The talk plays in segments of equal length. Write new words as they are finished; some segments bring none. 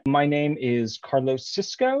My name is Carlos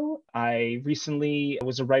Cisco. I recently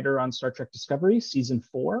was a writer on Star Trek Discovery Season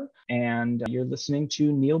 4, and you're listening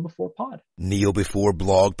to Kneel Before Pod. Kneel Before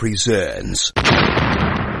Blog presents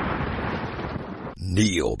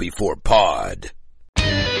Kneel Before Pod.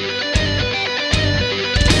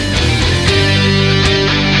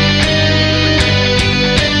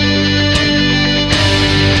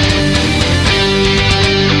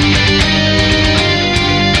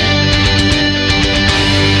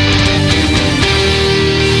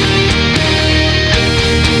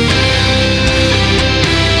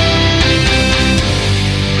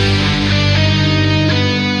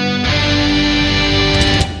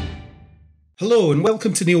 Hello and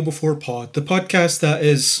welcome to Kneel Before Pod, the podcast that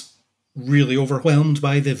is really overwhelmed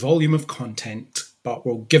by the volume of content, but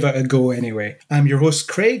we'll give it a go anyway. I'm your host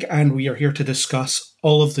Craig, and we are here to discuss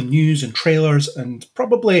all of the news and trailers, and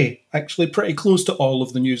probably actually pretty close to all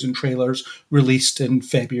of the news and trailers released in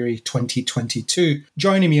February 2022.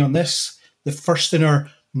 Joining me on this, the first in our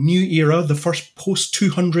new era, the first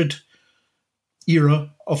post-200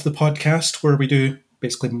 era of the podcast, where we do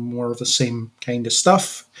basically more of the same kind of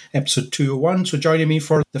stuff. Episode 201. So joining me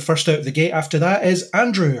for the first out of the gate after that is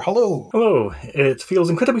Andrew. Hello. Hello. It feels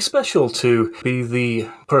incredibly special to be the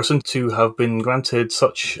person to have been granted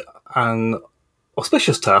such an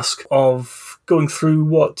auspicious task of going through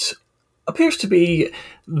what appears to be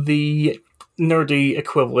the nerdy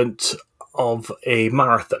equivalent of a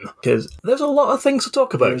marathon. Because there's a lot of things to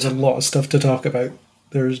talk about. There's a lot of stuff to talk about.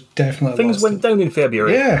 There's definitely things went down in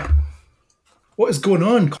February. Yeah. What is going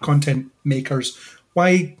on, content makers?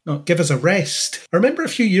 Why not give us a rest? I remember a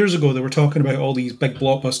few years ago they were talking about all these big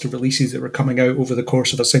blockbuster releases that were coming out over the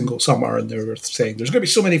course of a single summer, and they were saying there's going to be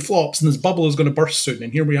so many flops and this bubble is going to burst soon,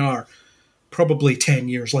 and here we are, probably 10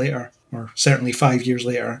 years later, or certainly 5 years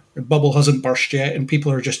later. The bubble hasn't burst yet, and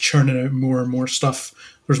people are just churning out more and more stuff.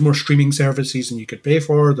 There's more streaming services than you could pay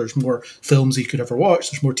for, there's more films you could ever watch,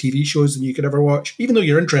 there's more TV shows than you could ever watch. Even though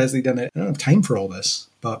you're interested in it, I don't have time for all this,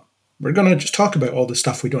 but we're going to just talk about all the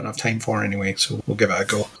stuff we don't have time for anyway, so we'll give it a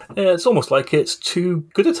go. It's almost like it's too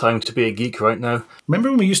good a time to be a geek right now. Remember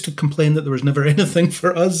when we used to complain that there was never anything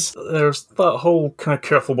for us? There's that whole kind of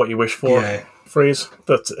careful what you wish for phrase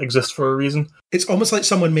that exists for a reason. It's almost like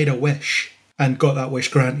someone made a wish and got that wish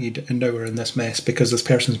granted, and now we're in this mess because this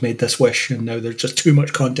person's made this wish and now there's just too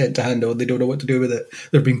much content to handle and they don't know what to do with it.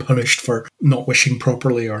 They're being punished for not wishing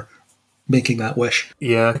properly or making that wish.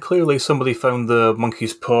 Yeah, clearly somebody found the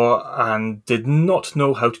monkey's paw and did not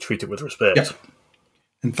know how to treat it with respect. Yep.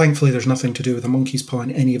 And thankfully there's nothing to do with the monkey's paw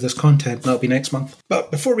in any of this content. That'll be next month.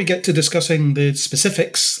 But before we get to discussing the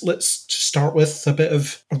specifics, let's start with a bit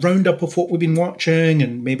of a roundup of what we've been watching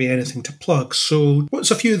and maybe anything to plug. So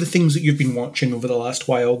what's a few of the things that you've been watching over the last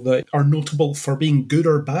while that are notable for being good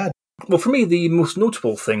or bad? Well, for me, the most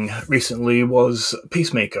notable thing recently was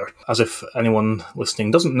Peacemaker. As if anyone listening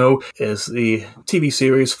doesn't know, is the TV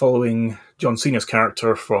series following John Cena's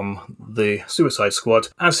character from the Suicide Squad,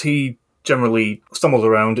 as he generally stumbled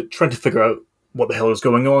around trying to figure out what the hell is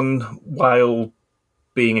going on while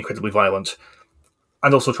being incredibly violent.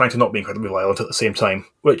 And also trying to not be incredibly violent at the same time,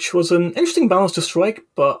 which was an interesting balance to strike,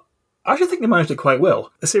 but I actually think they managed it quite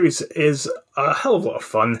well. The series is a hell of a lot of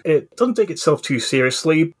fun. It doesn't take itself too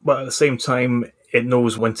seriously, but at the same time, it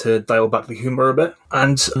knows when to dial back the humour a bit.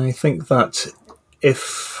 And I think that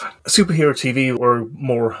if superhero TV were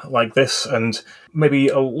more like this, and maybe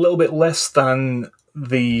a little bit less than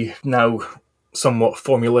the now somewhat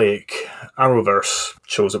formulaic Arrowverse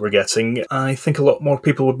shows that we're getting, I think a lot more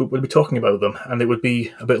people would be talking about them, and it would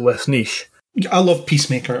be a bit less niche. I love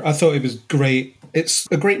Peacemaker. I thought it was great. It's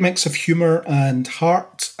a great mix of humour and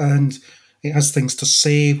heart, and it has things to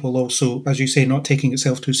say while also, as you say, not taking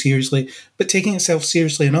itself too seriously, but taking itself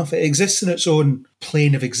seriously enough. It exists in its own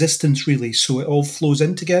plane of existence, really, so it all flows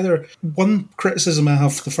in together. One criticism I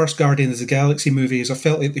have for the first Guardians of the Galaxy movie is I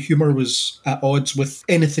felt like the humour was at odds with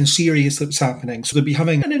anything serious that was happening. So they'd be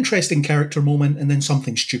having an interesting character moment and then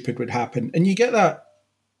something stupid would happen. And you get that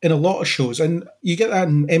in a lot of shows, and you get that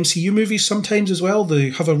in MCU movies sometimes as well. They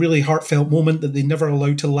have a really heartfelt moment that they never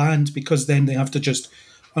allow to land because then they have to just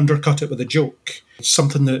undercut it with a joke.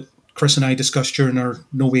 Something that Chris and I discussed during our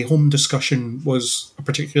No Way Home discussion was a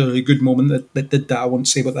particularly good moment that did that. I won't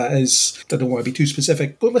say what that is. I don't want to be too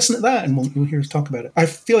specific. Go listen to that and you'll hear us talk about it. I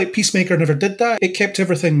feel like Peacemaker never did that. It kept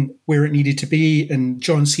everything where it needed to be, and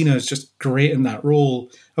John Cena is just great in that role.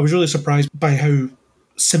 I was really surprised by how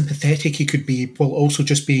sympathetic he could be while also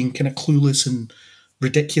just being kind of clueless and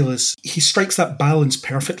ridiculous. He strikes that balance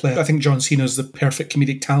perfectly. I think John Cena's the perfect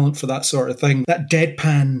comedic talent for that sort of thing. That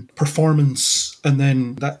deadpan performance and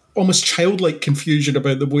then that almost childlike confusion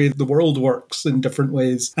about the way the world works in different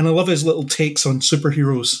ways. And I love his little takes on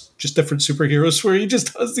superheroes, just different superheroes, where he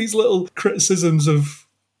just has these little criticisms of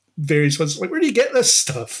various ones. Like, where do you get this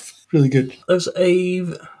stuff? Really good. There's a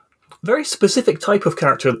very specific type of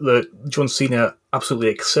character that John Cena absolutely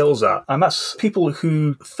excels at, and that's people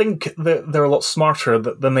who think that they're a lot smarter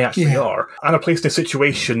than they actually are, and are placed in a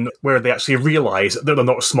situation where they actually realise that they're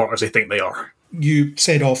not as smart as they think they are. You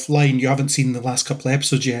said offline you haven't seen the last couple of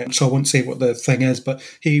episodes yet, so I won't say what the thing is, but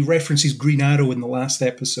he references Green Arrow in the last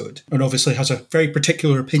episode, and obviously has a very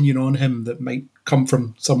particular opinion on him that might come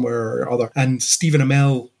from somewhere or other. And Stephen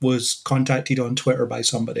Amell was contacted on Twitter by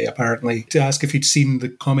somebody, apparently, to ask if he'd seen the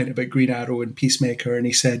comment about Green Arrow and Peacemaker, and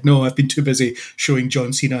he said, no, I've been too busy showing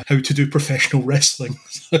John Cena how to do professional wrestling.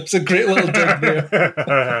 So it's a great little dig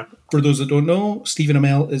there. For those that don't know, Stephen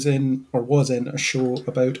Amell is in, or was in, a show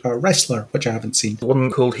about a wrestler, which I haven't seen. One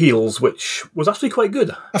called Heels, which was actually quite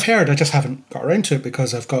good. I've heard, I just haven't got around to it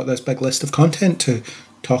because I've got this big list of content to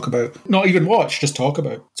talk about. Not even watch, just talk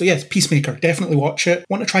about. So yes, Peacemaker, definitely watch it.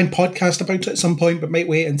 Want to try and podcast about it at some point, but might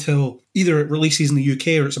wait until either it releases in the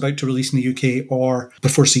UK or it's about to release in the UK or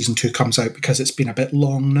before season 2 comes out, because it's been a bit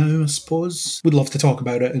long now, I suppose. Would love to talk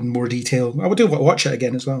about it in more detail. I would do watch it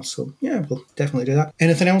again as well, so yeah, we'll definitely do that.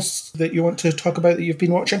 Anything else that you want to talk about that you've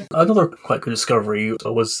been watching? Another quite good discovery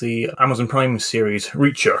was the Amazon Prime series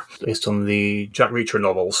Reacher, based on the Jack Reacher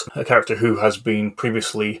novels, a character who has been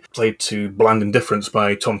previously played to bland indifference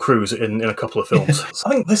by Tom Cruise in a couple of films. So I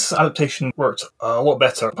think this adaptation worked a lot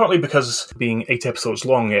better, partly because being 8 episodes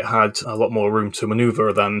long, it had a lot more room to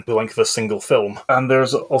manoeuvre than the length of a single film. And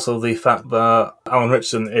there's also the fact that Alan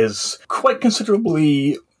Ritchson is quite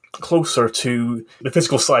considerably closer to the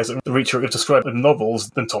physical size that the Reacher is described in novels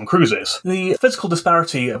than Tom Cruise is. The physical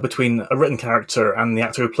disparity between a written character and the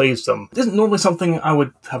actor who plays them isn't normally something I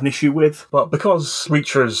would have an issue with, but because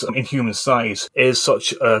Reacher's inhuman size is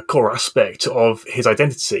such a core aspect of his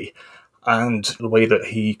identity and the way that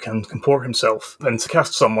he can comport himself, then to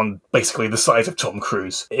cast someone basically the size of Tom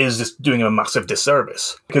Cruise is just doing him a massive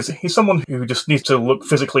disservice. Because he's someone who just needs to look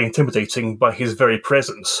physically intimidating by his very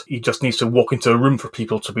presence. He just needs to walk into a room for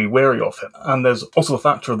people to be wary of him. And there's also the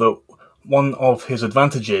factor that one of his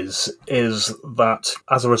advantages is that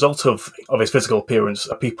as a result of his physical appearance,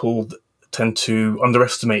 people tend to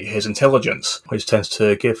underestimate his intelligence, which tends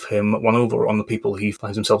to give him one over on the people he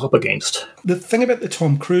finds himself up against. The thing about the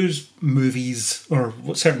Tom Cruise movies, or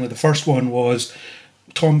certainly the first one, was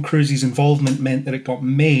Tom Cruise's involvement meant that it got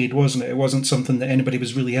made, wasn't it? It wasn't something that anybody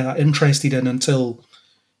was really interested in until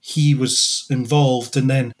he was involved, and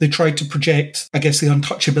then they tried to project, I guess, the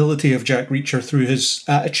untouchability of Jack Reacher through his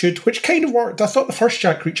attitude, which kind of worked. I thought the first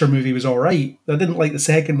Jack Reacher movie was alright. I didn't like the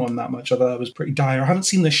second one that much. I thought it was pretty dire. I haven't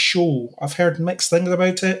seen the show. I've heard mixed things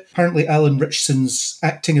about it. Apparently Alan Ritchson's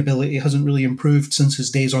acting ability hasn't really improved since his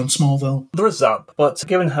days on Smallville. There is that, but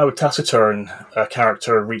given how taciturn a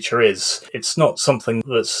character Reacher is, it's not something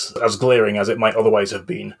that's as glaring as it might otherwise have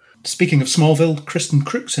been. Speaking of Smallville, Kristen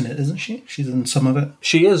Crook's in it, isn't she? She's in some of it.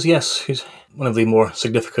 She is, yes. She's one of the more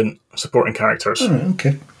significant supporting characters. All right,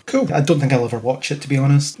 okay. Cool. I don't think I'll ever watch it, to be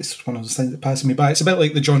honest. It's one of those things that passes me by. It's a bit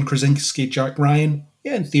like the John Krasinski, Jack Ryan.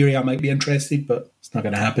 Yeah, in theory I might be interested, but it's not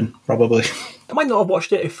going to happen, probably. I might not have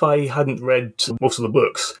watched it if I hadn't read most of the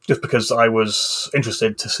books, just because I was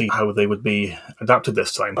interested to see how they would be adapted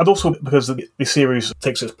this time. And also because the series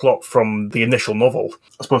takes its plot from the initial novel,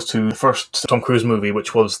 as opposed to the first Tom Cruise movie,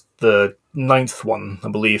 which was the 9th one, I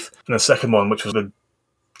believe, and the second one, which was the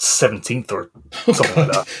 17th or something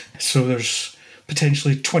like that. So there's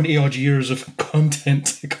potentially 20-odd years of content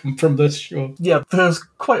to come from this show. Yeah, there's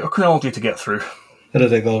quite a chronology to get through. I don't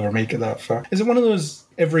think they'll ever make it that far. Is it one of those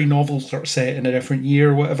every novel sort of set in a different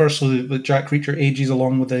year or whatever, so that Jack Reacher ages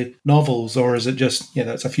along with the novels, or is it just,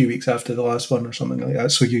 that's a few weeks after the last one or something like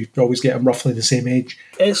that, so you always get them roughly the same age?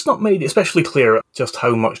 It's not made especially clear just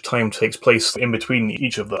how much time takes place in between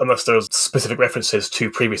each of them, unless there's specific references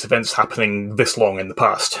to previous events happening this long in the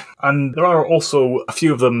past. And there are also a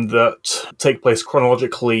few of them that take place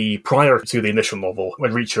chronologically prior to the initial novel,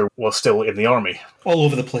 when Reacher was still in the army. All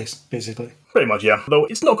over the place, basically. Pretty much, yeah. Though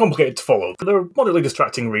it's not complicated to follow. They're moderately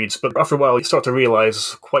distracting reads, but after a while you start to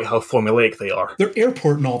realise quite how formulaic they are. They're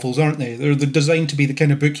airport novels, aren't they? They're designed to be the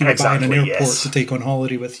kind of book you would buy in an airport yes. to take on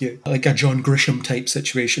holiday with you. Like a John Grisham type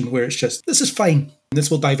situation where it's just, this is fine.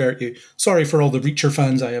 This will divert you. Sorry for all the Reacher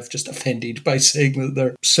fans I have just offended by saying that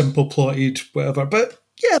they're simple plotted, whatever. But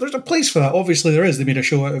Yeah, there's a place for that. Obviously there is. They made a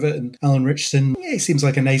show out of it, and Alan Richardson, yeah, he seems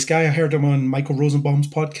like a nice guy. I heard him on Michael Rosenbaum's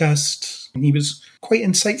podcast, and he was quite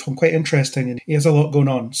insightful and quite interesting, and he has a lot going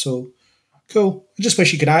on, so cool. I just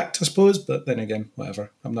wish he could act, I suppose, but then again,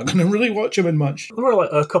 whatever. I'm not going to really watch him in much. There were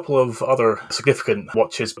a couple of other significant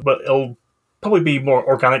watches, but it'll probably be more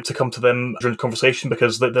organic to come to them during the conversation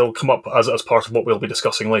because they'll come up as part of what we'll be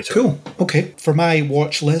discussing later. Cool. Okay. For my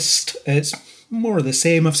watch list, it's more of the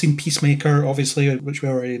same. I've seen Peacemaker, obviously, which we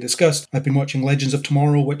already discussed. I've been watching Legends of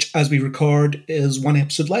Tomorrow, which, as we record, is one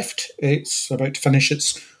episode left. It's about to finish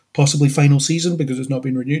its possibly final season because it's not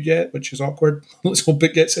been renewed yet, which is awkward. Let's hope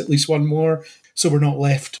it gets at least one more, so we're not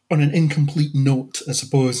left on an incomplete note, I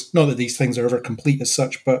suppose. Not that these things are ever complete as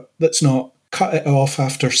such, but let's not cut it off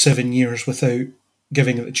after 7 years without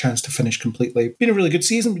giving it the chance to finish completely. Been a really good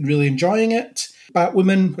season, been really enjoying it.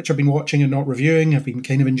 Batwoman, which I've been watching and not reviewing, I've been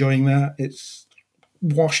kind of enjoying that. It's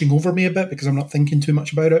washing over me a bit because I'm not thinking too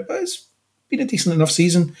much about it, but it's been a decent enough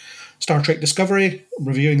season. Star Trek Discovery,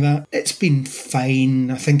 reviewing that. It's been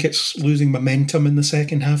fine. I think it's losing momentum in the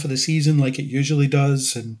second half of the season like it usually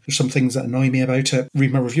does, and there's some things that annoy me about it.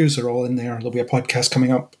 Read my reviews, are all in there. There'll be a podcast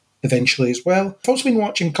coming up eventually as well. I've also been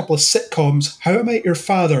watching a couple of sitcoms. How I Met Your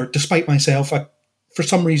Father, despite myself, I, for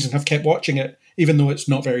some reason, have kept watching it, even though it's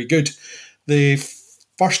not very good. The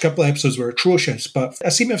first couple of episodes were atrocious, but I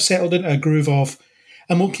seem to have settled into a groove of,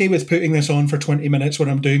 I'm okay with putting this on for 20 minutes when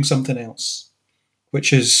I'm doing something else,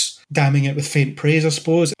 which is damning it with faint praise, I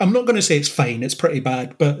suppose. I'm not going to say it's fine, it's pretty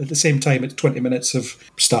bad, but at the same time, it's 20 minutes of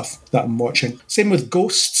stuff that I'm watching. Same with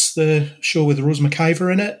Ghosts, the show with Rose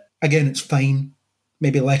McIver in it. Again, it's fine.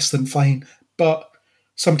 Maybe less than fine, but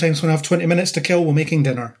sometimes when I have 20 minutes to kill while making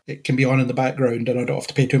dinner, it can be on in the background and I don't have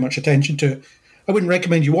to pay too much attention to it. I wouldn't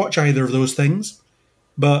recommend you watch either of those things,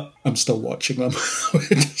 but I'm still watching them,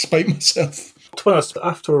 despite myself. To be honest,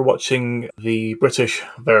 after watching the British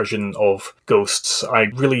version of Ghosts, I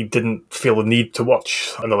really didn't feel the need to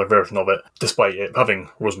watch another version of it, despite it having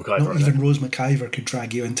Rose McIver Not in even it. Rose McIver could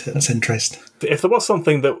drag you into it. That's interesting. If there was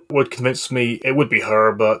something that would convince me, it would be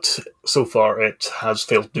her, but so far it has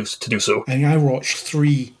failed to do so. And I watched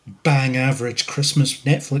 3 bang average Christmas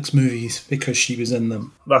Netflix movies because she was in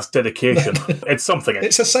them. That's dedication. It's something.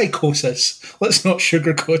 It's a psychosis. Let's not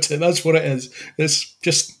sugarcoat it. That's what it is. It's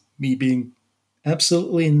just me being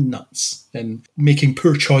absolutely nuts and making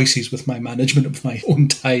poor choices with my management of my own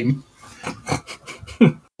time.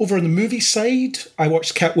 Over on the movie side, I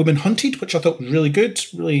watched Catwoman Hunted, which I thought was really good.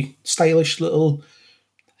 Really stylish little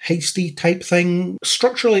heisty type thing.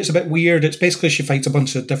 Structurally, it's a bit weird. It's basically she fights a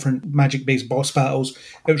bunch of different magic-based boss battles.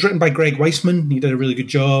 It was written by Greg Weisman. He did a really good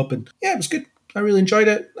job. And yeah, it was good. I really enjoyed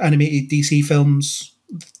it. Animated DC films.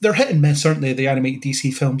 They're hit and miss, aren't they, the animated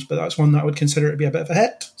DC films, but that's one that I would consider to be a bit of a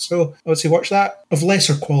hit. So I would say watch that. Of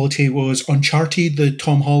lesser quality was Uncharted, the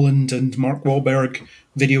Tom Holland and Mark Wahlberg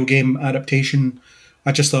video game adaptation.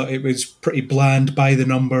 I just thought it was pretty bland, by the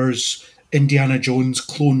numbers, Indiana Jones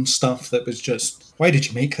clone stuff that was just, why did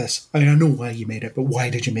you make this? I mean, I know why you made it, but why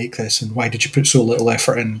did you make this and why did you put so little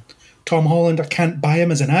effort in? Tom Holland, I can't buy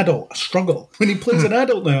him as an adult. I struggle. When he plays an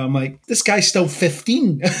adult now, I'm like, this guy's still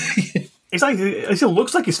 15. Exactly. He still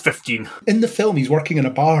looks like he's 15. In the film, he's working in a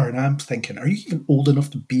bar, and I'm thinking, are you even old enough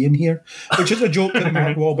to be in here? Which is a joke that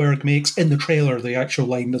Mark Wahlberg makes in the trailer. The actual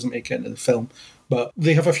line doesn't make it into the film. But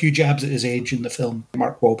they have a few jabs at his age in the film.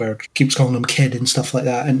 Mark Wahlberg keeps calling him kid and stuff like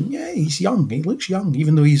that. And yeah, he's young. He looks young,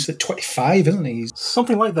 even though he's at 25, isn't he?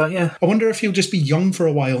 Something like that, yeah. I wonder if he'll just be young for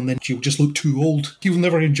a while and then he'll just look too old. He'll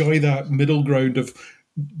never enjoy that middle ground of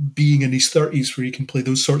being in his 30s where he can play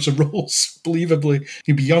those sorts of roles believably.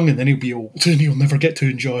 He'll be young and then he'll be old and he'll never get to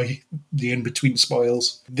enjoy the in-between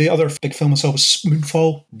spoils. The other big film I saw was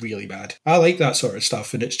Moonfall. Really bad. I like that sort of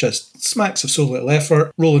stuff, and it's just smacks of so little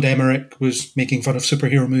effort. Roland Emmerich was making fun of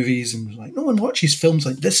superhero movies and was like, no one watches films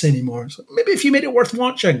like this anymore. So maybe if you made it worth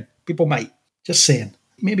watching, people might. Just saying.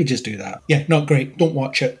 Maybe just do that. Yeah, not great. Don't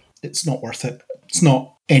watch it. It's not worth it. It's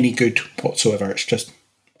not any good whatsoever. It's just,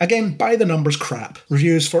 again, by the numbers crap.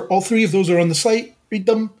 Reviews for all 3 of those are on the site. Read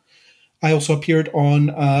them. I also appeared on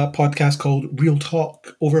a podcast called Real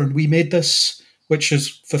Talk over on We Made This, which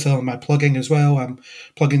is fulfilling my plugging as well. I'm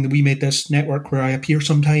plugging the We Made This network where I appear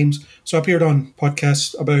sometimes. So I appeared on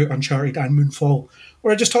podcasts about Uncharted and Moonfall,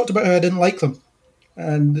 where I just talked about how I didn't like them.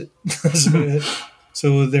 And that's about it.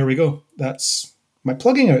 So there we go. That's my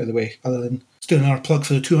plugging out of the way, other than doing another plug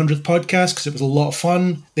for the 200th podcast because it was a lot of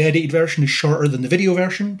fun. The edited version is shorter than the video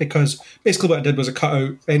version because basically what I did was I cut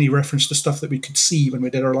out any reference to stuff that we could see when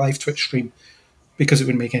we did our live Twitch stream because it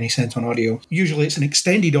wouldn't make any sense on audio. Usually it's an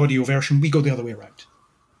extended audio version. We go the other way around.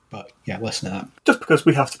 But yeah, listen to that. Just because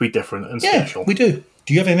we have to be different and special. Yeah, we do.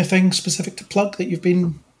 Do you have anything specific to plug that you've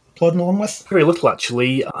been plodding along with? Very little,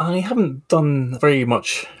 actually. I haven't done very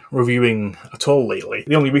much reviewing at all lately.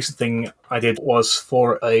 The only recent thing I did was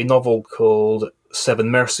for a novel called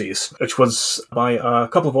Seven Mercies, which was by a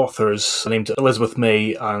couple of authors named Elizabeth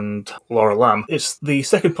May and Laura Lamb. It's the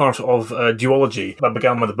second part of a duology that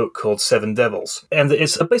began with a book called Seven Devils. And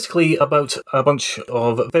it's basically about a bunch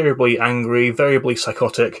of variably angry, variably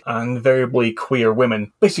psychotic, and variably queer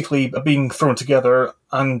women basically being thrown together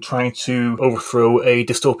and trying to overthrow a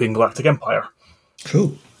dystopian galactic empire.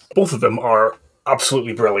 Cool. Both of them are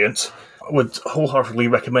absolutely brilliant. I would wholeheartedly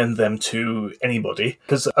recommend them to anybody,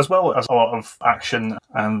 because as well as a lot of action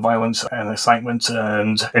and violence and excitement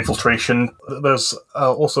and infiltration, there's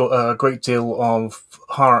also a great deal of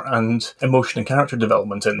heart and emotion and character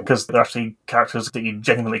development in, because they're actually characters that you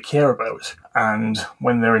genuinely care about, and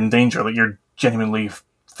when they're in danger that you're genuinely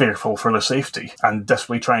fearful for their safety and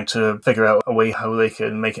desperately trying to figure out a way how they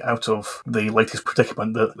can make it out of the latest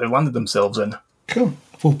predicament that they landed themselves in. Cool.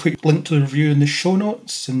 We'll put a link to the review in the show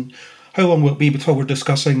notes. And how long will it be before we're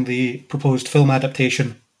discussing the proposed film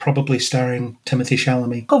adaptation, probably starring Timothée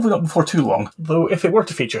Chalamet? Hopefully not before too long, though if it were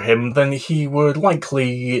to feature him, then he would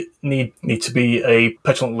likely need to be a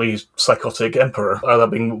petulantly psychotic emperor,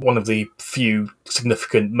 that being one of the few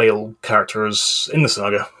significant male characters in the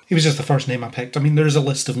saga. He was just the first name I picked. I mean, there's a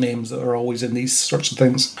list of names that are always in these sorts of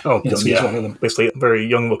things. Oh, so he's one of them. Basically, very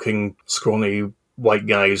young-looking, scrawny white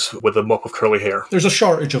guys with a mop of curly hair. There's a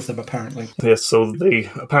shortage of them, apparently. Yes, so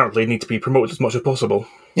they apparently need to be promoted as much as possible.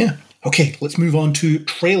 Yeah. Okay, let's move on to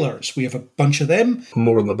trailers. We have a bunch of them.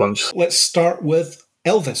 More than a bunch. Let's start with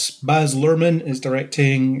Elvis. Baz Luhrmann is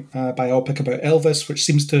directing a biopic about Elvis, which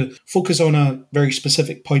seems to focus on a very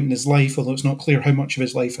specific point in his life, although it's not clear how much of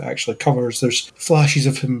his life it actually covers. There's flashes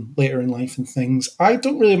of him later in life and things. I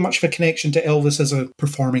don't really have much of a connection to Elvis as a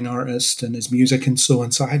performing artist and his music and so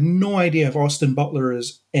on, so I had no idea if Austin Butler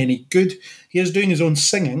is any good. He is doing his own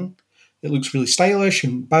singing. It looks really stylish,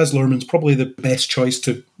 and Baz Luhrmann's probably the best choice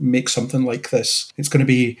to make something like this. It's going to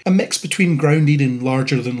be a mix between grounded and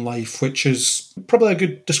larger than life, which is probably a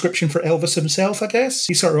good description for Elvis himself, I guess.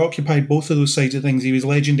 He sort of occupied both of those sides of things. He was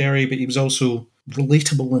legendary, but he was also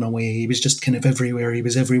relatable in a way. He was just kind of everywhere. He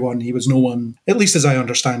was everyone. He was no one, at least as I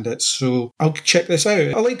understand it. So I'll check this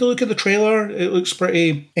out. I like the look of the trailer. It looks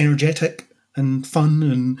pretty energetic and fun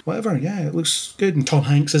and whatever. Yeah, it looks good. And Tom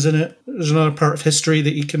Hanks is in it. There's another part of history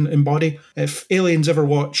that he can embody. If aliens ever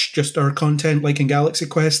watch just our content like in Galaxy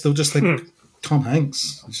Quest, they'll just think, Tom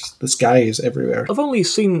Hanks. This guy is everywhere. I've only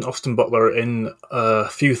seen Austin Butler in a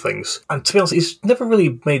few things, and to be honest, he's never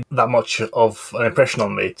really made that much of an impression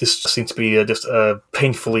on me. This seems to be just a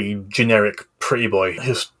painfully generic pretty boy.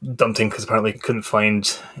 His dumb thing because apparently he couldn't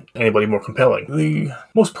find anybody more compelling. The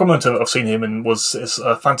most prominent I've seen him in was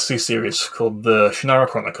a fantasy series called the Shannara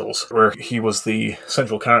Chronicles, where he was the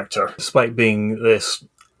central character, despite being this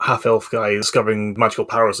half-elf guy discovering magical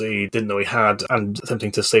powers that he didn't know he had and attempting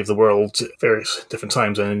to save the world at various different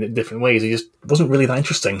times and in different ways. He just wasn't really that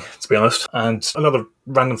interesting, to be honest. And another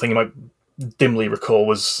random thing you might dimly recall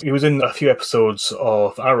was he was in a few episodes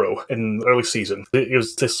of Arrow in the early season. He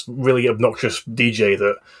was this really obnoxious DJ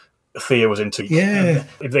that Thea was into. Yeah.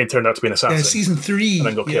 And they turned out to be an assassin. Yeah, season 3. And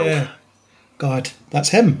then got killed. God, that's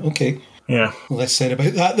him. Okay. Yeah. The less said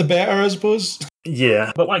about that, the better, I suppose.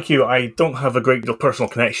 Yeah, but like you, I don't have a great deal of personal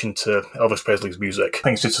connection to Elvis Presley's music. I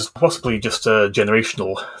think it's just possibly just a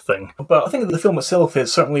generational thing. But I think that the film itself, it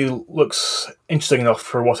certainly looks interesting enough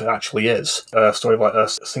for what it actually is. A story about a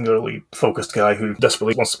singularly focused guy who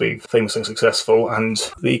desperately wants to be famous and successful,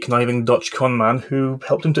 and the conniving Dutch con man who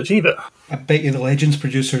helped him to achieve it. I bet you the Legends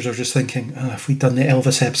producers are just thinking, if we'd done the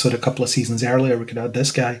Elvis episode a couple of seasons earlier, we could have had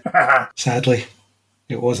this guy. Sadly.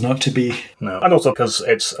 It was not to be. No. And also because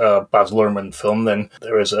it's a Baz Luhrmann film, then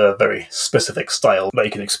there is a very specific style that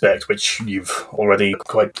you can expect, which you've already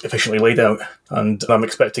quite efficiently laid out. And I'm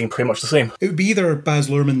expecting pretty much the same. It would be either Baz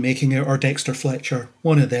Luhrmann making it or Dexter Fletcher.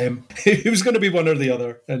 One of them. It was going to be one or the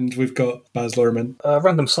other. And we've got Baz Luhrmann. A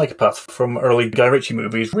random psychopath from early Guy Ritchie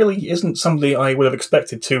movies really isn't somebody I would have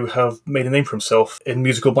expected to have made a name for himself in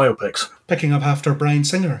musical biopics. Picking up after Bryan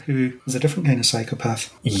Singer, who is a different kind of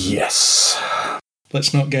psychopath. Yes.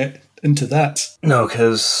 Let's not get into that. No,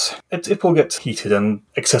 because it will get heated and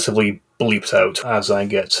excessively bleeped out as I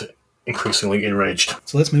get increasingly enraged.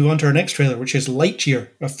 So let's move on to our next trailer, which is Lightyear,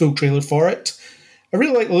 a full trailer for it. I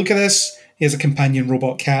really like the look of this. He has a companion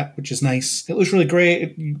robot cat, which is nice. It looks really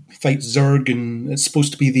great. It fights Zurg, and it's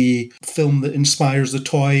supposed to be the film that inspires the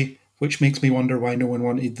toy, which makes me wonder why no one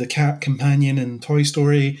wanted the cat companion in Toy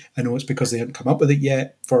Story. I know it's because they hadn't come up with it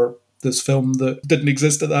yet for this film that didn't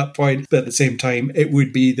exist at that point, but at the same time, it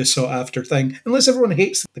would be the sought-after thing. Unless everyone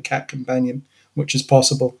hates the cat companion, which is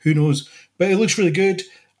possible. Who knows? But it looks really good.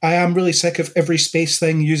 I am really sick of every space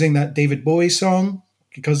thing using that David Bowie song,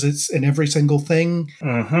 because it's in every single thing.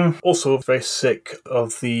 Mm-hmm. Also very sick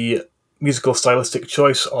of the musical stylistic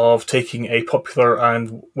choice of taking a popular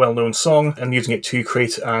and well-known song and using it to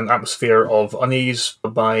create an atmosphere of unease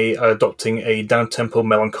by adopting a down-tempo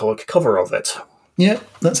melancholic cover of it. Yeah,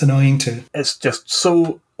 that's annoying too. It's just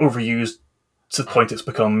so overused to the point it's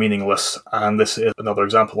become meaningless, and this is another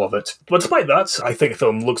example of it. But despite that, I think the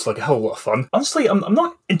film looks like a hell of a lot of fun. Honestly, I'm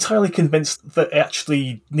not entirely convinced that it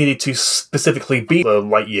actually needed to specifically be the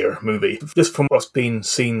Lightyear movie. Just from what's been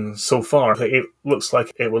seen so far, it looks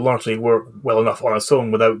like it would largely work well enough on its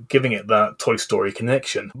own without giving it that Toy Story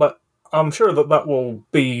connection. But I'm sure that will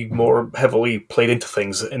be more heavily played into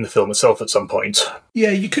things in the film itself at some point.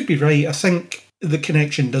 Yeah, you could be right. I think the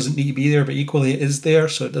connection doesn't need to be there, but equally it is there,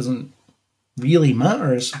 so it doesn't really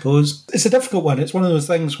matter, I suppose. It's a difficult one. It's one of those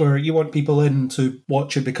things where you want people in to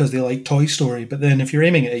watch it because they like Toy Story, but then if you're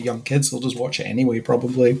aiming it at young kids, they'll just watch it anyway,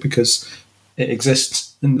 probably, because it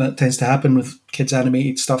exists, and that tends to happen with kids'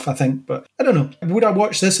 animated stuff, I think. But I don't know. Would I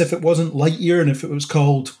watch this if it wasn't Lightyear and if it was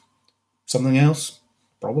called something else?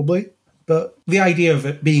 Probably. But the idea of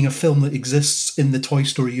it being a film that exists in the Toy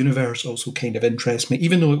Story universe also kind of interests me,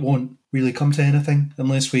 even though it won't really come to anything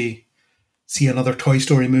unless we see another Toy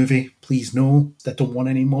Story movie. Please no, I don't want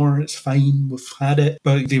any more. It's fine, we've had it.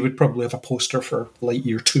 But they would probably have a poster for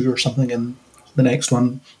Lightyear 2 or something in the next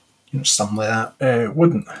one. Something like that. It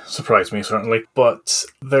wouldn't surprise me, certainly. But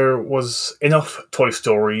there was enough Toy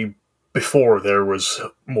Story before there was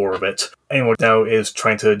more of it. Anyone now is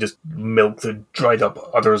trying to just milk the dried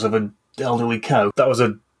up udders of an elderly cow. That was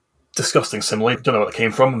a disgusting simile. Don't know where that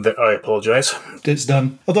came from. I apologise. It's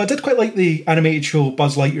done. Although I did quite like the animated show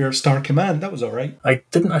Buzz Lightyear Star Command. That was alright. I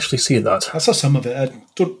didn't actually see that. I saw some of it. I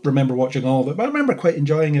don't remember watching all of it, but I remember quite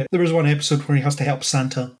enjoying it. There was one episode where he has to help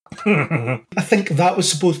Santa. I think that was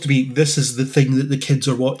supposed to be, this is the thing that the kids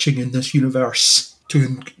are watching in this universe to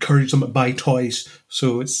encourage them to buy toys.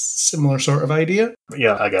 So it's a similar sort of idea.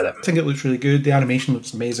 Yeah, I get it. I think it looks really good. The animation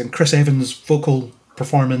looks amazing. Chris Evans' vocal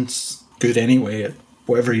performance, good anyway,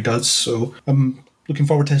 whatever he does, so I'm looking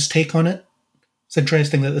forward to his take on it. It's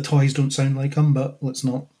interesting that the toys don't sound like him, but let's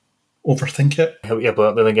not overthink it. Yeah,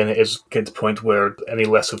 but then again, it is getting to the point where any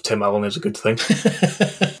less of Tim Allen is a good thing.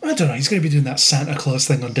 I don't know, he's going to be doing that Santa Claus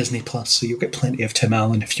thing on Disney Plus, so you'll get plenty of Tim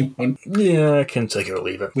Allen if you want. Yeah, I can take it or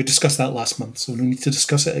leave it. We discussed that last month, so we don't need to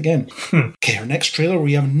discuss it again. Okay, our next trailer,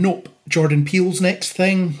 we have Nope, Jordan Peele's next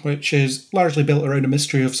thing, which is largely built around a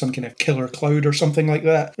mystery of some kind of killer cloud or something like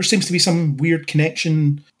that. There seems to be some weird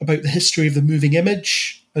connection about the history of the moving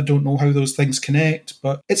image. I don't know how those things connect,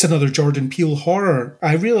 but it's another Jordan Peele horror.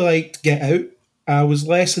 I really liked Get Out. I was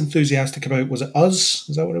less enthusiastic about, was it Us?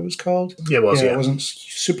 Is that what it was called? Yeah, it was, yeah. I wasn't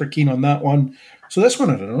super keen on that one. So this one,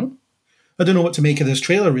 I don't know. I don't know what to make of this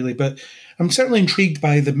trailer, really, but I'm certainly intrigued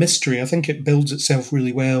by the mystery. I think it builds itself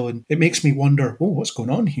really well, and it makes me wonder, what's going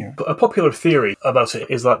on here? A popular theory about it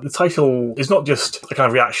is that the title is not just a kind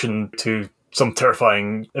of reaction to some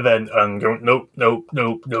terrifying event and going, nope,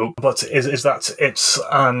 but is that it's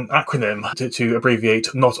an acronym to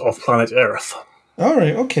abbreviate Not of Planet Earth. All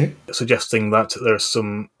right, okay. Suggesting that there's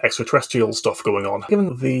some extraterrestrial stuff going on.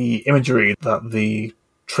 Given the imagery that the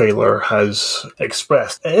trailer has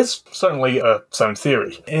expressed, it is certainly a sound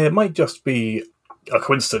theory. It might just be a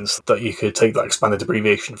coincidence that you could take that expanded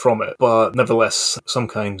abbreviation from it, but nevertheless, some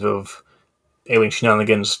kind of alien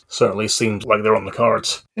shenanigans certainly seemed like they're on the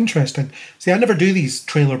cards. Interesting. See, I never do these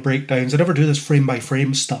trailer breakdowns. I never do this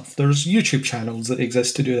frame-by-frame stuff. There's YouTube channels that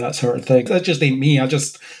exist to do that sort of thing. That just ain't me. I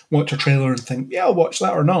just watch a trailer and think, yeah, I'll watch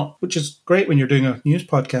that or not, which is great when you're doing a news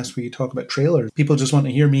podcast where you talk about trailers. People just want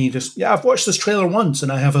to hear me I've watched this trailer once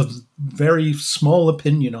and I have a very small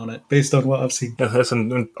opinion on it based on what I've seen. Yes,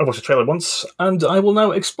 and I watched a trailer once, and I will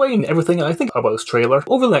now explain everything I think about this trailer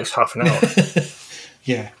over the next half an hour.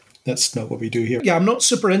 Yeah. That's not what we do here. Yeah, I'm not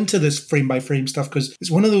super into this frame-by-frame stuff because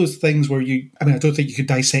it's one of those things where I don't think you could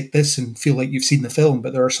dissect this and feel like you've seen the film,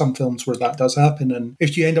 but there are some films where that does happen, and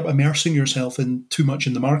if you end up immersing yourself in too much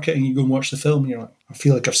in the market and you go and watch the film, you're like, I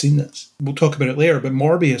feel like I've seen this. We'll talk about it later, but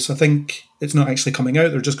Morbius, I think it's not actually coming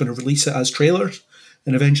out. They're just going to release it as trailers,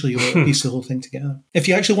 and eventually you'll piece the whole thing together. If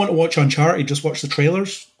you actually want to watch Uncharted, just watch the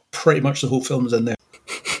trailers. Pretty much the whole film is in there.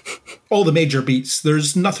 All the major beats.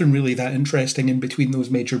 There's nothing really that interesting in between those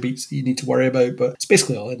major beats that you need to worry about, but it's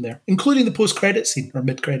basically all in there, including the post-credit scene, or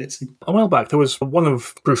mid-credit scene. A while back, there was one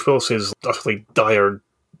of Bruce Willis's utterly dire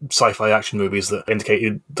sci-fi action movies that indicate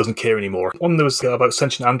he doesn't care anymore. One that was about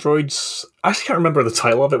sentient androids. I actually can't remember the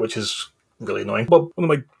title of it, which is really annoying. But one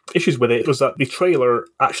of my issues with it was that the trailer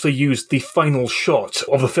actually used the final shot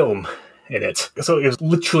of the film in it. So it was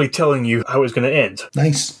literally telling you how it was going to end.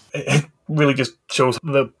 Nice. It really just shows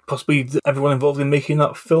that possibly everyone involved in making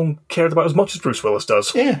that film cared about as much as Bruce Willis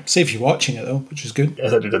does. Yeah, saves you watching it though, which is good.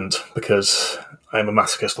 Yes, I didn't, because I'm a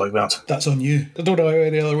masochist like that. That's on you. I don't know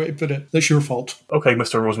any other way to put it. That's your fault. Okay,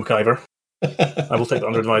 Mr. Rose McIver. I will take that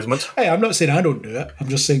under advisement. Hey, I'm not saying I don't do it. I'm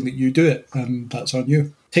just saying that you do it, and that's on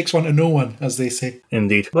you. Takes one to know one, as they say.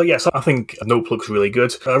 Indeed. But yes, I think Nope looks really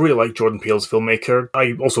good. I really like Jordan Peele's filmmaker.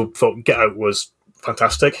 I also thought Get Out was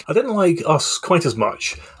fantastic. I didn't like Us quite as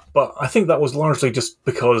much, but I think that was largely just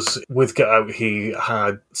because with Get Out he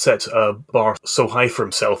had set a bar so high for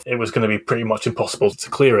himself, it was going to be pretty much impossible to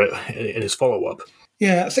clear it in his follow-up.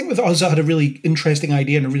 Yeah, I think with Us, I had a really interesting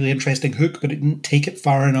idea and a really interesting hook, but it didn't take it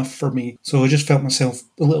far enough for me. So I just felt myself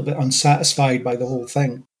a little bit unsatisfied by the whole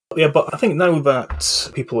thing. Yeah, but I think now that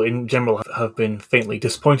people in general have been faintly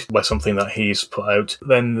disappointed by something that he's put out,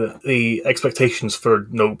 then the expectations for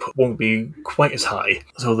Nope won't be quite as high.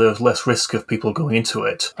 So there's less risk of people going into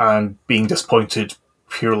it and being disappointed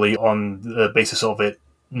purely on the basis of it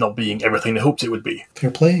not being everything they hoped it would be. Fair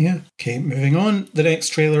play, yeah. Okay, moving on. The next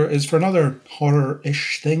trailer is for another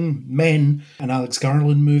horror-ish thing, Men, an Alex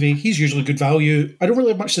Garland movie. He's usually good value. I don't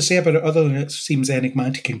really have much to say about it other than it seems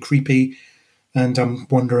enigmatic and creepy, and I'm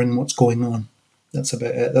wondering what's going on. That's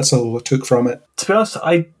about it. That's all I took from it. To be honest,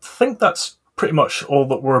 I think that's pretty much all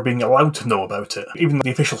that we're being allowed to know about it. Even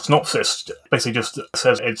the official synopsis basically just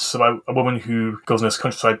says it's about a woman who goes on this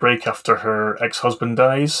countryside break after her ex-husband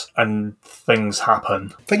dies, and things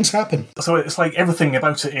happen. Things happen. So it's like everything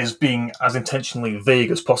about it is being as intentionally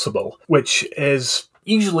vague as possible, which is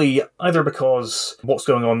usually either because what's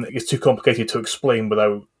going on is too complicated to explain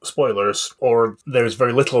without spoilers, or there's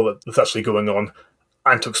very little that's actually going on,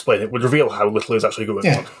 and to explain it would reveal how little is actually going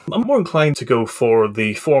on. I'm more inclined to go for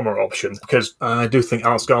the former option, because I do think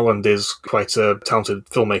Alex Garland is quite a talented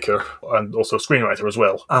filmmaker and also a screenwriter as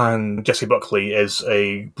well. And Jessie Buckley is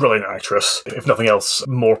a brilliant actress. If nothing else,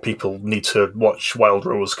 more people need to watch Wild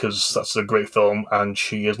Rose, because that's a great film and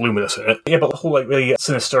she is luminous in it. Yeah, but the whole really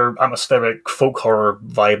sinister, atmospheric folk horror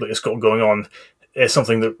vibe that it's got going on is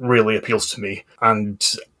something that really appeals to me, and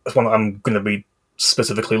it's one that I'm going to be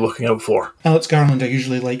specifically looking out for. Alex Garland, I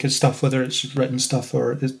usually like his stuff, whether it's written stuff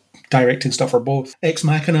or his directing stuff or both. Ex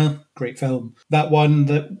Machina, great film. That one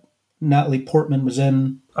that Natalie Portman was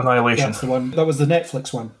in, Annihilation. That's the one. That was the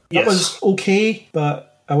Netflix one. Yes. That was okay,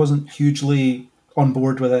 but I wasn't hugely on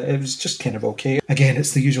board with it. It was just kind of okay. Again,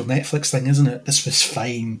 it's the usual Netflix thing, isn't it? This was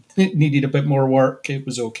fine. It needed a bit more work. It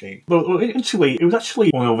was okay. Well, actually, it was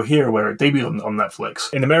actually only over here where it debuted on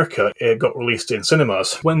Netflix. In America, it got released in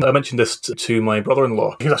cinemas. When I mentioned this to my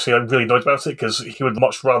brother-in-law, he was actually really annoyed about it, because he would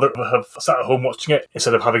much rather have sat at home watching it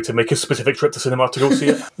instead of having to make a specific trip to cinema to go see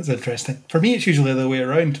it. That's interesting. For me, it's usually the other way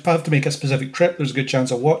around. If I have to make a specific trip, there's a good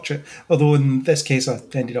chance I'll watch it. Although in this case, I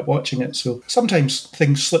ended up watching it. So sometimes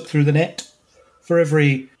things slip through the net. For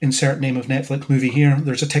every insert name of Netflix movie here,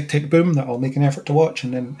 there's a Tick Tick Boom that I'll make an effort to watch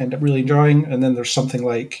and then end up really enjoying. And then there's something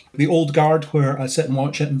like The Old Guard, where I sit and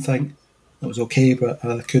watch it and think, it was okay, but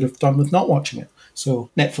I could have done with not watching it. So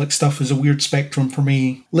Netflix stuff is a weird spectrum for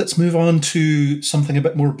me. Let's move on to something a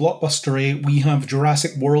bit more blockbustery. We have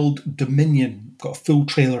Jurassic World Dominion. Got a full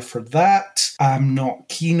trailer for that. I'm not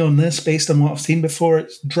keen on this based on what I've seen before.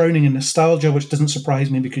 It's drowning in nostalgia, which doesn't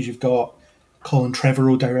surprise me because you've got Colin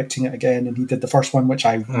Trevorrow directing it again, and he did the first one, which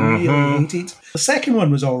I really hated. The second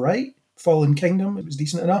one was all right. Fallen Kingdom, it was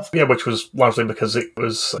decent enough. Yeah, which was largely because it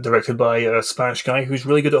was directed by a Spanish guy who's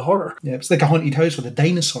really good at horror. Yeah, it's like a haunted house with a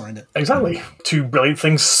dinosaur in it. Exactly. Two brilliant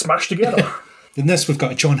things smashed together. In this, we've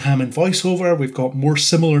got a John Hammond voiceover. We've got more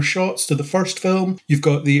similar shots to the first film. You've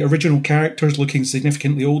got the original characters looking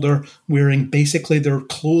significantly older, wearing basically their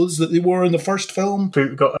clothes that they wore in the first film.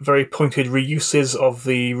 We've got very pointed reuses of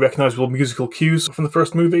the recognisable musical cues from the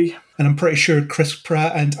first movie. And I'm pretty sure Chris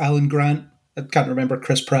Pratt and Alan Grant, I can't remember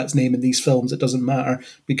Chris Pratt's name in these films, it doesn't matter,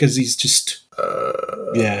 because he's just...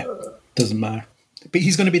 doesn't matter. But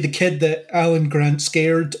he's going to be the kid that Alan Grant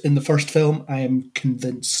scared in the first film. I am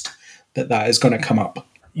convinced that is going to come up.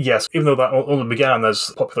 Yes, even though that only began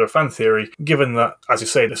as popular fan theory, given that, as you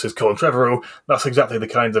say, this is Colin Trevorrow, that's exactly the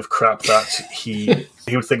kind of crap that he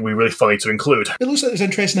would think would be really funny to include. It looks like there's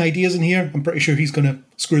interesting ideas in here. I'm pretty sure he's going to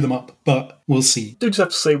screw them up, but we'll see. I do just have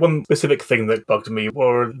to say, one specific thing that bugged me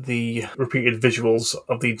were the repeated visuals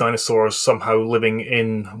of the dinosaurs somehow living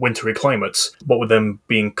in wintry climates, what with them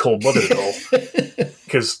being cold-blooded and all.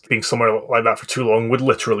 because being somewhere like that for too long would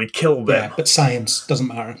literally kill them. Yeah, but science doesn't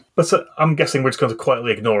matter. But I'm guessing we're just going to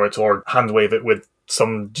quietly ignore it or hand wave it with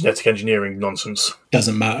some genetic engineering nonsense.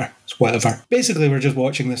 Doesn't matter. It's whatever. Basically, we're just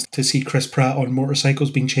watching this to see Chris Pratt on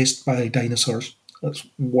motorcycles being chased by dinosaurs. That's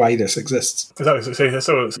why this exists. Exactly.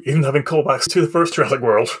 So it's even having callbacks to the first Jurassic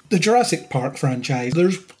World. The Jurassic Park franchise,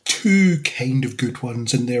 there's two kind of good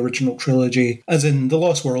ones in the original trilogy. As in The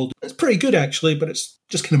Lost World. It's pretty good, actually, but it's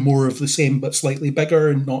just kind of more of the same, but slightly bigger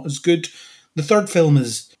and not as good. The third film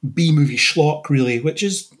is B-movie schlock, really, which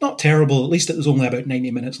is not terrible. At least it was only about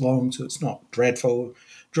 90 minutes long, so it's not dreadful.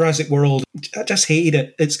 Jurassic World, I just hated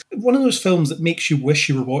it. It's one of those films that makes you wish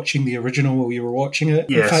you were watching the original while you were watching it.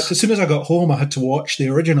 Yes. In fact, as soon as I got home, I had to watch the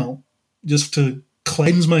original just to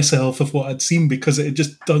cleanse myself of what I'd seen, because it had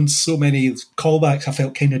just done so many callbacks. I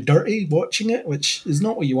felt kind of dirty watching it, which is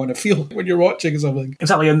not what you want to feel when you're watching something.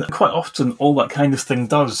 Exactly, and quite often all that kind of thing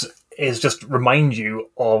does is just remind you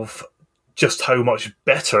of just how much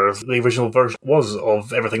better the original version was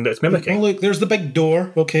of everything that it's mimicking. Oh, look, there's the big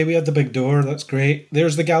door. Okay, we had the big door. That's great.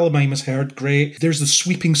 There's the Gallimimus herd. Great. There's the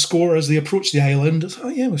sweeping score as they approach the island. Oh,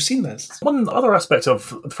 yeah, we've seen this. One other aspect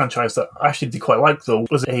of the franchise that I actually did quite like, though,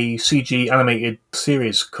 was a CG animated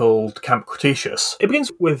series called Camp Cretaceous. It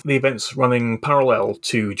begins with the events running parallel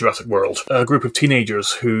to Jurassic World. A group of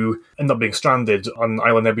teenagers who end up being stranded on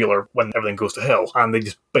Isla Nebula when everything goes to hell, and they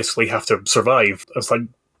just basically have to survive. It's like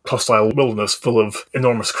hostile wilderness full of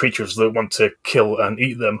enormous creatures that want to kill and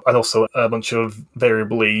eat them, and also a bunch of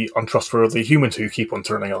variably untrustworthy humans who keep on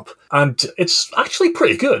turning up. And it's actually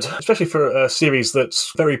pretty good, especially for a series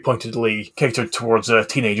that's very pointedly catered towards a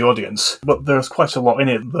teenage audience. But there's quite a lot in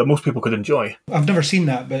it that most people could enjoy. I've never seen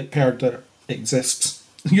that, but heard that it exists.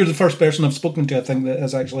 You're the first person I've spoken to, I think, that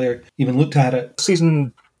has actually even looked at it.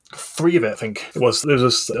 Season 3 of it, I think,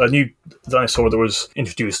 there's a new dinosaur that was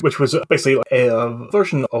introduced, which was basically a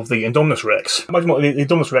version of the Indominus Rex. Imagine what the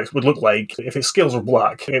Indominus Rex would look like if its scales were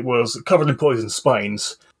black. It was covered in poison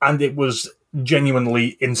spines, and it was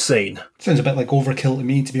genuinely insane. Sounds a bit like overkill to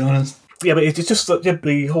me, to be honest. Yeah, but it's just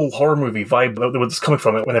the whole horror movie vibe that was coming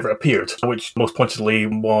from it whenever it appeared, which most pointedly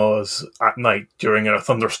was at night during a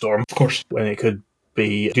thunderstorm. Of course. When it could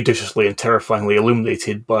be judiciously and terrifyingly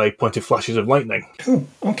illuminated by pointed flashes of lightning. Cool,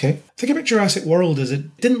 okay. The thing about Jurassic World is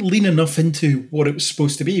it didn't lean enough into what it was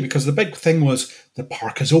supposed to be, because the big thing was the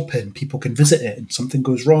park is open, people can visit it, and something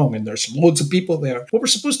goes wrong, and there's loads of people there. What we're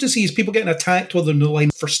supposed to see is people getting attacked while they're in the line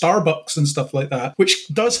for Starbucks and stuff like that, which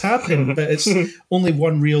does happen, but it's only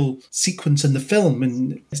one real sequence in the film,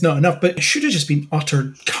 and it's not enough. But it should have just been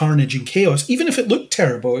utter carnage and chaos. Even if it looked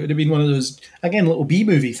terrible, it would have been one of those, again, little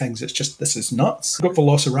B-movie things. It's just, this is nuts. You've got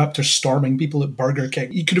Velociraptors storming people at Burger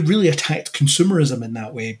King. You could have really attacked consumerism in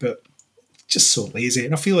that way, but just so lazy.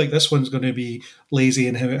 And I feel like this one's going to be lazy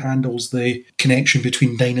in how it handles the connection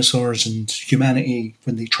between dinosaurs and humanity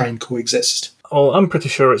when they try and coexist. Oh, I'm pretty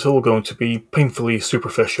sure it's all going to be painfully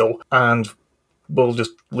superficial, and we'll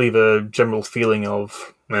just leave a general feeling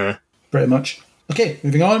of meh. Pretty much. Okay,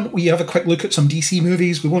 moving on. We have a quick look at some DC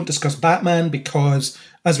movies. We won't discuss Batman because,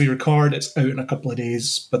 as we record, it's out in a couple of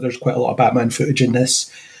days, but there's quite a lot of Batman footage in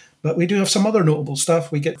this. But we do have some other notable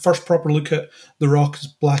stuff. We get first proper look at The Rock's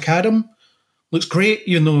Black Adam. Looks great,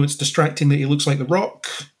 even though it's distracting that he looks like The Rock.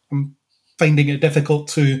 I'm finding it difficult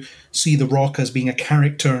to see The Rock as being a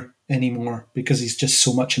character anymore because he's just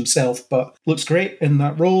so much himself, but looks great in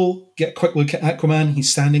that role. Get a quick look at Aquaman. He's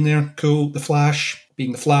standing there. Cool. The Flash,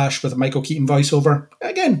 being The Flash with a Michael Keaton voiceover.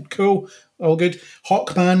 Again, cool. All good.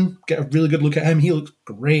 Hawkman, get a really good look at him. He looks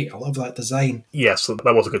great. I love that design. Yes, that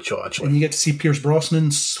was a good shot, actually. And you get to see Pierce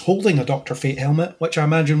Brosnan holding a Dr. Fate helmet, which I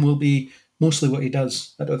imagine will be mostly what he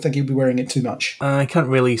does. I don't think he'll be wearing it too much. I can't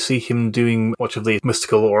really see him doing much of the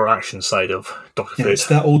mystical or action side of Dr. Fate. It's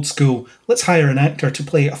that old school, let's hire an actor to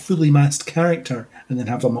play a fully masked character and then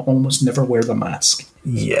have them almost never wear the mask.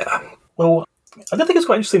 Yeah. Well, I don't think it's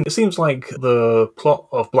quite interesting. It seems like the plot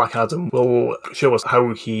of Black Adam will show us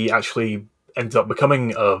how he actually ended up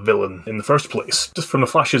becoming a villain in the first place. Just from the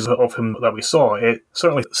flashes of him that we saw, it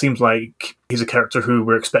certainly seems like he's a character who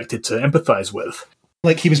we're expected to empathise with.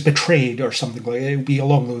 Like he was betrayed or something like it. It would be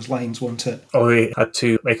along those lines, won't it? Or he had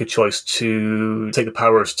to make a choice to take the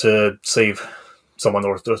powers to save someone,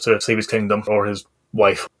 or to save his kingdom, or his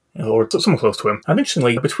wife, or someone close to him. And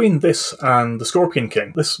interestingly, between this and the Scorpion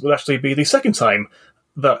King, this would actually be the second time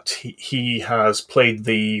that he has played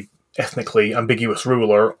the ethnically ambiguous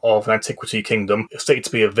ruler of an antiquity kingdom, stated to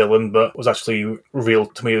be a villain, but was actually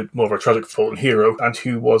revealed to me more of a tragic fallen hero, and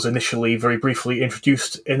who was initially very briefly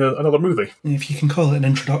introduced in another movie. If you can call it an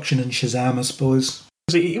introduction in Shazam, I suppose.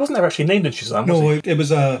 He wasn't ever actually named in Shazam, was No, he? it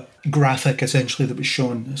was a graphic, essentially, that was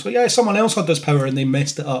shown. So, yeah, someone else had this power and they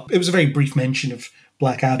messed it up. It was a very brief mention of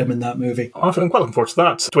Black Adam in that movie. I'm quite looking forward to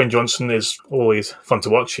that. Dwayne Johnson is always fun to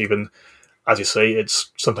watch, even, as you say,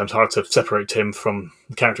 it's sometimes hard to separate him from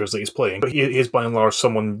the characters that he's playing. But he is, by and large,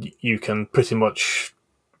 someone you can pretty much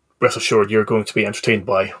rest assured you're going to be entertained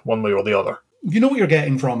by one way or the other. You know what you're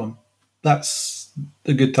getting from him. That's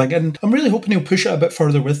the good thing. And I'm really hoping he'll push it a bit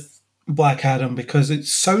further with Black Adam, because it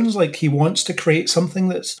sounds like he wants to create something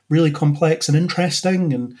that's really complex and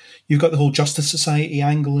interesting. And you've got the whole Justice Society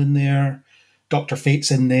angle in there, Dr.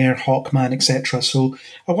 Fate's in there, Hawkman, etc. So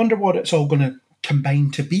I wonder what it's all going to combine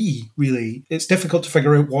to be, really. It's difficult to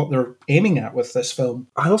figure out what they're aiming at with this film.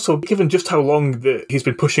 And also, given just how long that he's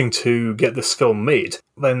been pushing to get this film made,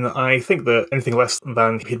 then I think that anything less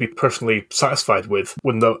than he'd be personally satisfied with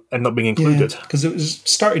wouldn't end up being included. Because it was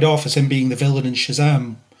started off as him being the villain in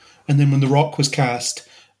Shazam, and then when The Rock was cast,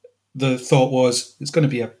 the thought was it's going to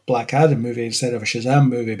be a Black Adam movie instead of a Shazam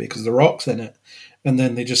movie because The Rock's in it. And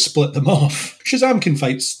then they just split them off. Shazam can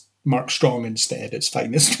fight Mark Strong instead. It's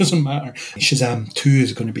fine. This doesn't matter. Shazam 2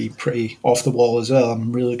 is going to be pretty off the wall as well.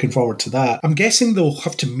 I'm really looking forward to that. I'm guessing they'll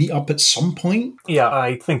have to meet up at some point. Yeah,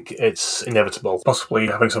 I think it's inevitable. Possibly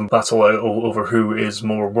having some battle out over who is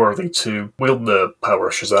more worthy to wield the power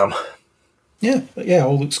of Shazam. Yeah, but yeah,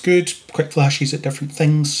 all looks good. Quick flashes at different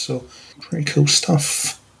things. So pretty cool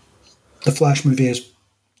stuff. The Flash movie is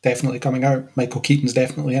definitely coming out. Michael Keaton's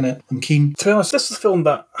definitely in it. I'm keen. To be honest, this is a film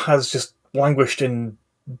that has just languished in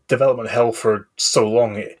development hell for so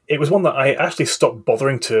long. It was one that I actually stopped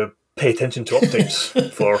bothering to pay attention to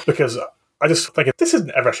updates for, because I just think this isn't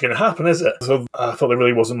ever actually going to happen, is it? So I thought there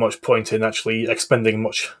really wasn't much point in actually expending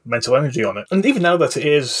much mental energy on it. And even now that it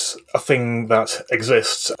is a thing that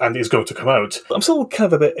exists and is going to come out, I'm still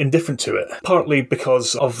kind of a bit indifferent to it. Partly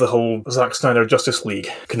because of the whole Zack Snyder Justice League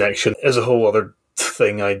connection. Is a whole other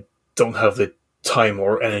thing I don't have the time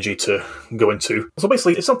or energy to go into. So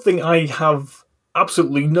basically, it's something I have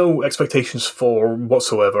absolutely no expectations for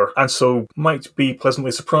whatsoever, and so might be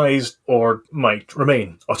pleasantly surprised or might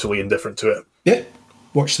remain utterly indifferent to it. Yeah,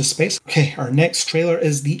 watch this space. Okay, our next trailer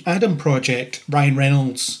is The Adam Project. Ryan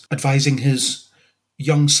Reynolds advising his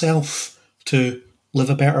young self to live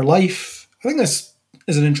a better life. I think this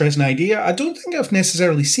is an interesting idea. I don't think I've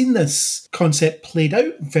necessarily seen this concept played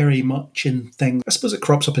out very much in things. I suppose it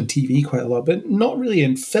crops up in TV quite a lot, but not really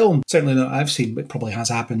in film. Certainly not I've seen, but it probably has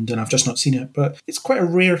happened and I've just not seen it. But it's quite a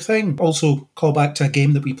rare thing. Also, call back to a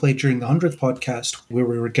game that we played during the 100th podcast, where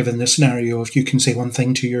we were given the scenario of you can say one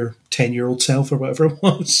thing to your 10-year-old self or whatever it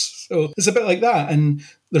was. So it's a bit like that. And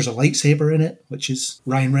there's a lightsaber in it, which is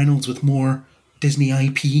Ryan Reynolds with more Disney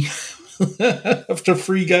IP. After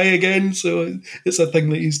Free Guy again, so it's a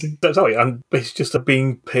thing that he's doing. Exactly, and he's just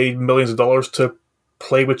being paid millions of dollars to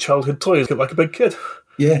play with childhood toys like a big kid.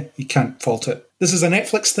 Yeah, you can't fault it. This is a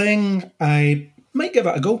Netflix thing. I might give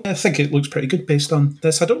it a go. I think it looks pretty good based on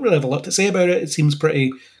this. I don't really have a lot to say about it. It seems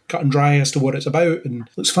pretty cut and dry as to what it's about, and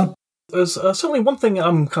looks fun. There's certainly one thing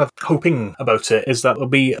I'm kind of hoping about it, is that there'll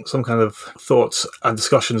be some kind of thoughts and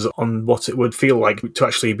discussions on what it would feel like to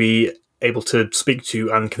actually be able to speak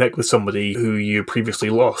to and connect with somebody who you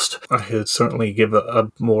previously lost. I could certainly give it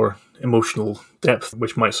a more emotional depth,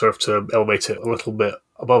 which might serve to elevate it a little bit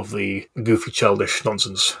above the goofy, childish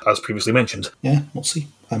nonsense, as previously mentioned. Yeah, we'll see.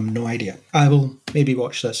 I have no idea. I will maybe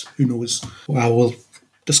watch this. Who knows? I will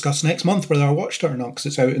discuss next month whether I watched it or not, because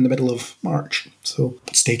it's out in the middle of March. So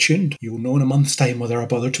stay tuned. You'll know in a month's time whether I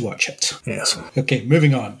bother to watch it. Yes. Okay,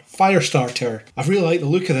 moving on. Firestarter. I really like the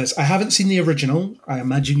look of this. I haven't seen the original. I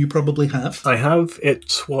imagine you probably have. I have.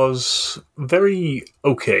 It was very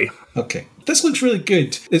okay. Okay. This looks really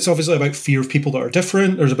good. It's obviously about fear of people that are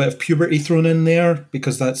different. There's a bit of puberty thrown in there,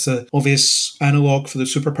 because that's an obvious analogue for the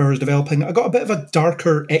superpowers developing. I got a bit of a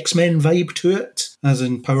darker X-Men vibe to it, as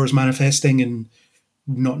in powers manifesting and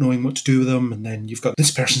not knowing what to do with them, and then you've got this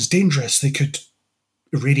person's dangerous, they could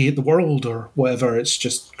irradiate the world or whatever. It's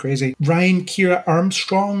just crazy. Ryan Kiera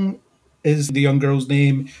Armstrong is the young girl's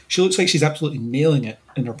name. She looks like she's absolutely nailing it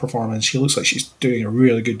in her performance. She looks like she's doing a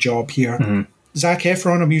really good job here. Mm-hmm. Zac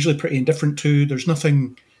Efron I'm usually pretty indifferent to. There's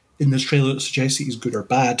nothing in this trailer that suggests that he's good or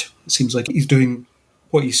bad. It seems like he's doing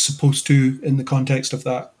what he's supposed to in the context of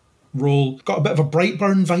that role. Got a bit of a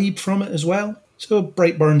Brightburn vibe from it as well. So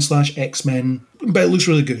Brightburn / X-Men, but it looks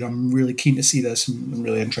really good. I'm really keen to see this and I'm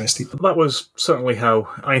really interested. That was certainly how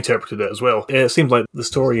I interpreted it as well. It seems like the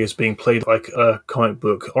story is being played like a comic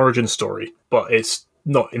book origin story, but it's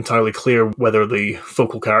not entirely clear whether the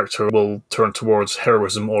focal character will turn towards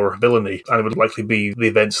heroism or villainy, and it would likely be the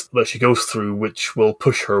events that she goes through which will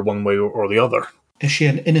push her one way or the other. Is she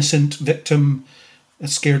an innocent victim a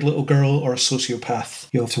scared little girl or a sociopath?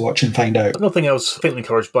 You'll have to watch and find out. Another thing I was faintly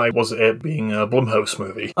encouraged by was it being a Blumhouse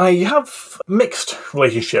movie. I have a mixed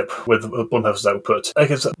relationship with Blumhouse's output,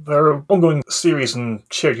 because there are ongoing series and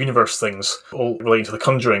shared universe things all relating to The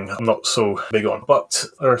Conjuring I'm not so big on, but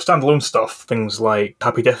there are standalone stuff, things like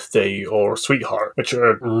Happy Death Day or Sweetheart, which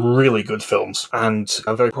are really good films and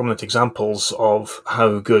are very prominent examples of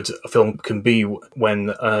how good a film can be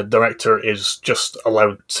when a director is just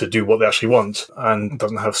allowed to do what they actually want and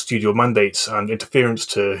doesn't have studio mandates and interference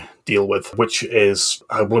to deal with, which is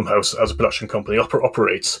how Blumhouse as a production company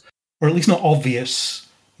operates. Or at least not obvious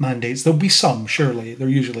mandates. There'll be some, surely. There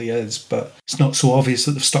usually is, but it's not so obvious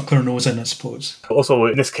that they've stuck their nose in, I suppose. Also,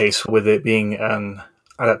 in this case, with it being an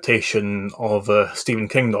adaptation of a Stephen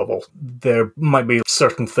King novel, there might be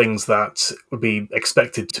certain things that would be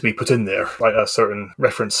expected to be put in there, like certain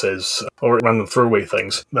references or random throwaway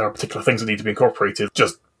things. There are particular things that need to be incorporated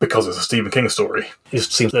just because it's a Stephen King story. It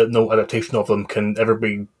just seems that no adaptation of them can ever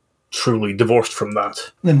be truly divorced from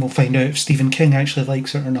that. Then we'll find out if Stephen King actually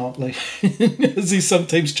likes it or not. Like, as he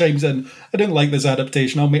sometimes chimes in, I didn't like this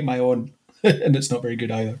adaptation, I'll make my own. And it's not very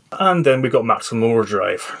good either. And then we got Maximum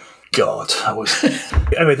Overdrive. God, that was...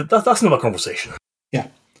 Anyway, that's another conversation. Yeah.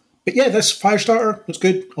 But yeah, this Firestarter, it's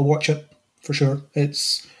good. I'll watch it, for sure.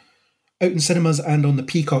 It's out in cinemas and on the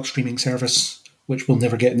Peacock streaming service, which we'll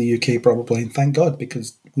never get in the UK probably. And thank God,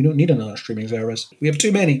 because we don't need another streaming service. We have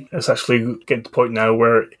too many. It's actually getting to the point now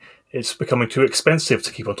where it's becoming too expensive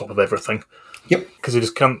to keep on top of everything. Yep. Because you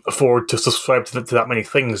just can't afford to subscribe to that many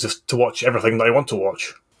things just to watch everything that I want to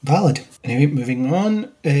watch. Valid. Anyway, moving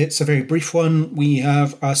on. It's a very brief one. We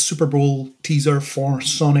have a Super Bowl teaser for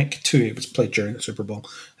Sonic 2. It was played during the Super Bowl.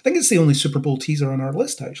 I think it's the only Super Bowl teaser on our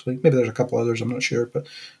list, actually. Maybe there's a couple others, I'm not sure. But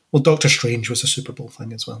well, Doctor Strange was a Super Bowl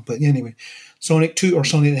thing as well. But anyway, Sonic 2 or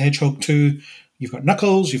Sonic the Hedgehog 2. You've got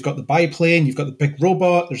Knuckles, you've got the biplane, you've got the big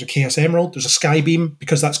robot, there's a Chaos Emerald, there's a Skybeam,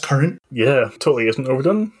 because that's current. Yeah, totally isn't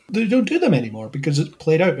overdone. They don't do them anymore because it's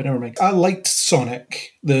played out, but never mind. I liked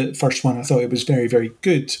Sonic, the first one. I thought it was very, very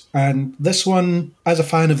good. And this one, as a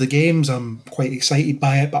fan of the games, I'm quite excited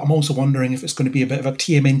by it, but I'm also wondering if it's going to be a bit of a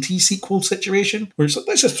TMNT sequel situation, where it's like,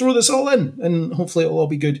 let's just throw this all in, and hopefully it'll all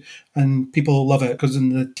be good, and people will love it, because in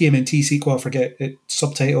the TMNT sequel, I forget its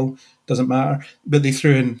subtitle, doesn't matter, but they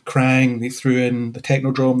threw in Krang, they threw in the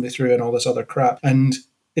Technodrome, they threw in all this other crap, and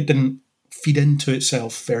it didn't feed into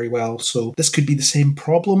itself very well, so this could be the same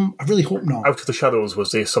problem. I really hope not. Out of the Shadows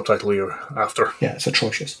was the subtitle you're after. Yeah, it's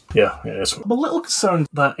atrocious. Yeah, it is. I'm a little concerned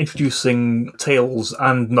that introducing Tails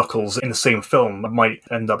and Knuckles in the same film might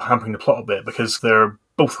end up hampering the plot a bit, because they're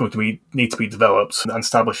both going to need to be developed, and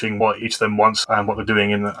establishing what each of them wants and what they're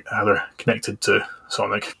doing and how they're connected to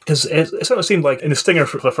Sonic. Because it sort of seemed like in the stinger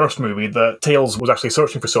for the first movie that Tails was actually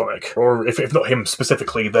searching for Sonic, or if not him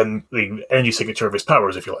specifically, then the energy signature of his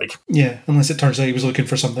powers, if you like. Yeah, unless it turns out he was looking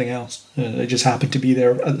for something else. It just happened to be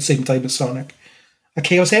there at the same time as Sonic. A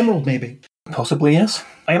Chaos Emerald, maybe. Possibly, yes.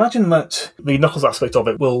 I imagine that the Knuckles aspect of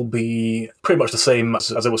it will be pretty much the same as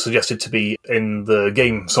it was suggested to be in the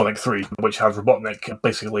game Sonic 3, which had Robotnik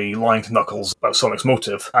basically lying to Knuckles about Sonic's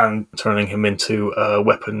motive and turning him into a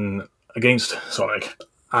weapon against Sonic.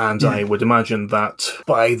 And I would imagine that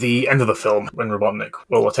by the end of the film, when Robotnik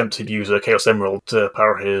will attempt to use a Chaos Emerald to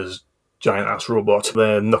power his giant-ass robot,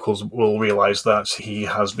 then Knuckles will realise that he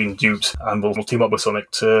has been duped and will team up with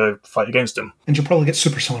Sonic to fight against him. And you'll probably get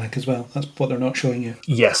Supersonic as well. That's what they're not showing you.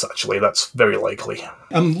 Yes, actually, that's very likely.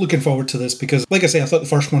 I'm looking forward to this because, like I say, I thought the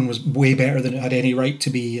first one was way better than it had any right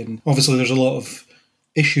to be, and obviously there's a lot of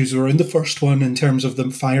issues around the first one in terms of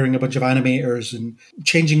them firing a bunch of animators and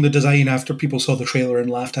changing the design after people saw the trailer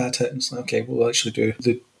and laughed at it. And it's like, okay, we'll actually do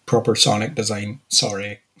the proper Sonic design.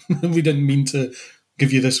 Sorry. We didn't mean to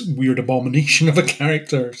give you this weird abomination of a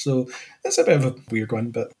character. So it's a bit of a weird one,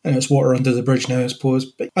 but it's water under the bridge now, I suppose.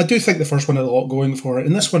 But I do think the first one had a lot going for it,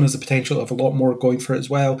 and this one has the potential to have a lot more going for it as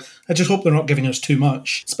well. I just hope they're not giving us too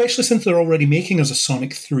much, especially since they're already making us a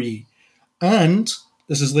Sonic 3. And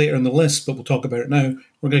this is later in the list, but we'll talk about it now.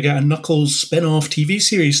 We're going to get a Knuckles spin-off TV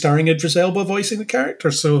series starring Idris Elba voicing the character,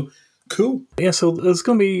 so cool. Yeah, so there's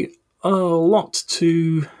going to be a lot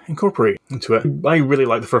to incorporate into it. I really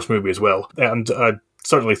like the first movie as well, and I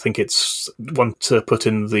certainly think it's one to put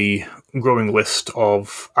in the growing list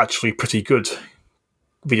of actually pretty good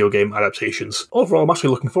video game adaptations. Overall, I'm actually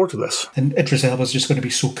looking forward to this. And Idris Elba's just going to be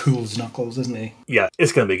so cool as Knuckles, isn't he? Yeah,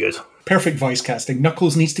 it's going to be good. Perfect voice casting.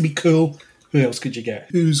 Knuckles needs to be cool. Who else could you get?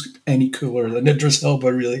 Who's any cooler than Idris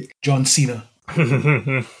Elba, really? John Cena.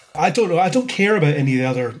 I don't know. I don't care about any of the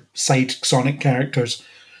other side Sonic characters.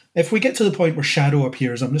 If we get to the point where Shadow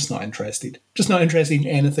appears, I'm just not interested. Just not interested in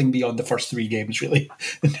anything beyond the first 3 games, really,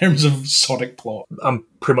 in terms of Sonic plot. I'm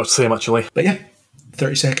pretty much the same, actually. But yeah,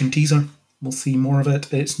 30-second teaser. We'll see more of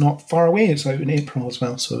it. It's not far away. It's out in April as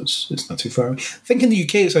well, so it's not too far away. I think in the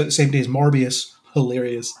UK it's out the same day as Morbius.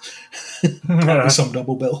 Hilarious. Probably some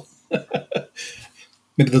double bill.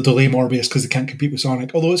 Maybe they'll delay Morbius because they can't compete with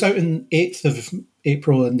Sonic. Although it's out in 8th of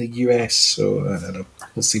April in the US, so I don't know.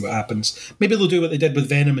 We'll see what happens. Maybe they'll do what they did with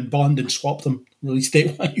Venom and Bond and swap them release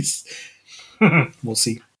date-wise. We'll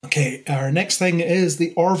see. Okay, our next thing is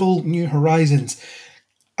the Orville New Horizons.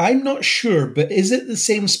 I'm not sure, but is it the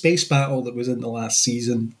same space battle that was in the last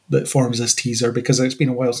season that forms this teaser? Because it's been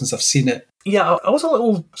a while since I've seen it. Yeah, I was a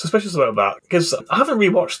little suspicious about that, because I haven't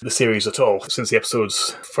rewatched the series at all since the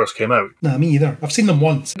episodes first came out. Nah, me either. I've seen them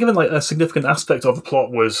once. Given a significant aspect of the plot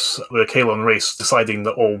was the Kalon race deciding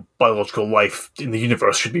that all biological life in the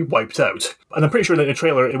universe should be wiped out. And I'm pretty sure that in the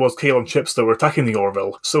trailer it was Kalon ships that were attacking the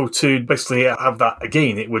Orville. So to basically have that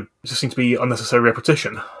again, it would just seem to be unnecessary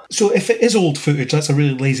repetition. So if it is old footage, that's a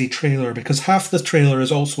really lazy trailer, because half the trailer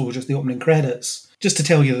is also just the opening credits, just to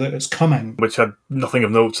tell you that it's coming. Which had nothing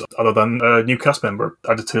of note other than a new cast member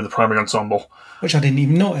added to the primary ensemble. Which I didn't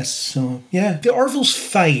even notice, so yeah. The Orville's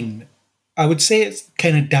fine. I would say it's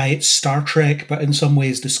kind of Diet Star Trek, but in some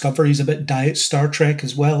ways Discovery's a bit Diet Star Trek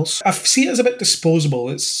as well. So I see it as a bit disposable.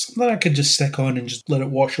 It's something I could just stick on and just let it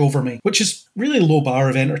wash over me, which is really low bar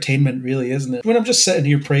of entertainment, really, isn't it? When I'm just sitting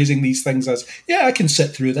here praising these things as, yeah, I can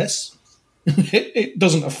sit through this. It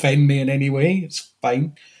doesn't offend me in any way. It's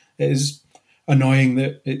fine. It is annoying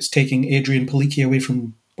that it's taking Adrian Palicki away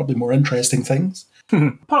from probably more interesting things.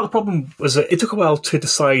 Part of the problem was that it took a while to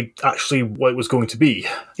decide actually what it was going to be.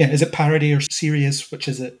 Yeah, is it parody or serious? Which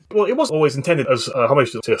is it? Well, it was always intended as a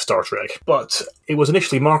homage to Star Trek, but it was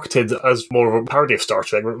initially marketed as more of a parody of Star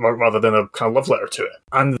Trek rather than a kind of love letter to it.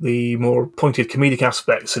 And the more pointed comedic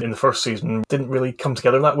aspects in the first season didn't really come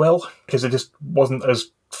together that well, because it just wasn't as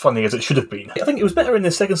funny as it should have been. I think it was better in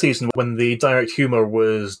the second season when the direct humour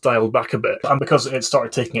was dialed back a bit, and because it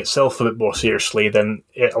started taking itself a bit more seriously, then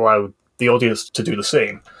it allowed the audience to do the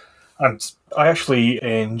same. And I actually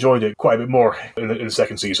enjoyed it quite a bit more in the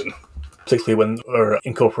second season, particularly when they're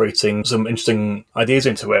incorporating some interesting ideas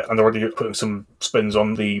into it and they're already putting some spins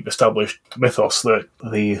on the established mythos that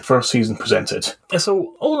the first season presented. And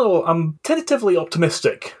so, all in all, I'm tentatively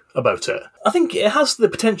optimistic about it. I think it has the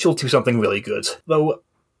potential to be something really good, though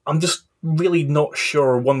I'm just really not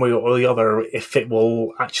sure one way or the other if it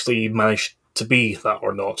will actually manage to be that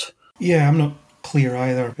or not. Yeah, I'm not clear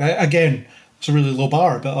either. Again, it's a really low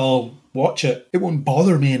bar, but I'll watch it. It won't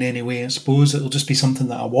bother me in any way. I suppose it'll just be something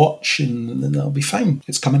that I watch and then that'll be fine.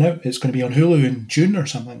 It's coming out. It's going to be on Hulu in June or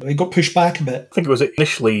something. It got pushed back a bit. I think it was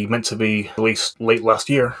initially meant to be released late last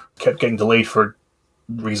year. Kept getting delayed for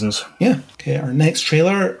reasons. Yeah. Okay, our next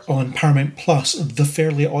trailer on Paramount Plus, The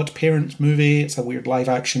Fairly Odd Parents movie. It's a weird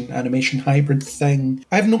live-action animation hybrid thing.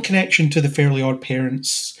 I have no connection to The Fairly Odd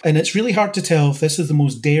Parents, and it's really hard to tell if this is the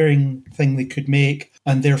most daring thing they could make,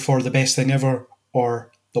 and therefore the best thing ever,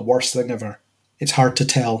 or the worst thing ever. It's hard to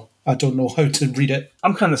tell. I don't know how to read it.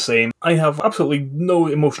 I'm kind of the same. I have absolutely no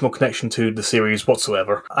emotional connection to the series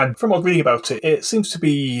whatsoever. And from what reading about it, it seems to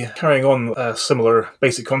be carrying on a similar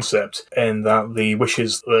basic concept in that the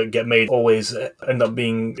wishes that get made always end up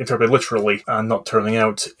being interpreted literally and not turning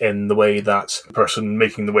out in the way that the person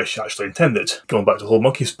making the wish actually intended. Going back to the whole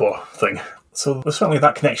monkey's paw thing. So there's certainly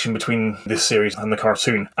that connection between this series and the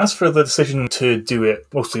cartoon. As for the decision to do it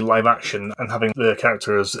mostly live action and having the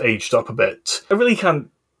characters aged up a bit, I really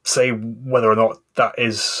can't say whether or not that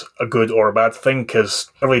is a good or a bad thing, because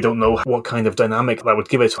I really don't know what kind of dynamic that would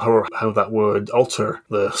give it or how that would alter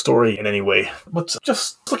the story in any way. But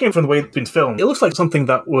just looking from the way it's been filmed, it looks like something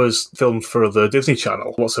that was filmed for the Disney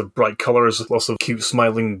Channel. Lots of bright colours, lots of cute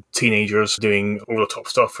smiling teenagers doing over-the-top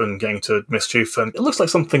stuff and getting to mischief, and it looks like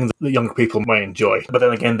something that younger people might enjoy. But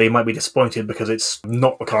then again, they might be disappointed because it's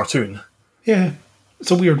not a cartoon. Yeah, it's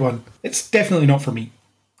a weird one. It's definitely not for me.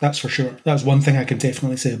 That's for sure. That's one thing I can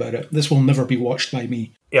definitely say about it. This will never be watched by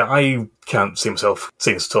me. Yeah, I can't see myself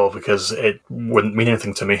seeing this at all because it wouldn't mean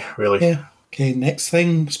anything to me, really. Yeah. Okay, next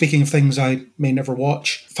thing. Speaking of things I may never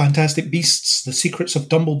watch, Fantastic Beasts, The Secrets of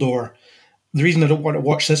Dumbledore. The reason I don't want to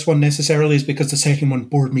watch this one necessarily is because the second one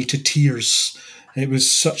bored me to tears. It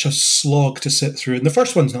was such a slog to sit through. And the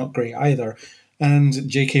first one's not great either. And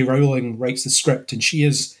J.K. Rowling writes the script, and she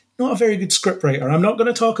is not a very good scriptwriter. I'm not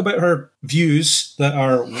going to talk about her views that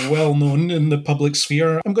are well known in the public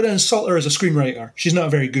sphere. I'm going to insult her as a screenwriter. She's not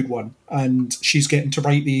a very good one, and she's getting to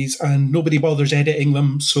write these and nobody bothers editing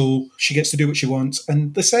them, so she gets to do what she wants.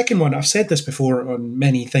 And the second one, I've said this before on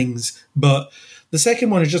many things, but The second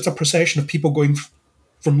one is just a procession of people going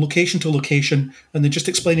from location to location, and they're just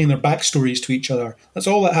explaining their backstories to each other. That's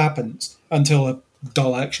all that happens until a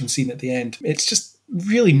dull action scene at the end. It's just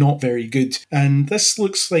really not very good. And this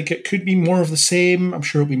looks like it could be more of the same. I'm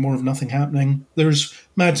sure it'll be more of nothing happening. There's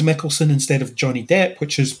Mads Mikkelsen instead of Johnny Depp,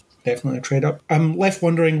 which is definitely a trade up. I'm left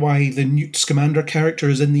wondering why the Newt Scamander character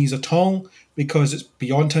is in these at all, because it's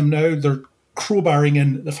beyond him now. They're crowbarring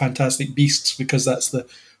in the Fantastic Beasts because that's the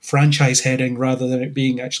franchise heading rather than it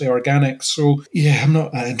being actually organic. So yeah, I'm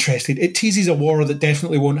not that interested. It teases a war that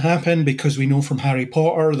definitely won't happen because we know from Harry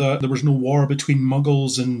Potter that there was no war between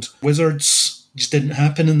muggles and wizards. It just didn't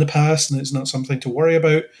happen in the past, and it's not something to worry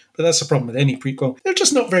about. But that's the problem with any prequel. They're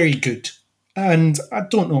just not very good. And I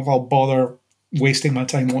don't know if I'll bother wasting my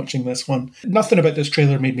time watching this one. Nothing about this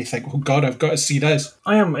trailer made me think, oh God, I've got to see this.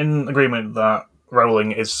 I am in agreement that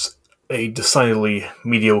Rowling is a decidedly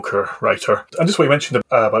mediocre writer. And just what you mentioned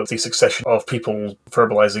about the succession of people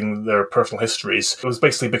verbalising their personal histories, it was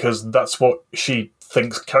basically because that's what she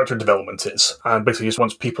thinks character development is. And basically just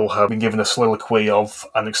once people have been given a soliloquy of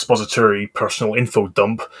an expository personal info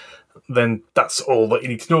dump, then that's all that you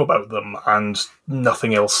need to know about them, and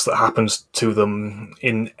nothing else that happens to them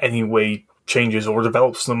in any way changes or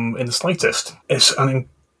develops them in the slightest. It's an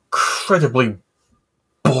incredibly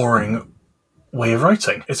boring way of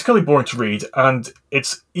writing. It's really boring to read, and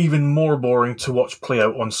it's even more boring to watch play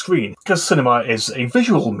out on screen, because cinema is a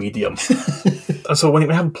visual medium. And so when you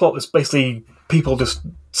have a plot that's basically people just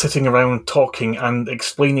sitting around talking and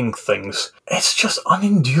explaining things, it's just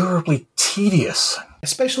unendurably tedious.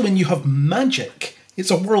 Especially when you have magic. It's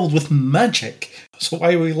a world with magic. So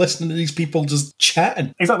why are we listening to these people just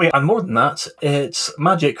chatting? Exactly, and more than that, it's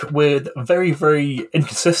magic with very, very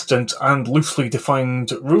inconsistent and loosely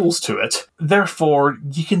defined rules to it. Therefore,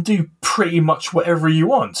 you can do pretty much whatever you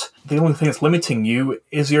want. The only thing that's limiting you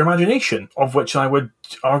is your imagination, of which I would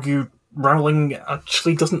argue Rowling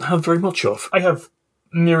actually doesn't have very much of. I have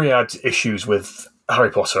myriad issues with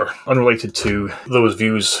Harry Potter, unrelated to those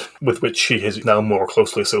views with which she is now more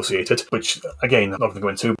closely associated, which, again, I'm not going to go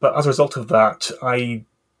into. But as a result of that, I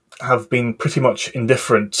have been pretty much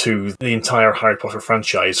indifferent to the entire Harry Potter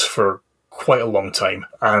franchise for quite a long time.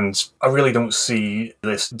 And I really don't see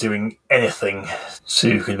this doing anything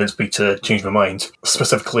to convince me to change my mind,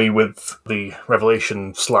 specifically with the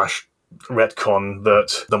revelation / retcon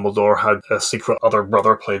that Dumbledore had a secret other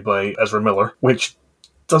brother played by Ezra Miller, which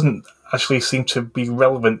doesn't actually seem to be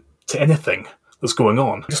relevant to anything that's going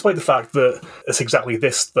on. Despite the fact that it's exactly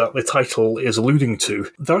this that the title is alluding to,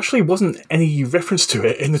 there actually wasn't any reference to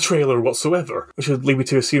it in the trailer whatsoever, which would lead me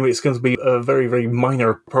to assume it's going to be a very, very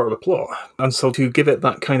minor part of the plot. And so to give it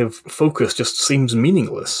that kind of focus just seems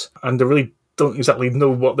meaningless, and I really don't exactly know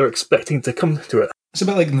what they're expecting to come to it. It's a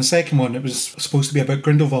bit like in the second one, it was supposed to be about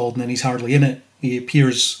Grindelwald and then he's hardly in it. He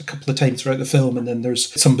appears a couple of times throughout the film and then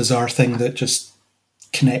there's some bizarre thing that just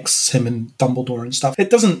connects him and Dumbledore and stuff. It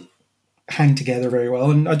doesn't hang together very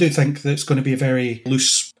well, and I do think that it's going to be a very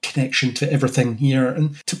loose connection to everything here.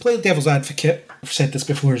 And to play the devil's advocate, I've said this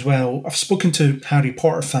before as well, I've spoken to Harry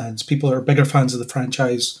Potter fans, people that are bigger fans of the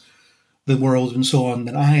franchise, the world and so on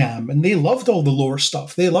than I am, and they loved all the lore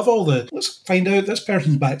stuff. They love all the, let's find out this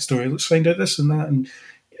person's backstory, let's find out this and that, and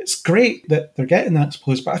it's great that they're getting that, I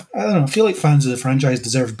suppose, but I don't know, I feel like fans of the franchise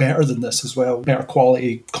deserve better than this as well, better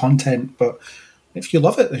quality content. But if you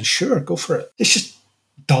love it, then sure, go for it. It's just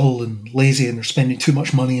dull and lazy, and they're spending too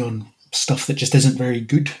much money on stuff that just isn't very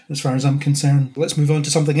good, as far as I'm concerned. Let's move on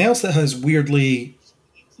to something else that has weirdly,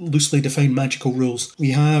 loosely defined magical rules.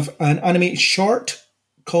 We have an animated short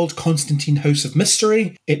called Constantine House of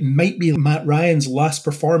Mystery. It might be Matt Ryan's last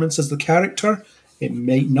performance as the character. It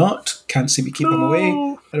might not. Can't see me keep him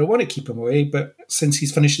away. I don't want to keep him away, but since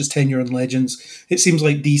he's finished his tenure in Legends, it seems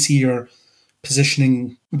like DC are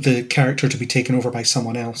positioning the character to be taken over by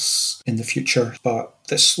someone else in the future. But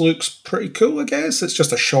this looks pretty cool, I guess. It's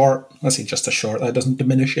just a short. I say just a short. That doesn't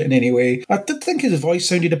diminish it in any way. I did think his voice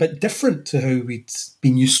sounded a bit different to how we'd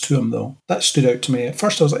been used to him, though. That stood out to me. At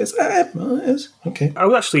first I was like, it is. Okay. I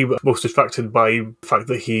was actually most distracted by the fact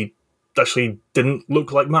that he actually didn't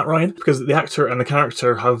look like Matt Ryan, because the actor and the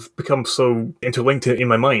character have become so interlinked in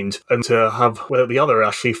my mind, and to have without the other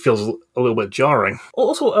actually feels a little bit jarring.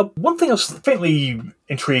 Also, one thing I was faintly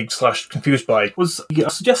intrigued / confused by was a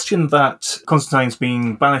suggestion that Constantine's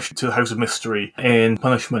being banished to the House of Mystery in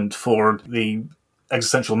punishment for the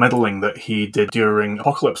existential meddling that he did during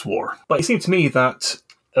Apocalypse War. But it seemed to me that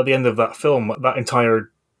at the end of that film, that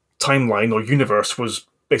entire timeline or universe was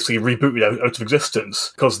basically rebooted out of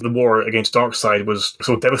existence because the war against Darkseid was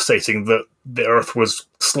so devastating that the Earth was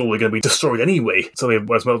slowly going to be destroyed anyway. So they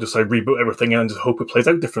might as well just reboot everything and hope it plays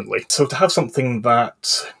out differently. So to have something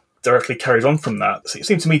that directly carries on from that, it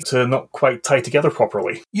seemed to me to not quite tie together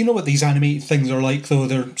properly. You know what these animated things are like, though.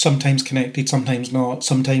 They're sometimes connected, sometimes not.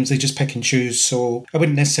 Sometimes they just pick and choose, so I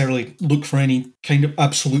wouldn't necessarily look for any kind of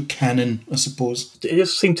absolute canon, I suppose. It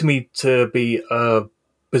just seemed to me to be a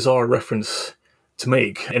bizarre reference to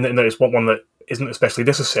make, and that it's one that isn't especially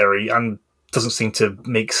necessary and doesn't seem to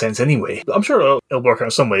make sense anyway. But I'm sure it'll work out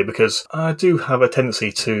in some way, because I do have a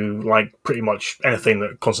tendency to like pretty much anything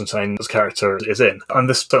that Constantine's character is in, and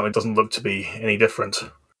this certainly doesn't look to be any different.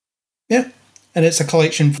 Yeah, and it's a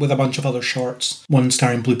collection with a bunch of other shorts, one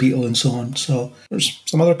starring Blue Beetle and so on, so there's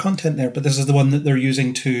some other content there, but this is the one that they're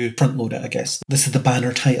using to front load it, I guess. This is the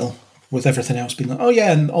banner title, with everything else being like, oh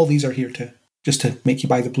yeah, and all these are here too. Just to make you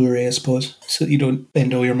buy the Blu-ray, I suppose, so that you don't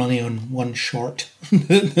spend all your money on one short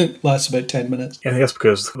that lasts about 10 minutes. Yeah, I think that's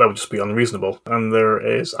because that would just be unreasonable. And there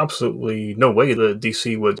is absolutely no way that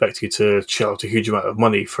DC would expect you to shell out a huge amount of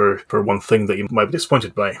money for one thing that you might be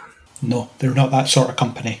disappointed by. No, they're not that sort of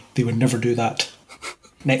company. They would never do that.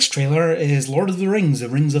 Next trailer is Lord of the Rings, The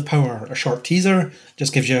Rings of Power. A short teaser,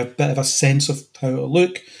 just gives you a bit of a sense of how it'll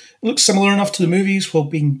look. It looks similar enough to the movies while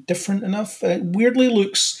being different enough. It weirdly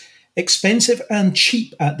looks expensive and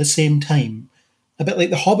cheap at the same time. A bit like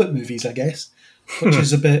the Hobbit movies, I guess, which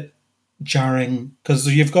is a bit jarring, because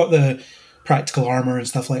you've got the practical armour and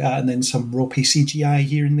stuff like that, and then some ropey CGI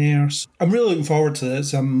here and there. So I'm really looking forward to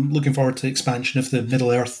this. I'm looking forward to the expansion of the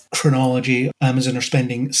Middle-earth chronology. Amazon are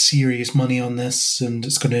spending serious money on this, and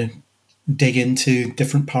it's going to dig into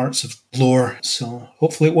different parts of lore. So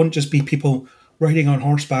hopefully it won't just be people riding on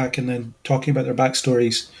horseback and then talking about their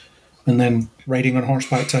backstories, and then riding on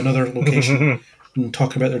horseback to another location and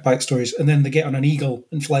talking about their backstories, and then they get on an eagle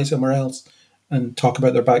and fly somewhere else and talk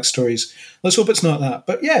about their backstories. Let's hope it's not that.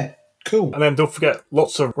 But yeah, cool. And then don't forget,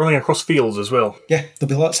 lots of running across fields as well. Yeah, there'll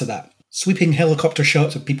be lots of that. Sweeping helicopter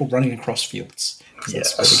shots of people running across fields.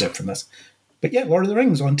 Yes. That's what we get from this. But yeah, Lord of the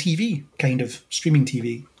Rings on TV, kind of, streaming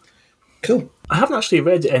TV. Cool. I haven't actually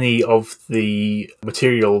read any of the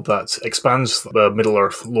material that expands the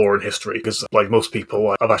Middle-earth lore and history, because like most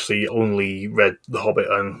people, I've actually only read The Hobbit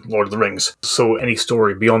and Lord of the Rings. So any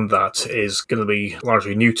story beyond that is going to be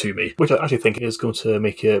largely new to me, which I actually think is going to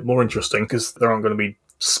make it more interesting, because there aren't going to be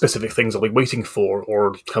specific things I'll be waiting for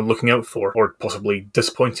or kind of looking out for, or possibly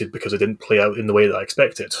disappointed because it didn't play out in the way that I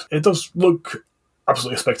expected. It does look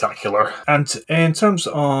absolutely spectacular. And in terms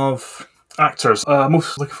of actors, I'm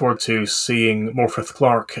most looking forward to seeing Morfydd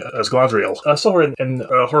Clark as Galadriel. I saw her in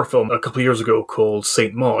a horror film a couple of years ago called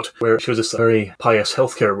Saint Maud, where she was this very pious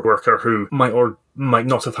healthcare worker who might or might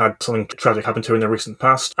not have had something tragic happen to her in the recent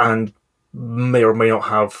past, and may or may not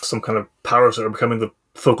have some kind of powers that are becoming the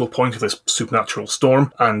focal point of this supernatural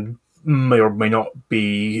storm, and may or may not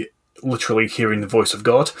be literally hearing the voice of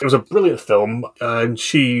God. It was a brilliant film, and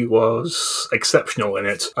she was exceptional in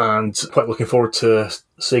it, and quite looking forward to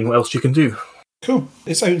seeing what else she can do. Cool.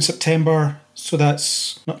 It's out in September, so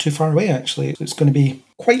that's not too far away, actually. It's going to be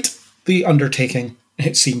quite the undertaking,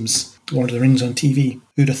 it seems. Lord of the Rings on TV.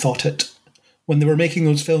 Who'd have thought it? When they were making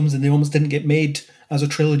those films and they almost didn't get made as a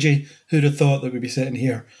trilogy, who'd have thought that we'd be sitting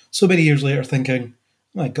here so many years later thinking,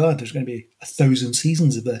 my God, there's going to be 1,000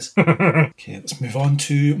 seasons of this. Okay, let's move on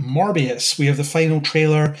to Morbius. We have the final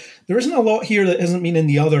trailer. There isn't a lot here that hasn't been in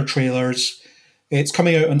the other trailers. It's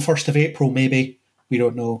coming out on 1st of April, maybe. We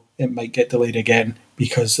don't know. It might get delayed again,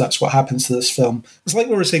 because that's what happens to this film. It's like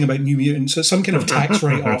we were saying about New Mutants. It's some kind of tax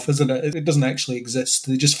write-off, isn't it? It doesn't actually exist.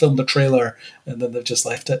 They just filmed a trailer and then they've just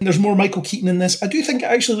left it. And there's more Michael Keaton in this. I do think it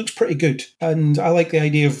actually looks pretty good. And I like the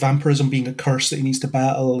idea of vampirism being a curse that he needs to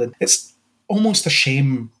battle. And it's almost a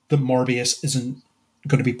shame that Morbius isn't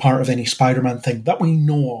going to be part of any Spider-Man thing that we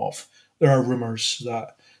know of. There are rumours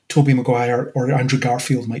that Tobey Maguire or Andrew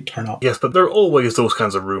Garfield might turn up. Yes, but there are always those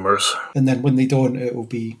kinds of rumours. And then when they don't, it will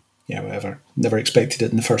be, yeah, whatever. Never expected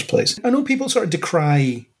it in the first place. I know people sort of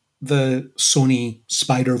decry the Sony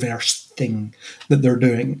Spider-Verse thing that they're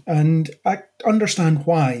doing, and I understand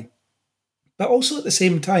why. But also at the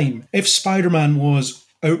same time, if Spider-Man was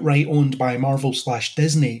outright owned by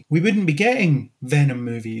Marvel/Disney, we wouldn't be getting Venom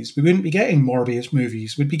movies, we wouldn't be getting Morbius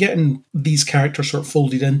movies, we'd be getting these characters sort of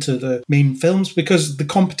folded into the main films, because the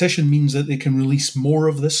competition means that they can release more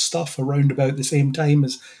of this stuff around about the same time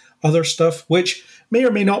as other stuff, which may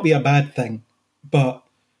or may not be a bad thing, but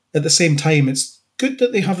at the same time it's good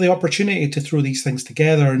that they have the opportunity to throw these things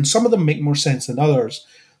together, and some of them make more sense than others.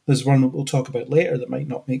 There's one that we'll talk about later that might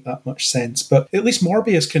not make that much sense, but at least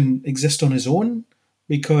Morbius can exist on his own,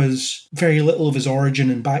 because very little of his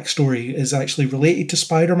origin and backstory is actually related to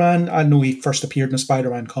Spider-Man. I know he first appeared in a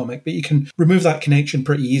Spider-Man comic, but you can remove that connection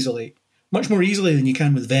pretty easily. Much more easily than you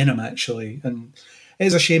can with Venom, actually. And it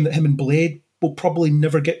is a shame that him and Blade will probably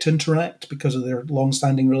never get to interact because of their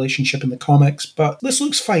long-standing relationship in the comics. But this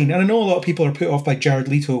looks fine. And I know a lot of people are put off by Jared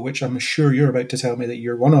Leto, which I'm sure you're about to tell me that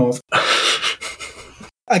you're one of.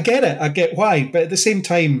 I get it. I get why. But at the same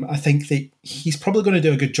time, I think that he's probably going to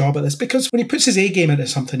do a good job at this because when he puts his A game into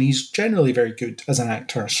something, he's generally very good as an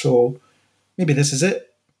actor. So maybe this is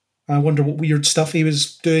it. I wonder what weird stuff he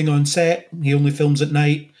was doing on set. He only films at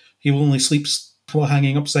night. He only sleeps while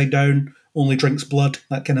hanging upside down. Only drinks blood,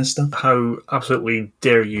 that kind of stuff. How absolutely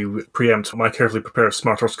dare you preempt my carefully prepared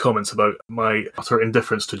Smarters comments about my utter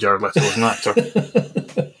indifference to Jared Leto as an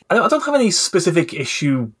actor. I don't have any specific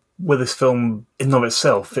issue with this film in and of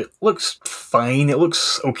itself. It looks fine, it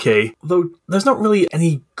looks okay, though there's not really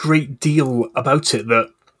any great deal about it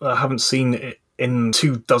that I haven't seen in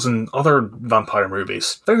 24 other vampire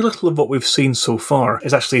movies. Very little of what we've seen so far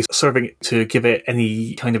is actually serving to give it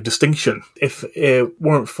any kind of distinction. If it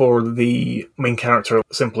weren't for the main character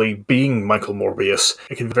simply being Michael Morbius,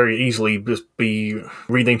 it could very easily just be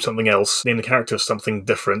renamed something else, name the character something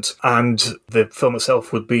different, and the film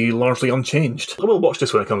itself would be largely unchanged. I will watch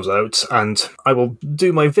this when it comes out, and I will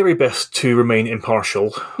do my very best to remain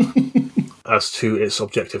impartial as to its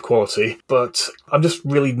objective quality, but I'm just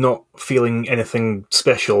really not feeling anything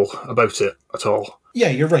special about it at all. Yeah,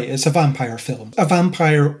 you're right. It's a vampire film. A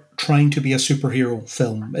vampire trying to be a superhero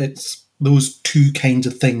film. It's those two kinds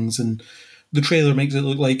of things, and the trailer makes it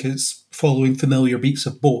look like it's following familiar beats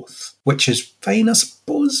of both, which is fine, I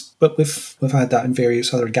suppose, but we've had that in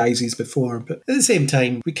various other guises before. But at the same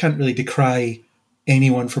time, we can't really decry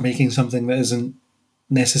anyone for making something that isn't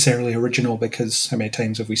necessarily original, because how many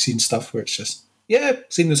times have we seen stuff where it's just, yeah,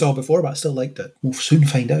 seen this all before, but I still liked it. We'll soon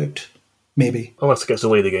find out. Maybe. Unless it gets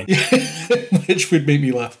delayed again. Which would make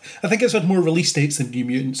me laugh. I think it's had more release dates than New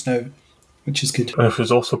Mutants now, which is good. Which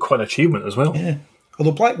was also quite an achievement as well. Yeah.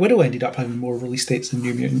 Although Black Widow ended up having more release dates than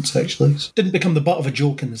New Mutants, actually. So didn't become the butt of a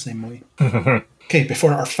joke in the same way. Okay,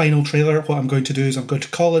 before our final trailer, what I'm going to do is I'm going to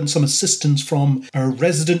call in some assistance from our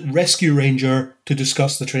resident rescue ranger to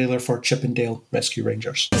discuss the trailer for Chip 'n Dale Rescue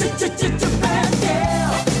Rangers.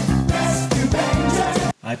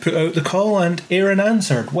 I put out the call and Aaron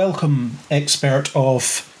answered. Welcome, expert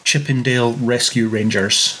of Chip 'n Dale Rescue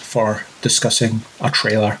Rangers, for discussing a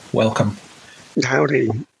trailer. Welcome. Howdy,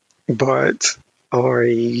 but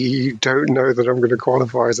I don't know that I'm going to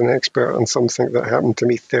qualify as an expert on something that happened to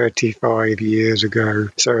me 35 years ago.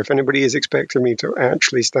 So if anybody is expecting me to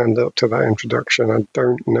actually stand up to that introduction, I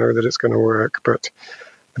don't know that it's going to work, but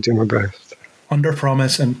I'll do my best. Under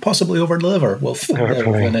promise and possibly over deliver. We'll find out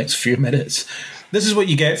over the next few minutes. This is what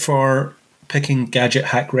you get for picking Gadget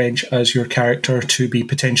Hack Wrench as your character to be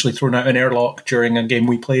potentially thrown out an airlock during a game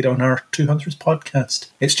we played on our 200th podcast.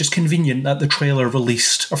 It's just convenient that the trailer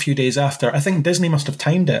released a few days after. I think Disney must have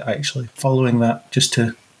timed it, actually, following that, just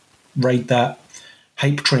to ride that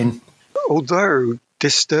hype train. Although,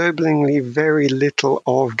 disturbingly very little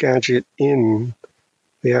of Gadget in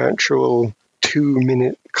the actual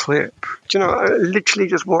 2-minute clip. Do you know, I literally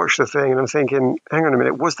just watched the thing and I'm thinking, hang on a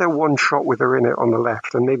minute, was there one shot with her in it on the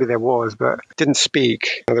left? And maybe there was, but didn't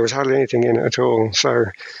speak. There was hardly anything in it at all. So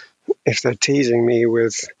if they're teasing me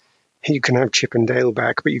with, you can have Chip 'n Dale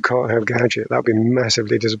back, but you can't have Gadget, that would be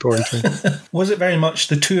massively disappointing. Was it very much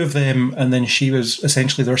the two of them and then she was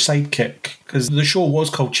essentially their sidekick? Because the show was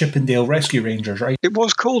called Chip 'n Dale Rescue Rangers, right? It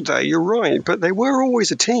was called that, you're right, but they were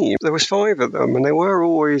always a team. There was 5 of them and they were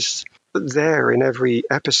always there in every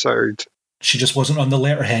episode. She just wasn't on the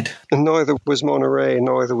letterhead. And neither was Monterey,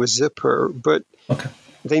 neither was Zipper, but okay.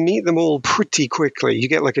 They meet them all pretty quickly. You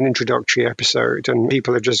get like an introductory episode and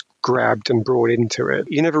people are just grabbed and brought into it.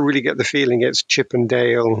 You never really get the feeling it's Chip 'n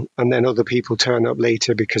Dale and then other people turn up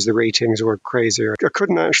later because the ratings were crazier. I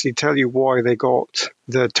couldn't actually tell you why they got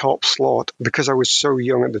the top slot because I was so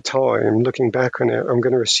young at the time. Looking back on it, I'm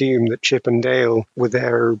going to assume that Chip 'n Dale were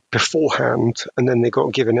there beforehand and then they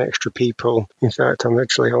got given extra people. In fact, I'm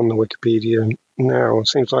actually on the Wikipedia now. It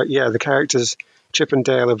seems like, yeah, the characters Chip 'n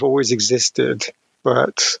Dale have always existed,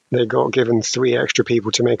 but they got given 3 extra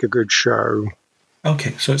people to make a good show.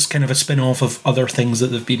 Okay, so it's kind of a spin-off of other things that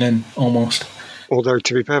they've been in, almost. Although,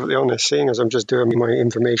 to be perfectly honest, seeing as I'm just doing my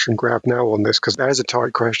information grab now on this, because there's a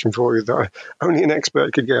tight question for you that only an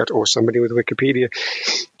expert could get, or somebody with Wikipedia.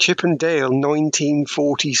 Chip 'n Dale,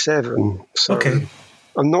 1947. So okay.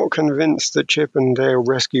 I'm not convinced that Chip and Dale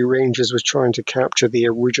Rescue Rangers was trying to capture the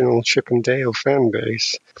original Chip and Dale fan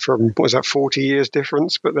base from, what was that, 40 years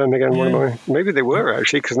difference? But then again, maybe they were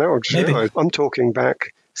actually, because now I've just realised I'm talking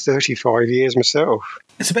back 35 years myself.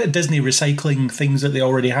 It's a bit of Disney recycling things that they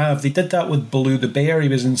already have. They did that with Baloo the Bear. He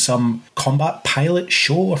was in some combat pilot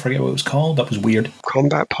show. I forget what it was called. That was weird.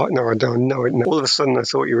 Combat pilot? No, I don't know it. All of a sudden I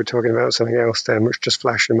thought you were talking about something else then, which just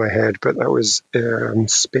flashed in my head. But that was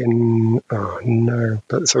Spin... Oh, no.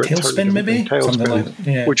 That's Tailspin, totally maybe? Tailspin,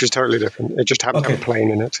 like which is totally different. It just happened to have a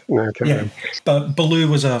plane in it. Yeah, but Baloo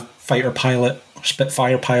was a fighter pilot,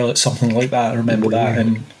 Spitfire pilot, something like that. I remember that.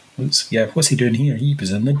 And what's he doing here? He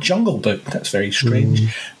was in the Jungle Book. That's very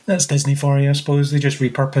strange. That's Disney for you, I suppose. They just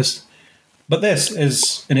repurposed. But this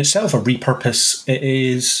is in itself a repurpose. It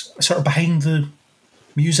is sort of behind the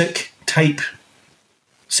music type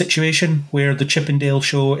situation where the Chip and Dale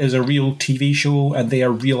show is a real TV show and they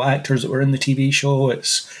are real actors that were in the TV show.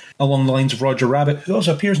 It's along the lines of Roger Rabbit, who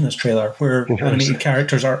also appears in this trailer, where animated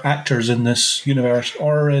characters are actors in this universe,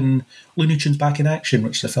 or in Looney Tunes Back in Action,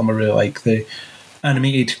 which is a film I really like. The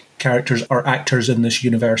animated characters are actors in this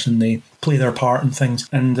universe and they play their part and things,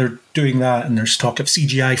 and they're doing that, and there's talk of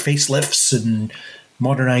CGI facelifts and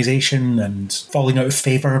modernization and falling out of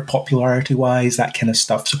favour popularity wise, that kind of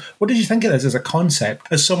stuff. So what did you think of this as a concept?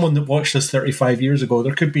 As someone that watched this 35 years ago,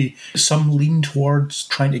 there could be some lean towards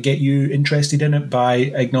trying to get you interested in it by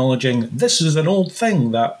acknowledging this is an old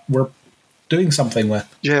thing that we're doing something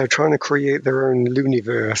with. Yeah, trying to create their own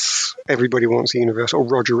Looniverse. Everybody wants a universe, or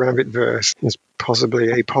Roger Rabbit verse is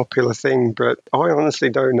possibly a popular thing, but I honestly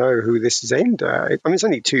don't know who this is aimed at. I mean, it's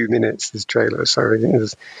only 2 minutes, this trailer, so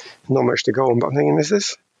there's not much to go on, but I'm thinking, is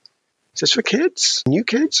this for kids? New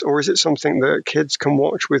kids? Or is it something that kids can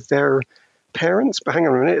watch with their parents? But hang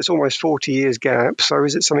on a minute, it's almost 40 years gap, so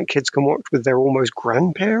is it something kids can watch with their almost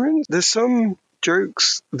grandparents? There's some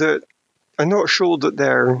jokes that I'm not sure that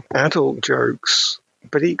they're adult jokes,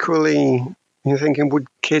 but equally, you're thinking, would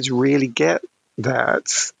kids really get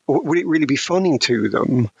that? Or would it really be funny to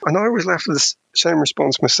them? And I was left with the same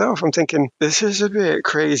response myself. I'm thinking, this is a bit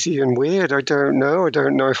crazy and weird. I don't know. I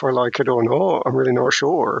don't know if I like it or not. I'm really not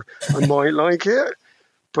sure. I might like it,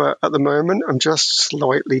 but at the moment, I'm just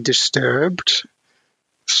slightly disturbed.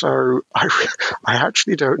 So I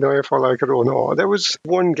actually don't know if I like it or not. There was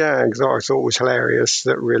one gag that I thought was hilarious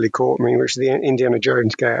that really caught me, which is the Indiana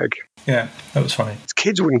Jones gag. Yeah, that was funny.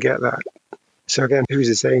 Kids wouldn't get that. So again,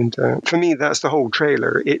 who's it aimed at? For me, that's the whole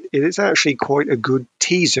trailer. It is actually quite a good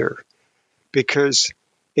teaser because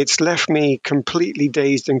it's left me completely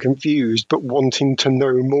dazed and confused, but wanting to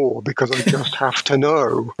know more because I just have to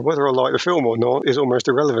know. Whether I like the film or not is almost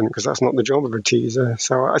irrelevant because that's not the job of a teaser.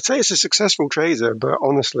 So I'd say it's a successful teaser, but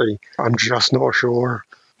honestly, I'm just not sure.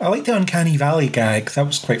 I like the Uncanny Valley gag. That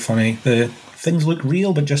was quite funny. The things look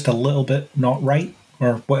real, but just a little bit not right,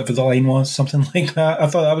 or whatever the line was, something like that. I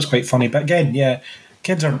thought that was quite funny. But again, yeah,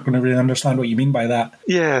 kids aren't going to really understand what you mean by that.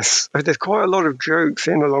 Yes, there's quite a lot of jokes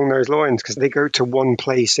in along those lines because they go to one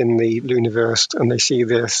place in the Looniverse and they see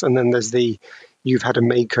this, and then there's you've had a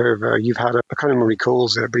makeover, you've had I can't remember what he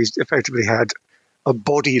calls it, but he's effectively had a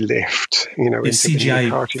body lift, It's CGI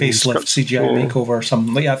facelift, CGI makeover or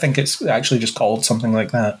something. I think it's actually just called something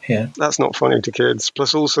like that, yeah. That's not funny to kids.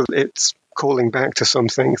 Plus also it's calling back to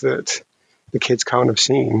something that the kids can't have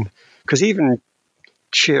seen. Because even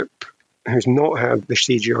Chip, who's not had the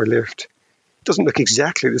CGI lift, doesn't look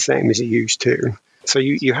exactly the same as he used to. So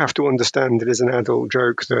you have to understand it is an adult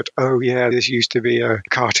joke that, oh yeah, this used to be a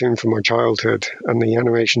cartoon from my childhood and the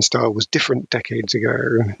animation style was different decades ago.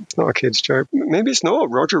 It's not a kid's joke. Maybe it's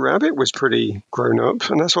not. Roger Rabbit was pretty grown up,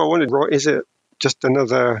 and that's what I wanted. Is it just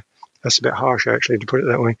another... That's a bit harsh, actually, to put it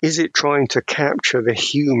that way. Is it trying to capture the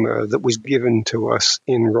humour that was given to us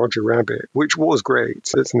in Roger Rabbit, which was great?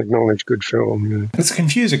 It's an acknowledged good film. Yeah. It's a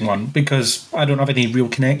confusing one because I don't have any real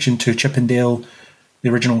connection to Chip and Dale, the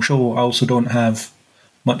original show. I also don't have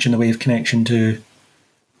much in the way of connection to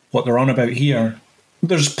what they're on about here.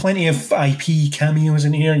 There's plenty of IP cameos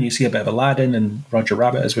in here. You see a bit of Aladdin and Roger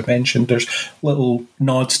Rabbit, as we mentioned. There's little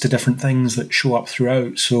nods to different things that show up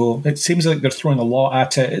throughout. So it seems like they're throwing a lot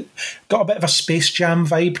at it. It got a bit of a Space Jam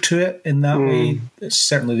vibe to it in that way. It's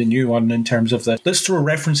certainly the new one in terms of let's throw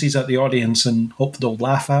references at the audience and hope they'll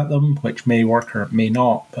laugh at them, which may work or it may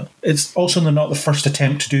not. But it's also not the first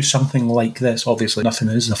attempt to do something like this. Obviously, nothing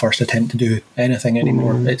is the first attempt to do anything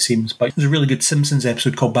anymore, it seems. But there's a really good Simpsons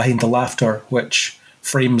episode called Behind the Laughter, which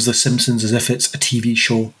frames The Simpsons as if it's a TV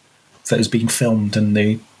show that is being filmed, and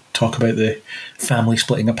they talk about the family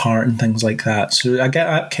splitting apart and things like that. So I get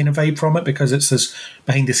that kind of vibe from it, because it's this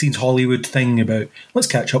behind-the-scenes Hollywood thing about, let's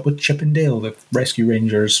catch up with Chip and Dale, the Rescue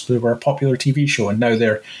Rangers. They were a popular TV show, and now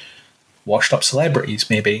they're washed-up celebrities,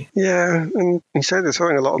 maybe. Yeah, and you say they're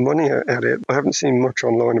throwing a lot of money at it. I haven't seen much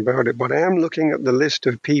online about it, but I am looking at the list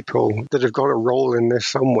of people that have got a role in this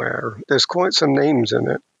somewhere. There's quite some names in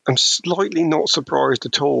it. I'm slightly not surprised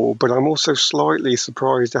at all, but I'm also slightly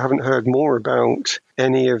surprised I haven't heard more about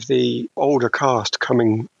any of the older cast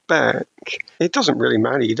coming back. It doesn't really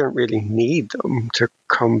matter. You don't really need them to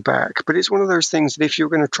come back. But it's one of those things that if you're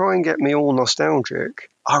going to try and get me all nostalgic,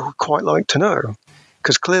 I would quite like to know.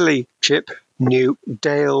 Because clearly Chip, nope.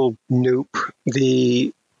 Dale, nope.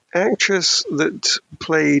 The actress that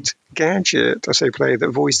played Gadget, that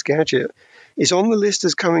voiced Gadget, is on the list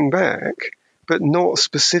as coming back, but not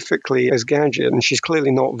specifically as Gadget, and she's clearly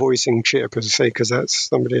not voicing Chip, as I say, because that's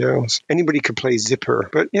somebody else. Anybody could play Zipper,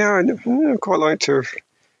 but yeah, I'd quite like to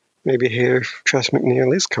maybe hear if Tress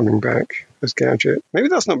MacNeille is coming back as Gadget. Maybe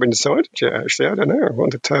that's not been decided yet, actually. I don't know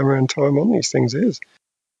what the turnaround time on these things is.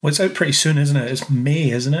 Well, it's out pretty soon, isn't it? It's May,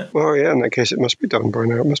 isn't it? Well, yeah, in that case, it must be done by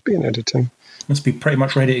now. It must be in editing. Must be pretty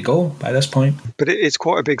much ready to go by this point. But it's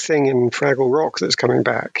quite a big thing in Fraggle Rock that's coming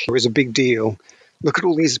back. It was a big deal. Look at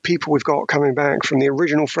all these people we've got coming back from the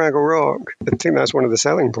original Fraggle Rock. I think that's one of the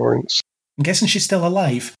selling points. I'm guessing she's still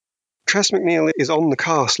alive. Tress MacNeille is on the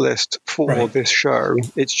cast list for this show.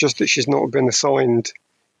 It's just that she's not been assigned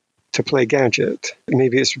to play Gadget.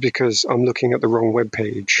 Maybe it's because I'm looking at the wrong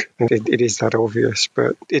webpage. It is that obvious,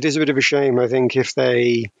 but it is a bit of a shame, I think, if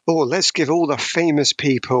let's give all the famous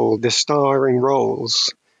people the starring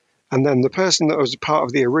roles. And then the person that was part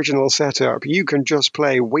of the original setup, you can just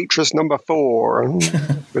play waitress number 4.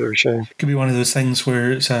 Bit of a shame. Could be one of those things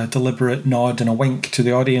where it's a deliberate nod and a wink to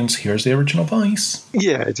the audience. Here's the original voice.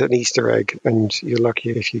 Yeah, it's an Easter egg, and you're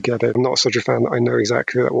lucky if you get it. I'm not such a fan that I know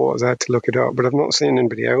exactly who that was. I had to look it up, but I've not seen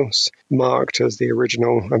anybody else marked as the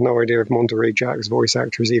original. I've no idea if Monterey Jack's voice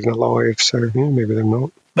actor is even alive, so yeah, maybe they're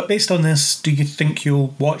not. But based on this, do you think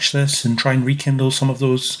you'll watch this and try and rekindle some of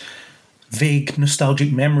those vague nostalgic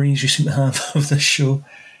memories you seem to have of this show?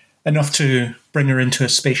 Enough to bring her into a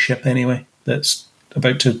spaceship anyway that's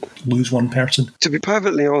about to lose one person. To be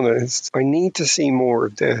perfectly honest, I need to see more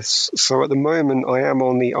of this. So at the moment I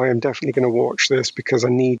am definitely going to watch this because I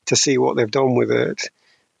need to see what they've done with it.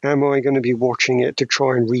 Am I going to be watching it to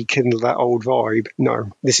try and rekindle that old vibe?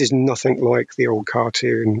 No. This is nothing like the old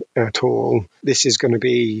cartoon at all. This is going to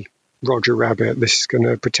be Roger Rabbit. This is going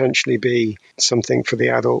to potentially be something for the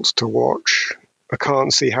adults to watch. I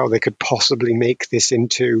can't see how they could possibly make this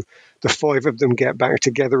into the 5 of them get back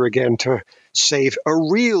together again to save a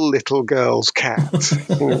real little girl's cat.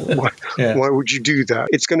 Why would you do that?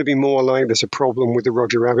 It's going to be more like there's a problem with the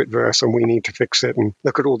Roger Rabbit verse and we need to fix it. And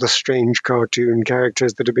look at all the strange cartoon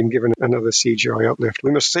characters that have been given another CGI uplift. We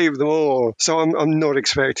must save them all. So I'm not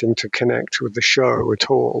expecting to connect with the show at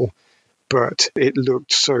all. But it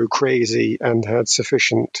looked so crazy and had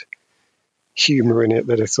sufficient humour in it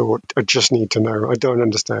that I thought, I just need to know. I don't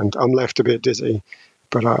understand. I'm left a bit dizzy,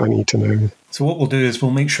 but I need to know. So what we'll do is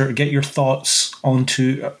we'll make sure to get your thoughts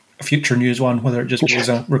onto a future news one, whether it just be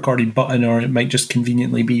a recorded button or it might just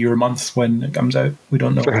conveniently be your month when it comes out. We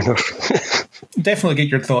don't know. Fair enough. Definitely get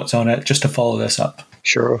your thoughts on it just to follow this up.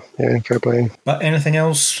 Sure, yeah, fair play. But anything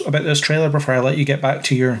else about this trailer before I let you get back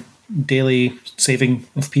to your daily saving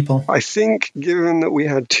of people? I think given that we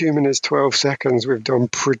had 2 minutes 12 seconds, we've done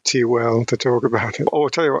pretty well to talk about it. Oh, I'll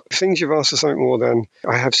tell you what, things you've asked for something more then.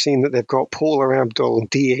 I have seen that they've got Paula Abdul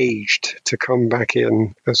de-aged to come back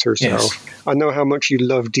in as herself. Yes. I know how much you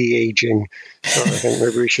love de-aging, so I think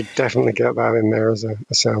maybe we should definitely get that in there as a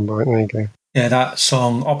soundbite. There you go. Yeah, that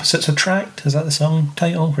song Opposites Attract, is that the song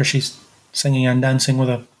title where she's singing and dancing with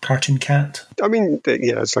a cartoon cat? I mean,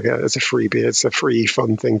 yeah, it's a freebie. It's a free,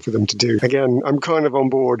 fun thing for them to do. Again, I'm kind of on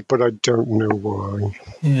board, but I don't know why.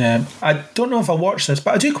 Yeah, I don't know if I'll watch this,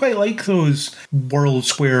 but I do quite like those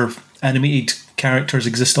worlds where animated characters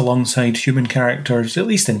exist alongside human characters, at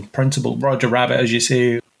least in principle. Roger Rabbit, as you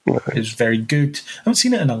say, is very good. I haven't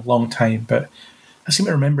seen it in a long time, but I seem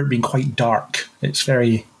to remember it being quite dark. It's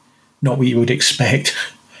very not what you would expect.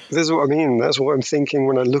 This is what I mean. That's what I'm thinking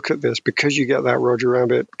when I look at this. Because you get that Roger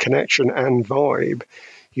Rabbit connection and vibe,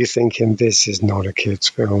 you're thinking this is not a kid's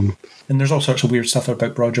film. And there's all sorts of weird stuff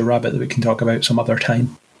about Roger Rabbit that we can talk about some other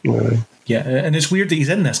time. Really? Yeah, and it's weird that he's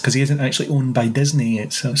in this because he isn't actually owned by Disney.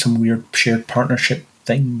 It's some weird shared partnership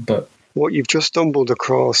thing, but What you've just stumbled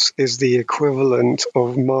across is the equivalent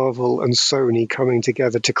of Marvel and Sony coming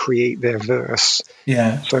together to create their verse.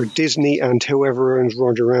 Yeah. So Disney and whoever owns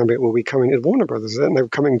Roger Rabbit will be coming, Warner Brothers, and they're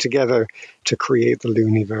coming together to create the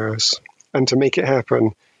Looniverse. And to make it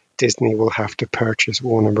happen, Disney will have to purchase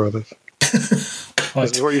Warner Brothers. This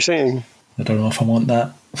is what you're saying. I don't know if I want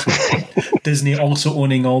that. Disney also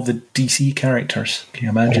owning all the DC characters. Can you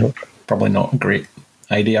imagine? Probably not a great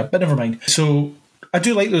idea, but never mind. So I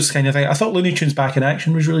do like those kind of things. I thought Looney Tunes Back in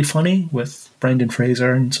Action was really funny with Brendan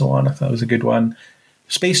Fraser and so on. I thought it was a good one.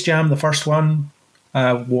 Space Jam, the first one,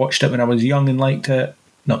 I watched it when I was young and liked it.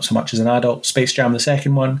 Not so much as an adult. Space Jam, the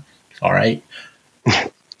second one, all right.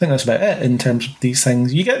 I think that's about it in terms of these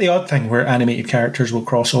things. You get the odd thing where animated characters will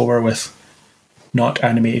cross over with not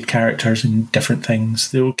animated characters in different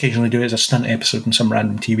things. They'll occasionally do it as a stunt episode in some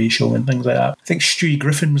random TV show and things like that. I think Stewie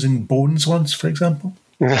Griffin was in Bones once, for example.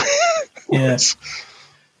 Yeah.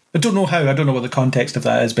 I don't know how. I don't know what the context of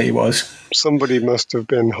that is, but he was. Somebody must have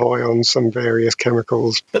been high on some various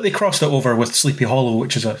chemicals. But they crossed it over with Sleepy Hollow,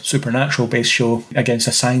 which is a supernatural-based show against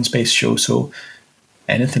a science-based show, so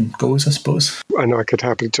anything goes, I suppose. And I could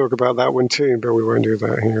happily talk about that one too, but we won't do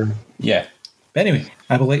that here. Yeah. But anyway,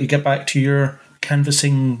 I will let you get back to your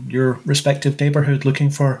canvassing your respective neighbourhood looking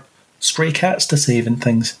for stray cats to save and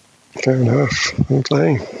things. Fair enough.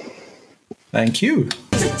 Okay. Thank you.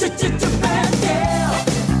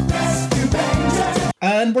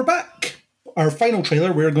 And we're back. Our final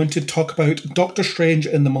trailer, we're going to talk about Doctor Strange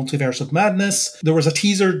in the Multiverse of Madness. There was a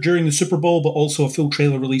teaser during the Super Bowl, but also a full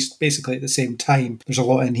trailer released basically at the same time. There's a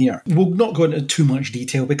lot in here. We'll not go into too much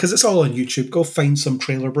detail because it's all on YouTube. Go find some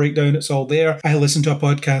trailer breakdown. It's all there. I listened to a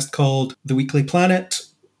podcast called The Weekly Planet,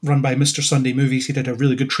 run by Mr. Sunday Movies. He did a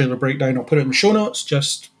really good trailer breakdown. I'll put it in the show notes.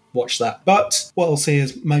 Just watch that. But what I'll say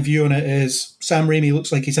is my view on it is Sam Raimi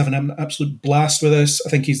looks like he's having an absolute blast with this. I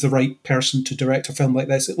think he's the right person to direct a film like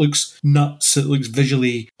this. It looks nuts. It looks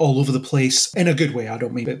visually all over the place in a good way. I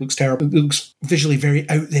don't mean it looks terrible. It looks visually very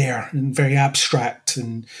out there and very abstract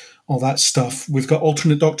and all that stuff. We've got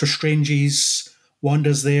alternate Doctor Stranges.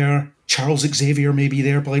 Wanda's there. Charles Xavier may be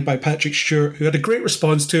there, played by Patrick Stewart, who had a great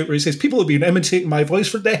response to it where he says, "People have been imitating my voice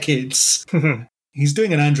for decades." He's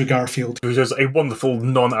doing an Andrew Garfield. Which is a wonderful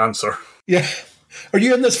non-answer. Yeah. Are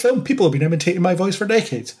you in this film? People have been imitating my voice for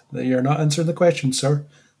decades. You're not answering the question, sir.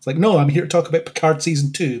 It's like, no, I'm here to talk about Picard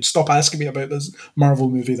Season 2. Stop asking me about this Marvel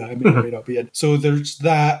movie that I may or may not be in. So there's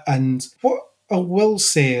that. And what I will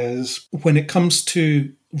say is, when it comes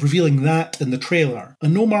to revealing that in the trailer, I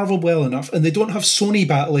know Marvel well enough, and they don't have Sony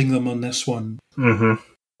battling them on this one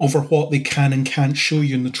over what they can and can't show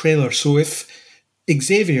you in the trailer. So if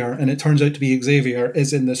Xavier, and it turns out to be Xavier,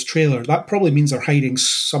 is in this trailer, that probably means they're hiding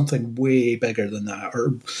something way bigger than that,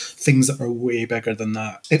 or things that are way bigger than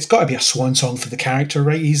that. It's got to be a swan song for the character,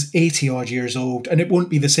 right? He's 80 odd years old, and it won't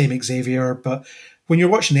be the same Xavier, but when you're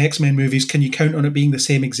watching the X-Men movies, can you count on it being the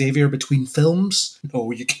same Xavier between films?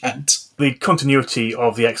 No, you can't. The continuity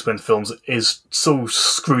of the X-Men films is so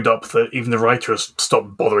screwed up that even the writers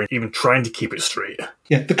stopped bothering even trying to keep it straight.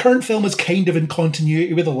 Yeah, the current film is kind of in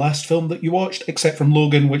continuity with the last film that you watched, except from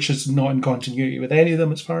Logan, which is not in continuity with any of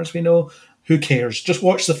them as far as we know. Who cares? Just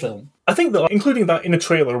watch the film. I think that including that in a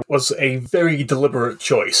trailer was a very deliberate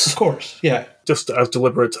choice. Of course, yeah. Just as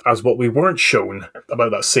deliberate as what we weren't shown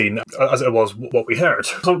about that scene as it was what we heard.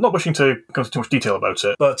 So not wishing to go into too much detail about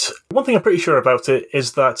it, but one thing I'm pretty sure about it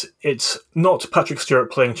is that it's not Patrick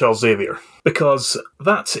Stewart playing Charles Xavier, because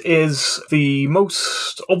that is the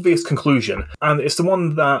most obvious conclusion, and it's the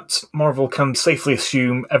one that Marvel can safely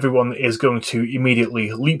assume everyone is going to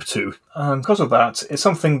immediately leap to. And because of that, it's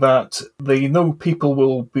something that they know people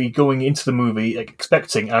will be going into the movie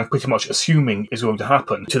expecting and pretty much assuming is going to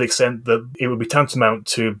happen, to the extent that it would be tantamount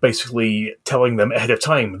to basically telling them ahead of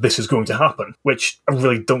time this is going to happen, which I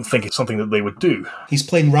really don't think it's something that they would do. He's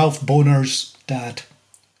playing Ralph Boner's dad,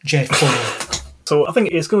 Jeff Boner. So I think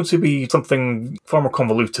it's going to be something far more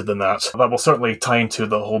convoluted than that. That will certainly tie into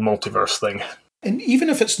the whole multiverse thing. And even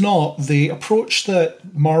if it's not, the approach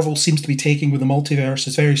that Marvel seems to be taking with the multiverse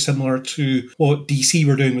is very similar to what DC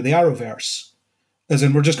were doing with the Arrowverse. As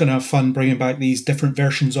in, we're just going to have fun bringing back these different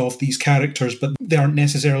versions of these characters, but they aren't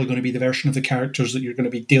necessarily going to be the version of the characters that you're going to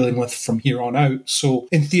be dealing with from here on out. So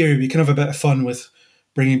in theory, we can have a bit of fun with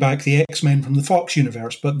bringing back the X-Men from the Fox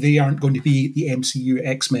universe, but they aren't going to be the MCU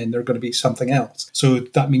X-Men. They're going to be something else. So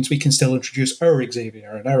that means we can still introduce our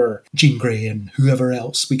Xavier and our Jean Grey and whoever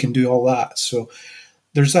else. We can do all that. So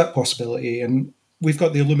there's that possibility. And we've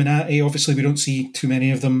got the Illuminati. Obviously, we don't see too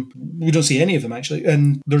many of them. We don't see any of them, actually.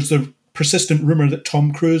 And there's the persistent rumour that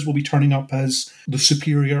Tom Cruise will be turning up as the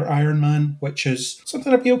superior Iron Man, which is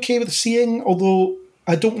something I'd be okay with seeing, although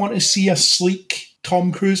I don't want to see a sleek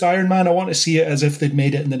Tom Cruise Iron Man. I want to see it as if they'd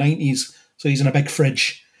made it in the 90s. So he's in a big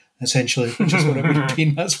fridge, essentially, which is what it would have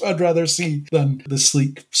been. That's what I'd rather see than the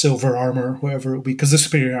sleek silver armour, whatever it'll be. Because the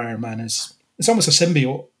Superior Iron Man it's almost a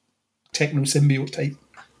symbiote, techno-symbiote type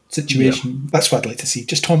situation. Yeah. That's what I'd like to see.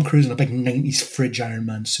 Just Tom Cruise in a big 90s fridge Iron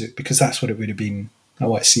Man suit, because that's what it would have been. I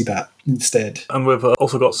want to see that instead. And we've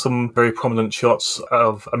also got some very prominent shots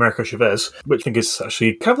of America Chavez, which I think is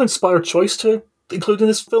actually kind of an inspired choice to include in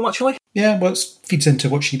this film, actually. Yeah, well, it feeds into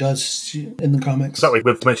what she does in the comics. Exactly,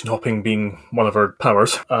 with dimension hopping being one of her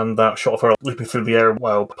powers, and that shot of her leaping through the air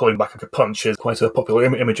while pulling back a punch is quite a popular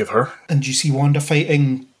image of her. And you see Wanda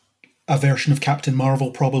fighting a version of Captain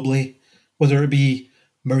Marvel, probably. Whether it be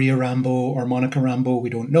Maria Rambeau or Monica Rambeau, we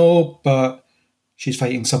don't know, but she's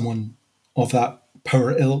fighting someone of that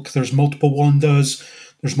power ilk. There's multiple Wandas,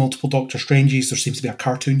 there's multiple Doctor Stranges, there seems to be a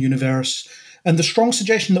cartoon universe. And the strong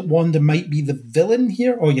suggestion that Wanda might be the villain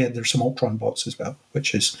here. Oh yeah, there's some Ultron bots as well,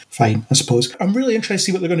 which is fine, I suppose. I'm really interested to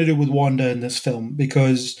see what they're going to do with Wanda in this film,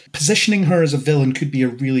 because positioning her as a villain could be a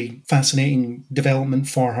really fascinating development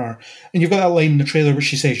for her. And you've got that line in the trailer where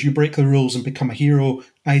she says, "You break the rules and become a hero.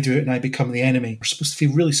 I do it and I become the enemy." We're supposed to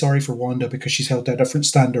feel really sorry for Wanda because she's held to a different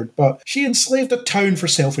standard, but she enslaved a town for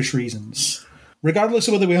selfish reasons. Regardless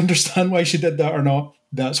of whether we understand why she did that or not,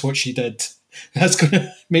 that's what she did. That's going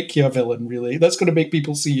to make you a villain, really. That's going to make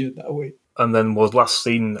people see you that way. And then was last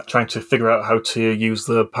seen trying to figure out how to use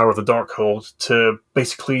the power of the Darkhold to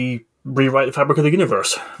basically rewrite the fabric of the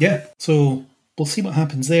universe. Yeah, so we'll see what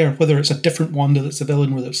happens there. Whether it's a different Wanda that's a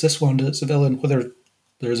villain, whether it's this Wanda that's a villain, whether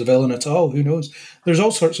there's a villain at all, who knows? There's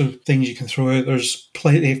all sorts of things you can throw out. There's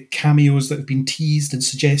plenty of cameos that have been teased and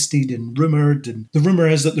suggested and rumoured. And the rumour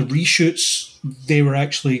is that the reshoots, they were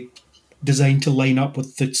actually designed to line up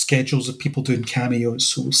with the schedules of people doing cameos,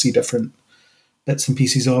 so we'll see different bits and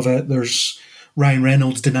pieces of it. There's Ryan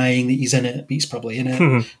Reynolds denying that he's in it, but he's probably in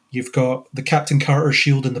it. You've got the Captain Carter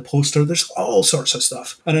shield in the poster. There's all sorts of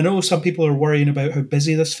stuff. And I know some people are worrying about how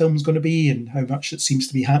busy this film's going to be and how much it seems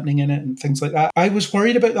to be happening in it and things like that. I was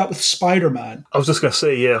worried about that with Spider-Man. I was just going to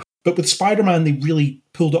say, yeah. But with Spider-Man, they really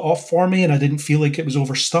pulled it off for me, and I didn't feel like it was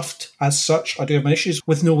overstuffed as such. I do have my issues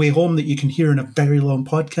with No Way Home that you can hear in a very long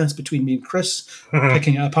podcast between me and Chris,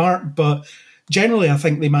 picking it apart. But generally, I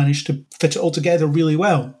think they managed to fit it all together really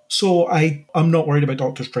well. So I'm not worried about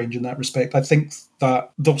Doctor Strange in that respect. I think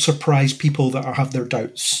that they'll surprise people that have their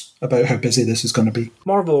doubts about how busy this is going to be.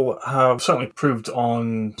 Marvel have certainly proved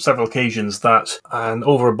on several occasions that an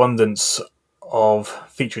overabundance of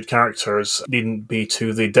featured characters needn't be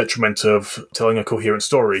to the detriment of telling a coherent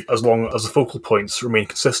story, as long as the focal points remain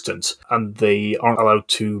consistent and they aren't allowed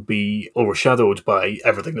to be overshadowed by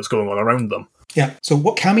everything that's going on around them. Yeah, so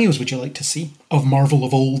what cameos would you like to see of Marvel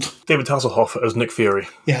of old? David Hasselhoff as Nick Fury.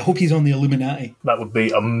 Yeah, I hope he's on the Illuminati. That would be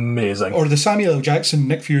amazing. Or the Samuel L. Jackson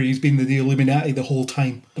Nick Fury's been the Illuminati the whole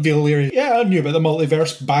time. It'd be hilarious. Yeah, I knew about the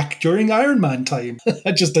multiverse back during Iron Man time.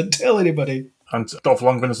 I just didn't tell anybody. And Dolph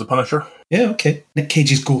Lundgren as the Punisher. Yeah, okay. Nick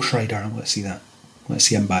Cage's Ghost Rider. I want to see that. I want to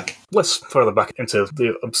see him back. Let's further back into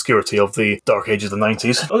the obscurity of the dark ages of the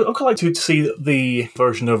 90s. I'd quite like to see the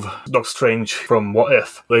version of Doctor Strange from What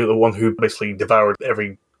If, the one who basically devoured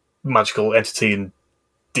every magical entity and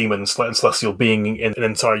demon and celestial being in an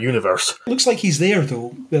entire universe. It looks like he's there,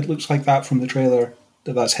 though. It looks like that from the trailer.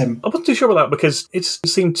 That's him. I wasn't too sure about that because it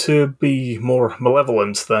seemed to be more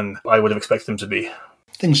malevolent than I would have expected him to be.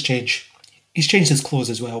 Things change. He's changed his clothes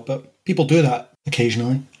as well, but people do that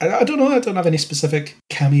occasionally. I don't know. I don't have any specific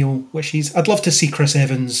cameo wishes. I'd love to see Chris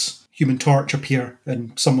Evans' Human Torch appear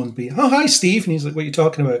and someone be, "Oh, hi, Steve." And he's like, "What are you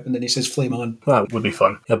talking about?" And then he says, "Flame on." That would be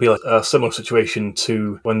fun. It'd be like a similar situation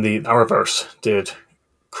to when the Arrowverse did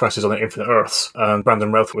Crisis on Infinite Earths, and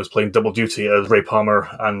Brandon Routh was playing double duty as Ray Palmer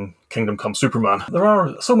and Kingdom Come Superman. There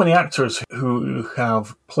are so many actors who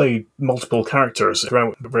have played multiple characters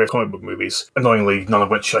throughout various comic book movies, annoyingly none of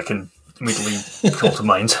which I can immediately call to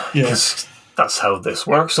mind, because that's how this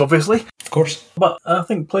works, obviously. Of course. But I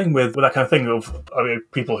think playing with that kind of thing of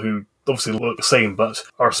people who obviously look the same but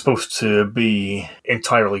are supposed to be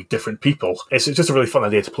entirely different people, it's just a really fun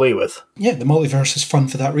idea to play with. Yeah, the multiverse is fun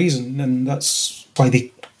for that reason, and that's why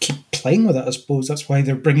they keep playing with it, I suppose. That's why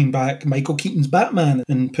they're bringing back Michael Keaton's Batman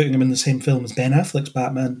and putting him in the same film as Ben Affleck's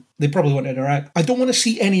Batman. They probably want to interact. I don't want to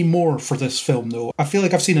see any more for this film, though. I feel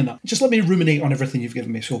like I've seen enough. Just let me ruminate on everything you've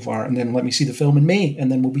given me so far, and then let me see the film in May,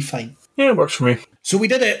 and then we'll be fine. Yeah, it works for me. So we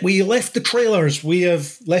did it. We left the trailers. We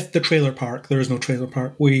have left the trailer park. There is no trailer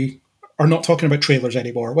park. We are not talking about trailers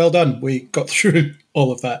anymore. Well done. We got through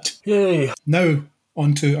all of that. Yay. Now,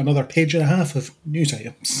 on to another page and a half of news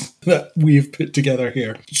items that we've put together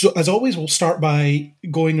here. So, as always, we'll start by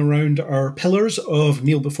going around our pillars of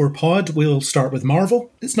Neil Before Pod. We'll start with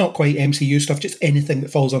Marvel. It's not quite MCU stuff, just anything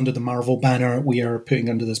that falls under the Marvel banner we are putting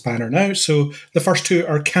under this banner now. So, the first two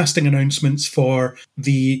are casting announcements for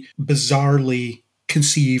the bizarrely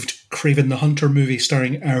conceived Kraven the Hunter movie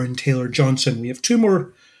starring Aaron Taylor Johnson. We have two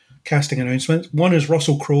more casting announcements. One is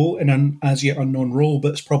Russell Crowe in an as yet unknown role,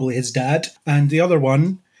 but it's probably his dad. And the other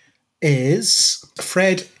one is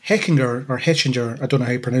Fred Hechinger, or Hetchinger, I don't know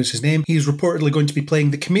how you pronounce his name. He's reportedly going to be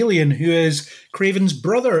playing the Chameleon, who is Kraven's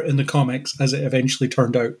brother in the comics, as it eventually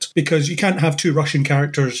turned out. Because you can't have two Russian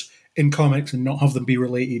characters in comics and not have them be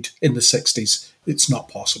related in the 60s. It's not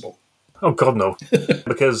possible. Oh, God, no.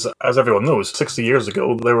 Because, as everyone knows, 60 years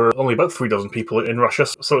ago, there were only about 3 dozen people in Russia,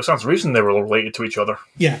 so it stands to reason they were all related to each other.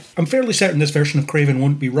 Yeah, I'm fairly certain this version of Kraven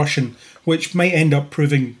won't be Russian, which might end up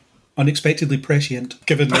proving unexpectedly prescient,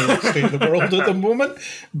 given the state of the world at the moment.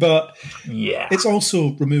 But yeah, it's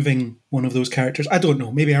also removing one of those characters. I don't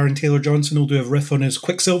know, maybe Aaron Taylor Johnson will do a riff on his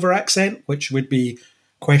Quicksilver accent, which would be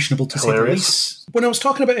questionable to say the least. When I was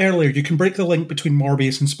talking about earlier, you can break the link between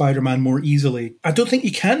Morbius and Spider-Man more easily. I don't think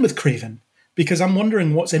you can with Kraven, because I'm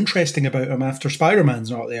wondering what's interesting about him after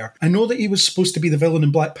Spider-Man's not there. I know that he was supposed to be the villain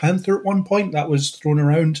in Black Panther at one point. That was thrown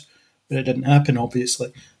around, but it didn't happen,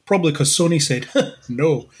 obviously. Probably because Sony said,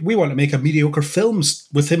 no, we want to make a mediocre films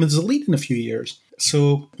with him as the lead in a few years.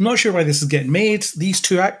 So I'm not sure why this is getting made. These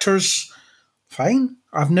two actors, fine.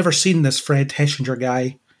 I've never seen this Fred Hechinger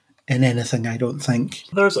guy in anything, I don't think.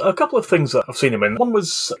 There's a couple of things that I've seen him in. One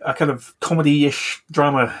was a kind of comedy-ish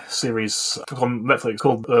drama series on Netflix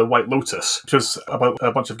called White Lotus, which was about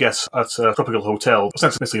a bunch of guests at a tropical hotel.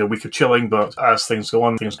 Essentially a week of chilling, but as things go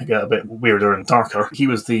on, things get a bit weirder and darker. He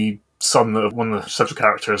was the son of one of the central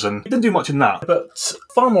characters, and he didn't do much in that. But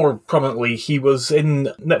far more prominently, he was in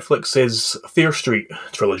Netflix's Fear Street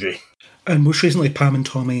trilogy. And most recently, Pam and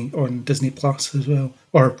Tommy on Disney Plus as well,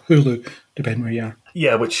 or Hulu, depending where you are.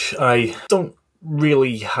 Yeah, which I don't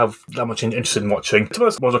really have that much interest in watching. To be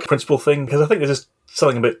honest, it was a principal thing, because I think there's just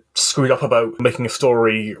something a bit screwed up about making a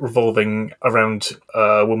story revolving around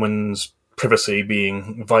a woman's privacy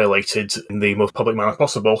being violated in the most public manner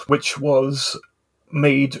possible, which was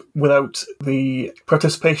made without the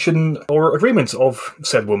participation or agreement of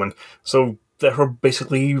said woman. So therefore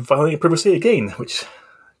basically violating privacy again, which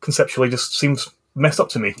conceptually just seems messed up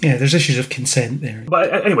to me. Yeah, there's issues of consent there.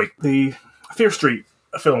 But anyway, the Fear Street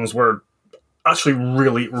films were actually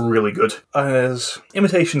really, really good. As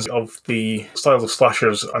imitations of the styles of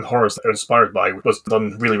slashers and horrors that they're inspired by was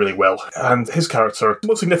done really, really well. And his character,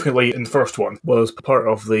 most significantly in the first one, was part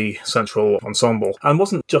of the central ensemble and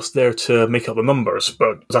wasn't just there to make up the numbers,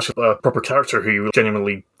 but was actually a proper character who you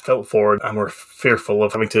genuinely felt for and were fearful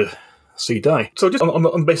of having to see die. So just on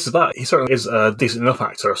the basis of that, he certainly is a decent enough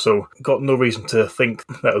actor, so got no reason to think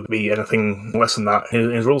that would be anything less than that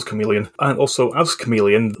in his role as Chameleon. And also, as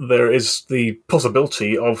Chameleon, there is the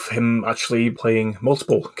possibility of him actually playing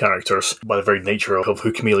multiple characters by the very nature of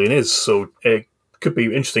who Chameleon is, so it could be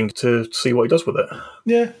interesting to see what he does with it.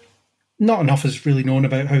 Yeah. Not enough is really known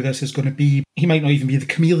about how this is going to be. He might not even be the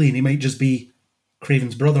Chameleon, he might just be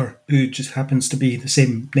Kraven's brother, who just happens to be the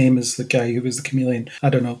same name as the guy who was the Chameleon.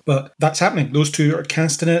 I don't know. But that's happening. Those two are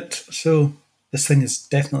casting it, so this thing is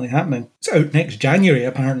definitely happening. It's out next January,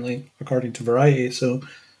 apparently, according to Variety, so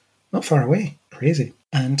not far away. Crazy.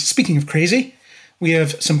 And speaking of crazy, we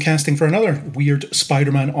have some casting for another weird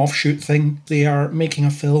Spider-Man offshoot thing. They are making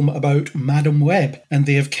a film about Madam Web, and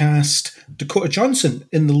they have cast Dakota Johnson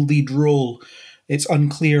in the lead role. It's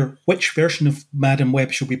unclear which version of Madam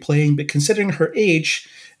Web she'll be playing, but considering her age,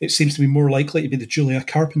 it seems to be more likely to be the Julia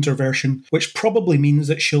Carpenter version, which probably means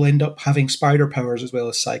that she'll end up having spider powers as well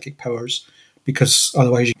as psychic powers, because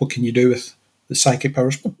otherwise, what can you do with the psychic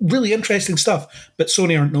powers? Really interesting stuff, but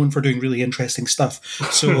Sony aren't known for doing really interesting stuff,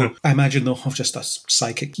 so I imagine they'll have just a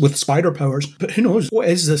psychic with spider powers, but who knows? What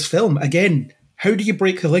is this film? Again, how do you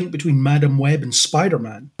break the link between Madam Web and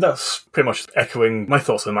Spider-Man? That's pretty much echoing my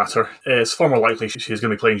thoughts on the matter. It's far more likely she's going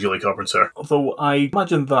to be playing Julie Carpenter. Although I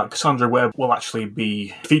imagine that Cassandra Webb will actually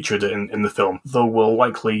be featured in the film, though will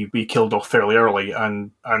likely be killed off fairly early and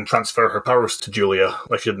transfer her powers to Julia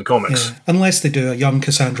like she did in the comics. Yeah. Unless they do a young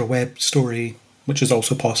Cassandra Webb story, which is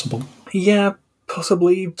also possible. Yeah,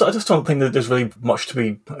 possibly. I just don't think that there's really much to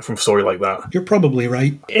be from a story like that. You're probably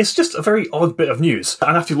right. It's just a very odd bit of news.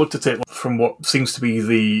 And after you looked at it from what seems to be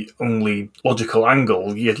the only logical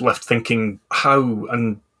angle, you're left thinking how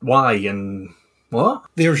and why and what?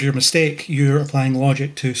 There's your mistake. You're applying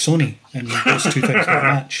logic to Sony. And those two things don't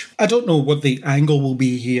match. I don't know what the angle will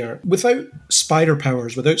be here. Without spider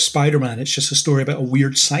powers, without Spider-Man, it's just a story about a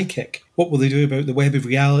weird psychic. What will they do about the web of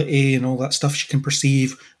reality and all that stuff she can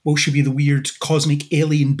perceive? Will she be the weird cosmic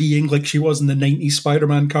alien being like she was in the 90s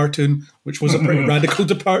Spider-Man cartoon, which was a pretty radical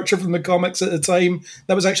departure from the comics at the time?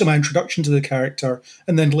 That was actually my introduction to the character.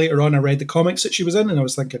 And then later on I read the comics that she was in and I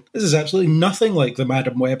was thinking, this is absolutely nothing like the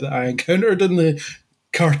Madam Web that I encountered in the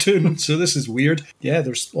cartoon, so this is weird. Yeah,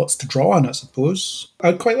 there's lots to draw on, I suppose.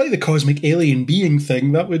 I'd quite like the cosmic alien being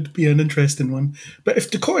thing. That would be an interesting one. But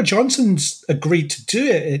if Dakota Johnson's agreed to do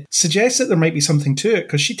it, it suggests that there might be something to it,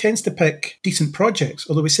 because she tends to pick decent projects,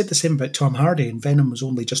 although we said the same about Tom Hardy, and Venom was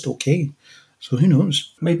only just okay. So who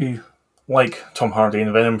knows? Maybe, like Tom Hardy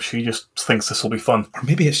and Venom, she just thinks this will be fun. Or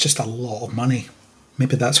maybe it's just a lot of money.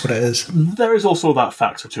 Maybe that's what it is. There is also that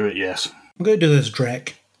factor to it, yes. I'm going to do this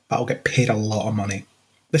Drek, but I'll get paid a lot of money.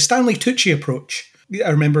 The Stanley Tucci approach. I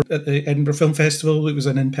remember at the Edinburgh Film Festival, it was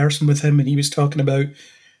an in-person with him, and he was talking about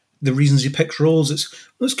the reasons he picks roles. It's,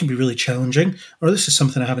 well, this can be really challenging, or this is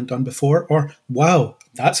something I haven't done before, or, wow,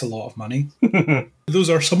 that's a lot of money. Those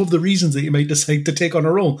are some of the reasons that you might decide to take on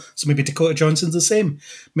a role. So maybe Dakota Johnson's the same.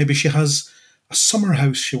 Maybe she has a summer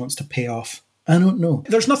house she wants to pay off. I don't know.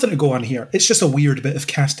 There's nothing to go on here. It's just a weird bit of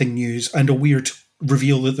casting news and a weird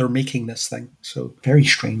reveal that they're making this thing. So, very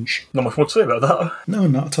strange. Not much more to say about that. No,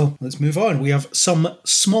 not at all. Let's move on. We have some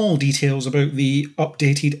small details about the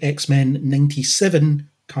updated X-Men 97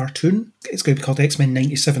 cartoon. It's going to be called X-Men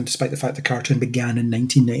 97, despite the fact the cartoon began in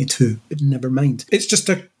 1992. But never mind. It's just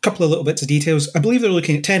a couple of little bits of details. I believe they're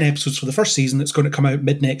looking at 10 episodes for the first season that's going to come out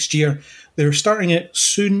mid-next year. They're starting it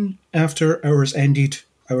soon after Ours ended.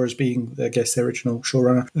 Ours being, I guess, the original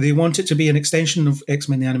showrunner. They want it to be an extension of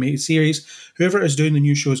X-Men the Animated Series. Whoever is doing the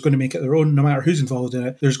new show is going to make it their own, no matter who's involved in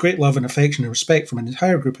it. There's great love and affection and respect from an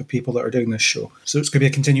entire group of people that are doing this show. So it's going to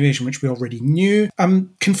be a continuation, which we already knew.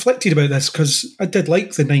 I'm conflicted about this because I did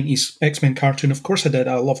like the 90s X-Men cartoon. Of course I did.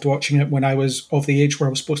 I loved watching it when I was of the age where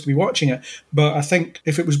I was supposed to be watching it. But I think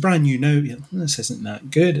if it was brand new now, you know, this isn't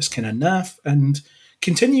that good. It's kind of naff. And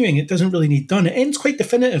continuing, it doesn't really need done. It ends quite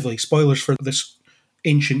definitively. Spoilers for this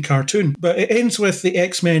ancient cartoon, but it ends with the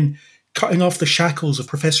X-Men cutting off the shackles of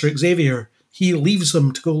Professor Xavier. He leaves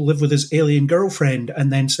them to go live with his alien girlfriend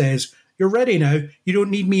and then says, "You're ready now, you don't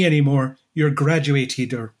need me anymore, you're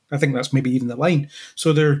graduated," or I think that's maybe even the line.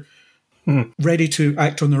 So they're ready to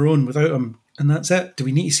act on their own without him, and that's it. Do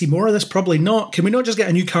we need to see more of this? Probably not. Can we not just get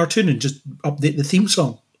a new cartoon and just update the theme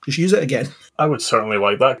song? Just use it again. I would certainly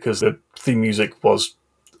like that, because the theme music was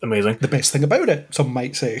amazing. The best thing about it, some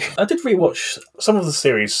might say. I did rewatch some of the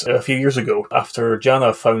series a few years ago after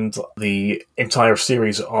Jana found the entire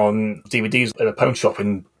series on DVDs at a pound shop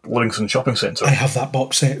in Livingston Shopping Centre. I have that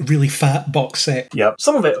box set, really fat box set. Yeah,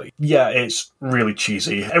 some of it, yeah, it's really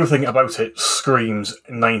cheesy. Everything about it screams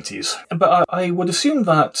 90s. But I would assume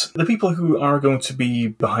that the people who are going to be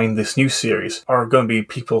behind this new series are going to be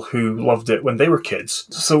people who loved it when they were kids.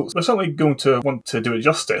 So they're certainly going to want to do it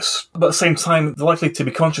justice. But at the same time, they're likely to be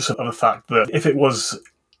conscious of the fact that if it was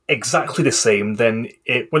exactly the same, then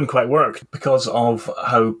it wouldn't quite work because of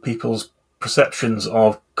how people's perceptions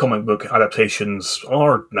of comic book adaptations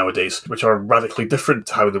are nowadays, which are radically different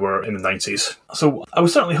to how they were in the 90s. So I would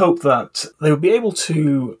certainly hope that they would be able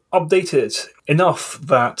to update it enough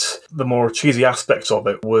that the more cheesy aspects of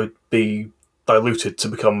it would be diluted to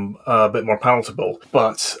become a bit more palatable,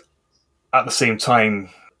 but at the same time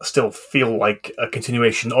still feel like a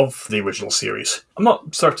continuation of the original series. I'm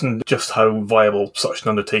not certain just how viable such an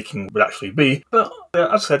undertaking would actually be, but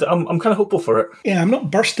as I said, I'm kind of hopeful for it. Yeah, I'm not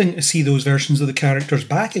bursting to see those versions of the characters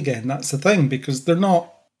back again, that's the thing, because they're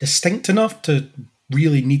not distinct enough to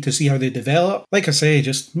really need to see how they develop. Like I say,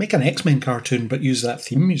 just make an X-Men cartoon, but use that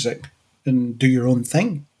theme music and do your own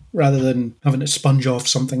thing, rather than having to sponge off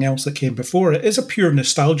something else that came before. It is a pure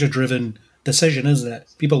nostalgia-driven decision, isn't it?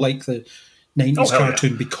 People like the 90s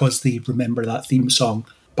cartoon because they remember that theme song,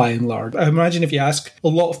 by and large. I imagine if you ask a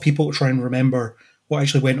lot of people to try and remember what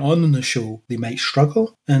actually went on in the show, they might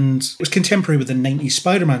struggle. And it was contemporary with the 90s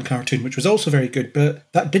Spider-Man cartoon, which was also very good,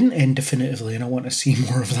 but that didn't end definitively, and I want to see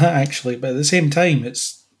more of that, actually. But at the same time,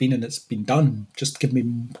 it's been done. Just give me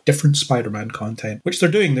different Spider-Man content, which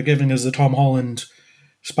they're doing. They're giving us the Tom Holland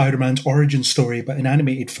Spider-Man's origin story, but in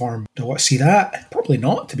animated form. Do I want to see that? Probably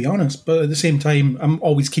not, to be honest. But at the same time, I'm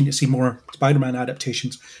always keen to see more Spider-Man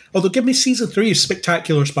adaptations. Although, give me season 3 of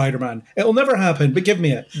Spectacular Spider-Man. It'll never happen, but give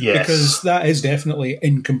me it. Yes. Because that is definitely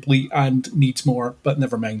incomplete and needs more, but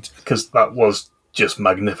never mind. Because that was just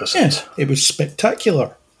magnificent. Yeah, it was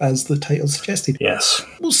spectacular, as the title suggested. Yes.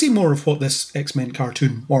 We'll see more of what this X-Men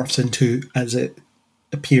cartoon morphs into as it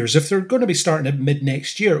appears. If they're going to be starting at mid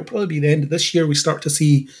next year, it'll probably be the end of this year we start to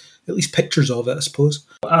see at least pictures of it, I suppose.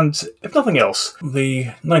 And if nothing else, the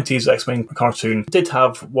 90s X-Men cartoon did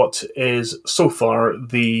have what is so far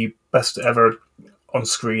the best ever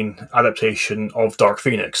on-screen adaptation of Dark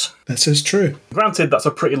Phoenix. This is true. Granted, that's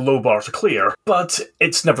a pretty low bar to clear, but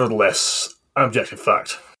it's nevertheless an objective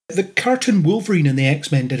fact. The cartoon Wolverine and the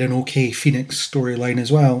X-Men did an okay Phoenix storyline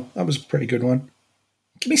as well. That was a pretty good one.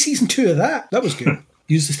 Give me season 2 of that. That was good.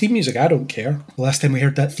 Use the theme music, I don't care. The last time we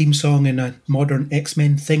heard that theme song in a modern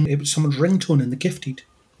X-Men thing, it was someone's ringtone in The Gifted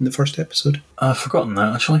in the first episode. I've forgotten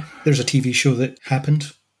that, actually. There's a TV show that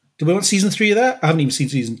happened. Do we want season 3 of that? I haven't even seen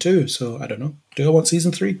season 2, so I don't know. Do I want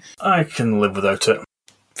season 3? I can live without it.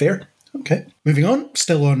 Fair. Okay. Moving on,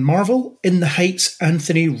 still on Marvel. In the Heights,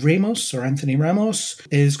 Anthony Ramos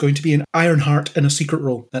is going to be in Ironheart in a secret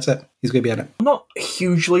role. That's it. He's going to be in it. I'm not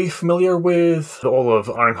hugely familiar with all of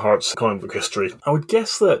Ironheart's comic book history. I would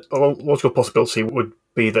guess that a logical possibility would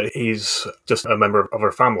be that he's just a member of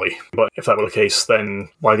our family. But if that were the case, then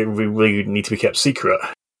why do we really need to be kept secret?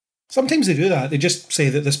 Sometimes they do that. They just say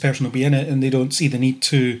that this person will be in it and they don't see the need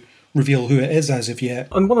to reveal who it is as of yet.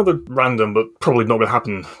 And one other random, but probably not going to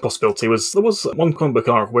happen possibility was there was one comic book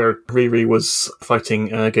arc where Riri was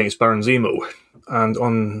fighting against Baron Zemo. And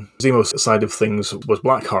on Zemo's side of things was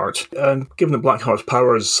Blackheart. And given that Blackheart's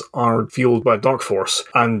powers are fueled by Dark Force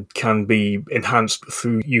and can be enhanced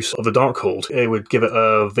through use of the Darkhold, it would give it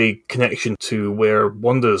a vague connection to where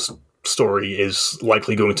Wanda's story is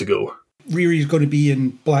likely going to go. Riri's going to be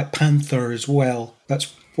in Black Panther as well.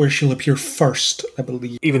 That's where she'll appear first, I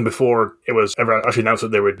believe. Even before it was ever actually announced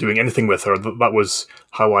that they were doing anything with her, that was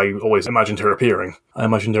how I always imagined her appearing. I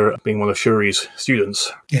imagined her being one of Shuri's students.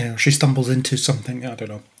 Yeah, she stumbles into something, I don't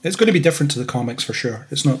know. It's going to be different to the comics for sure.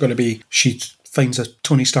 It's not going to be she finds a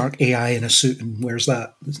Tony Stark AI in a suit and wears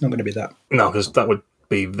that. It's not going to be that. No, because that would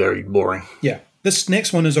be very boring. Yeah. This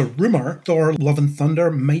next one is a rumour. Thor Love and Thunder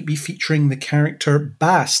might be featuring the character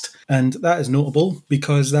Bast, and that is notable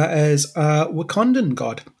because that is a Wakandan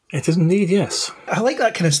god. It is indeed, yes. I like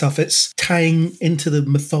that kind of stuff. It's tying into the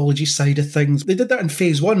mythology side of things. They did that in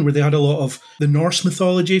Phase 1 where they had a lot of the Norse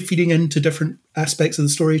mythology feeding into different aspects of the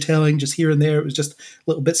storytelling, just here and there. It was just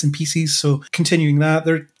little bits and pieces. So continuing that,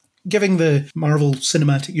 they're giving the Marvel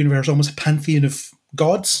Cinematic Universe almost a pantheon of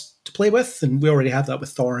gods to play with, and we already have that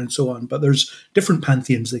with Thor and so on, but there's different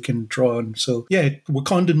pantheons they can draw on. So yeah,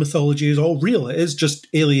 Wakandan mythology is all real. It is just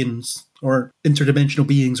aliens or interdimensional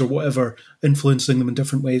beings or whatever influencing them in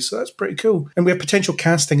different ways. So that's pretty cool. And we have potential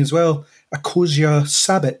casting as well. Akosia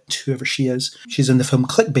Sabat, whoever she is, she's in the film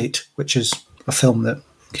Clickbait, which is a film that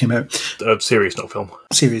came out. A series, not film.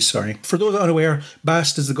 Series, sorry. For those unaware,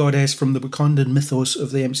 Bast is the goddess from the Wakandan mythos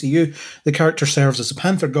of the MCU. The character serves as a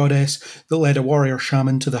panther goddess that led a warrior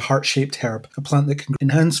shaman to the heart-shaped herb, a plant that can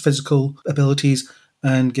enhance physical abilities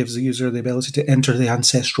and gives the user the ability to enter the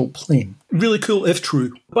ancestral plane. Really cool if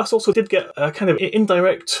true. Bast also did get a kind of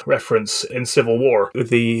indirect reference in Civil War with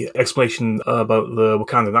the explanation about the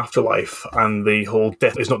Wakandan afterlife and the whole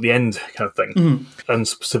death is not the end kind of thing. Mm-hmm. And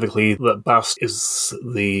specifically that Bast is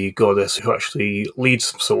the goddess who actually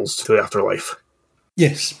leads souls to the afterlife.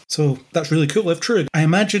 Yes, so that's really cool if true. I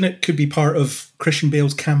imagine it could be part of Christian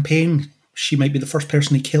Bale's campaign. She might be the first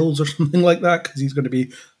person he kills or something like that because he's going to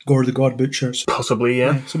be Gore the God Butcher. Possibly,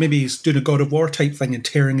 yeah. So maybe he's doing a God of War type thing and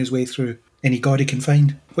tearing his way through any god he can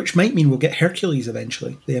find, which might mean we'll get Hercules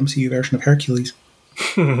eventually, the MCU version of Hercules.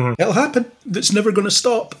 It'll happen. It's never going to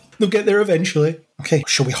stop. They'll get there eventually. Okay,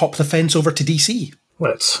 shall we hop the fence over to DC?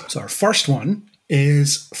 Let's. So our first one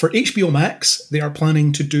is for HBO Max. They are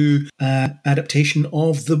planning to do an adaptation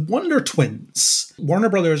of The Wonder Twins. Warner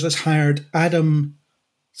Brothers has hired Adam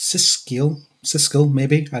Siskel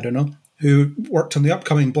maybe, I don't know, who worked on the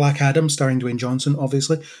upcoming Black Adam, starring Dwayne Johnson,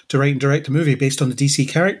 obviously, to write and direct a movie based on the DC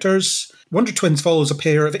characters. Wonder Twins follows a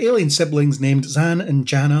pair of alien siblings named Zan and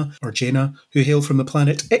Jana, who hail from the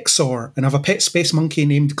planet Ixor and have a pet space monkey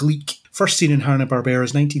named Gleek. First seen in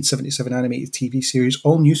Hanna-Barbera's 1977 animated TV series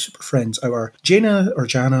All New Super Friends. Our Jana,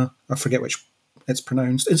 I forget which it's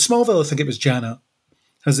pronounced. In Smallville, I think it was Jana,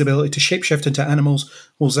 has the ability to shapeshift into animals,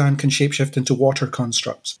 while Zan can shapeshift into water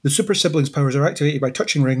constructs. The super siblings' powers are activated by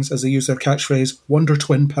touching rings as they use their catchphrase, Wonder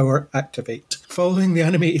Twin Power Activate. Following the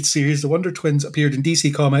animated series, the Wonder Twins appeared in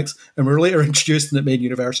DC Comics and were later introduced in the main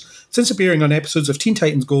universe, since appearing on episodes of Teen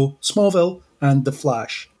Titans Go, Smallville, and The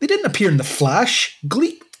Flash. They didn't appear in The Flash.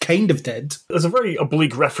 Gleek kind of did. There's a very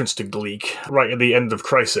oblique reference to Gleek right at the end of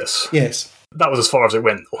Crisis. Yes. That was as far as it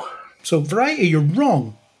went, though. So, Variety, you're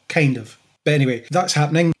wrong. Kind of. But anyway, that's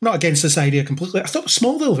happening. Not against this idea completely. I thought the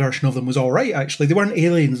Smallville version of them was alright, actually. They weren't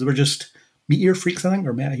aliens, they were just meteor freaks, I think,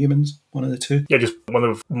 or metahumans, one of the two. Yeah, just one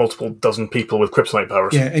of multiple dozen people with kryptonite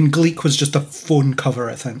powers. Yeah, and Gleek was just a phone cover,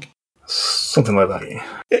 I think. Something like that, yeah.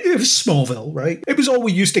 It was Smallville, right? It was all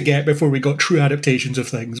we used to get before we got true adaptations of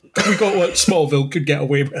things. We got what Smallville could get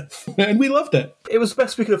away with, and we loved it. It was the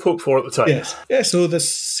best we could have hoped for at the time. Yes. Yeah, so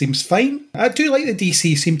this seems fine. I do like that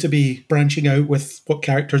DC seem to be branching out with what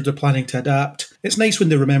characters they're planning to adapt. It's nice when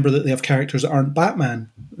they remember that they have characters that aren't Batman.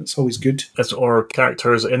 It's always good. Or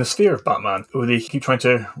characters in the sphere of Batman, who they keep trying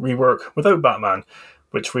to rework without Batman,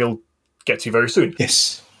 which we'll get to very soon.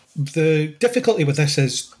 Yes. The difficulty with this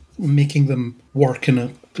is making them work in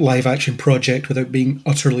a live-action project without being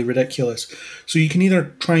utterly ridiculous. So you can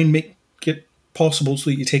either try and make it possible so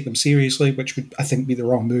that you take them seriously, which would, I think, be the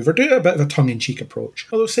wrong move, or do a bit of a tongue-in-cheek approach.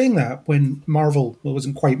 Although saying that, when Marvel, well, it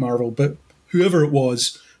wasn't quite Marvel, but whoever it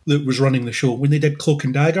was that was running the show, when they did Cloak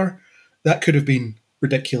and Dagger, that could have been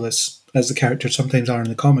ridiculous, as the characters sometimes are in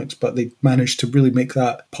the comics, but they managed to really make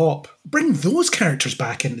that pop. Bring those characters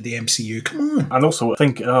back into the MCU, come on. And also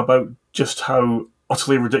think about just how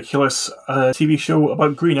utterly ridiculous a TV show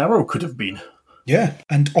about Green Arrow could have been. Yeah,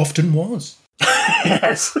 and often was.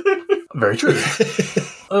 Yes. Very true.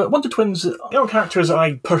 Wonder Twins are characters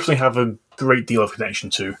I personally have a great deal of connection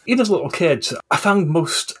to. Even as a little kid, I found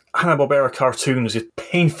most Hanna-Barbera cartoons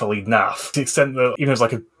painfully naff, to the extent that even as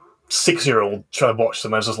like a 6-year-old trying to watch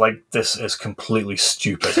them, I was just like, this is completely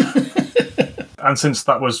stupid. And since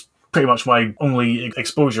that was pretty much my only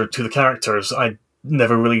exposure to the characters, I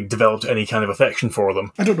never really developed any kind of affection for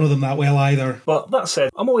them. I don't know them that well either. But that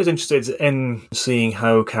said, I'm always interested in seeing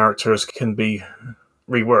how characters can be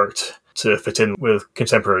reworked to fit in with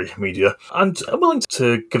contemporary media. And I'm willing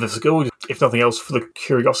to give this a go, if nothing else, for the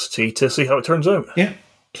curiosity to see how it turns out. Yeah.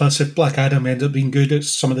 Plus, if Black Adam ended up being good,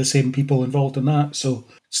 it's some of the same people involved in that, so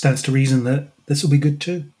stands to reason that this will be good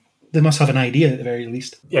too. They must have an idea at the very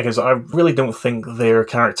least. Yeah, because I really don't think they're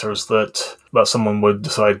characters that someone would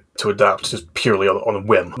decide to adapt just purely on a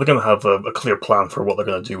whim. They're going to have a clear plan for what they're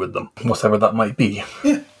going to do with them, whatever that might be.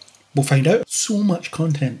 Yeah, we'll find out. So much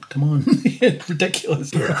content, come on.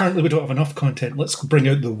 Ridiculous. Yeah. Apparently we don't have enough content. Let's bring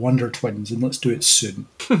out the Wonder Twins and let's do it soon.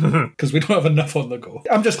 Because we don't have enough on the go.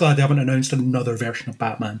 I'm just glad they haven't announced another version of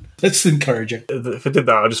Batman. It's encouraging. If it did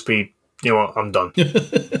that, I'd just be, you know what, I'm done.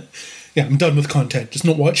 Yeah, I'm done with content. Just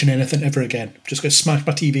not watching anything ever again. Just going to smash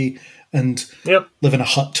my TV and live in a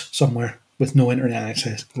hut somewhere with no internet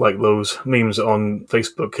access. Like those memes on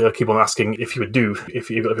Facebook keep on asking if you would do if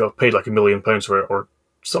you got paid like £1 million for it or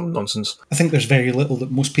some nonsense. I think there's very little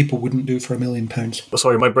that most people wouldn't do for £1 million.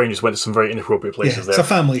 Sorry, my brain just went to some very inappropriate places there. It's a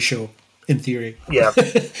family show, in theory. Yeah.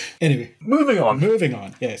 Anyway. Moving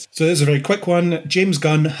on, yes. So this is a very quick one. James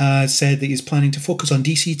Gunn has said that he's planning to focus on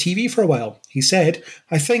DC TV for a while. He said,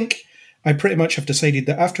 I think I pretty much have decided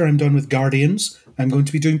that after I'm done with Guardians, I'm going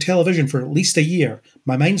to be doing television for at least a year.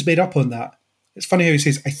 My mind's made up on that. It's funny how he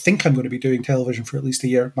says, I think I'm going to be doing television for at least a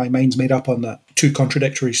year. My mind's made up on that. Two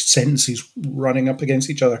contradictory sentences running up against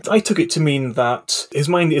each other. I took it to mean that his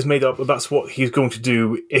mind is made up, but that's what he's going to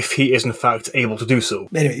do if he is in fact able to do so.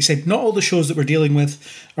 Anyway, he said, not all the shows that we're dealing with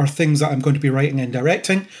are things that I'm going to be writing and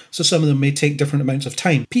directing, so some of them may take different amounts of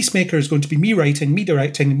time. Peacemaker is going to be me writing, me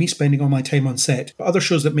directing, and me spending all my time on set. But other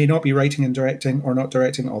shows that may not be writing and directing or not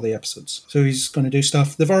directing all the episodes. So he's going to do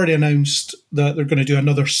stuff. They've already announced that they're going to do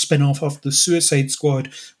another spin-off of the Suicide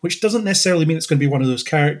Squad, which doesn't necessarily mean it's going to be one of those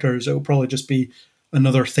characters. It'll probably just be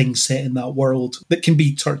another thing set in that world that can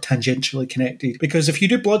be sort of tangentially connected. Because if you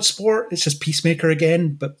do Bloodsport, it's just Peacemaker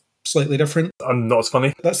again, but slightly different. And not as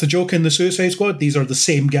funny. That's the joke in the Suicide Squad. These are the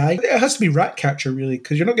same guy. It has to be Ratcatcher, really,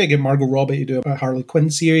 because you're not going to get Margot Robbie to do a Harley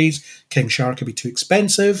Quinn series. King Shark would be too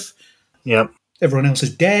expensive. Yeah. Everyone else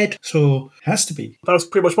is dead, so it has to be. That was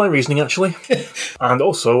pretty much my reasoning, actually. And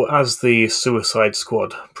also, as the Suicide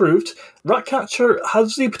Squad proved, Ratcatcher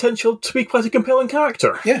has the potential to be quite a compelling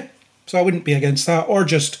character. Yeah, so I wouldn't be against that. Or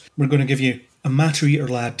just, we're going to give you a Matter Eater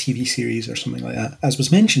Lad TV series or something like that, as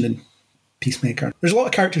was mentioned in Peacemaker. There's a lot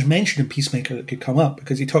of characters mentioned in Peacemaker that could come up,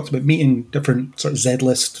 because he talks about meeting different sort of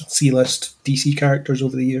Z-list, C-list DC characters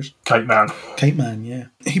over the years. Kite Man, yeah.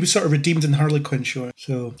 He was sort of redeemed in the Harley Quinn show,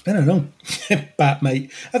 so I don't know.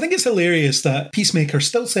 Batmite. I think it's hilarious that Peacemaker's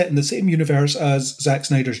still set in the same universe as Zack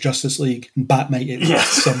Snyder's Justice League, and Batmite is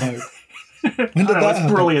somehow. When did that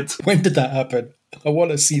happen? Brilliant. When did that happen? I want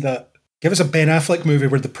to see that. Give us a Ben Affleck movie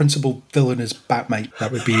where the principal villain is Batmite.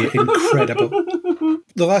 That would be incredible.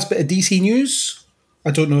 The last bit of DC news,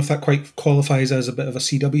 I don't know if that quite qualifies as a bit of a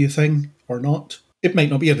CW thing or not. It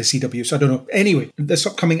might not be on the CW, so I don't know. Anyway, this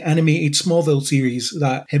upcoming animated Smallville series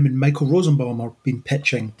that him and Michael Rosenbaum have been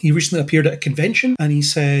pitching. He recently appeared at a convention and he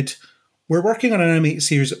said, We're working on an animated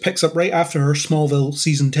series that picks up right after her Smallville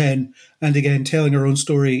season 10, and again, telling her own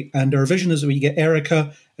story. And our vision is that we get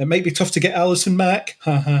Erica. It might be tough to get Alison Mack,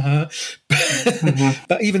 ha ha ha.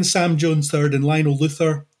 But even Sam Jones III and Lionel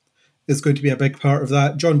Luthor is going to be a big part of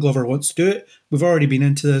that. John Glover wants to do it. We've already been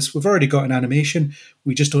into this. We've already got an animation.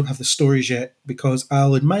 We just don't have the stories yet because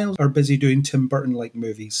Al and Miles are busy doing Tim Burton-like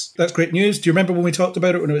movies. That's great news. Do you remember when we talked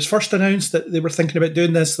about it when it was first announced that they were thinking about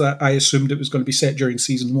doing this? That I assumed it was going to be set during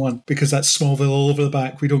season 1 because that's Smallville all over the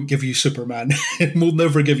back. We don't give you Superman. We'll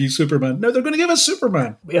never give you Superman. Now they're going to give us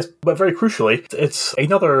Superman. Yes, but very crucially, it's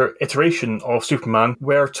another iteration of Superman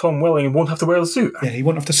where Tom Welling won't have to wear the suit. Yeah, he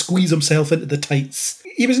won't have to squeeze himself into the tights.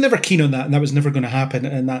 He was never keen on that, and that was never going to happen,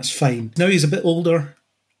 and that's fine. Now he's a bit older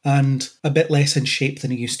and a bit less in shape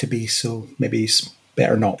than he used to be, so maybe he's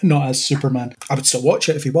better not as Superman. I would still watch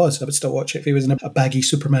it if he was. I would still watch it if he was in a baggy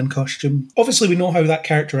Superman costume. Obviously, we know how that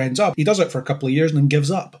character ends up. He does it for a couple of years and then gives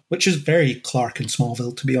up, which is very Clark in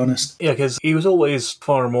Smallville, to be honest. Yeah, because he was always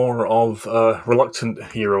far more of a reluctant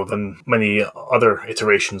hero than many other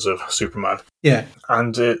iterations of Superman. Yeah.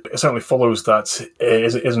 And it certainly follows that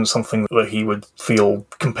it isn't something that he would feel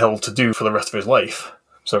compelled to do for the rest of his life,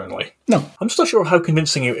 certainly. No. I'm just not sure how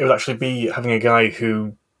convincing it would actually be having a guy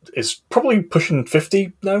who is probably pushing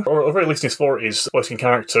 50 now, or at the very least in his 40s, voicing a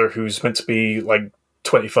character who's meant to be like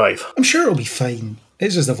 25. I'm sure it'll be fine.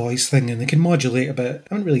 It's just a voice thing, and they can modulate a bit.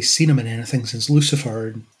 I haven't really seen him in anything since Lucifer,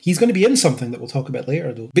 and he's going to be in something that we'll talk about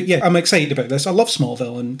later, though. But yeah, I'm excited about this. I love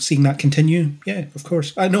Smallville, and seeing that continue, yeah, of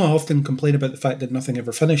course. I know I often complain about the fact that nothing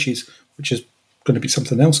ever finishes, which is going to be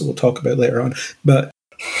something else that we'll talk about later on, but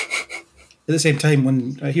at the same time,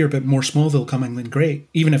 when I hear about more Smallville coming, then great,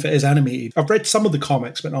 even if it is animated. I've read some of the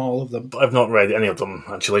comics, but not all of them. I've not read any of them,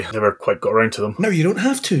 actually. Never quite got around to them. No, you don't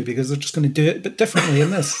have to, because they're just going to do it a bit differently in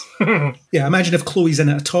this. Yeah, imagine if Chloe's in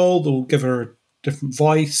it at all, they'll give her a different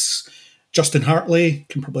voice. Justin Hartley,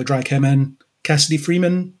 can probably drag him in. Cassidy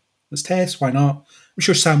Freeman as Tess, why not? I'm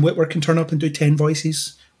sure Sam Witwer can turn up and do 10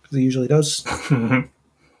 voices, because he usually does.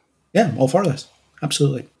 Yeah, I'm all for this.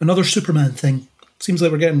 Absolutely. Another Superman thing. Seems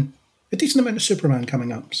like we're getting a decent amount of Superman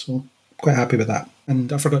coming up, so quite happy with that.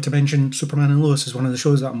 And I forgot to mention Superman and Lois is one of the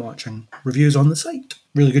shows that I'm watching. Reviews on the site.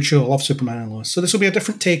 Really good show. I love Superman and Lois. So this will be a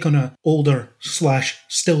different take on a older /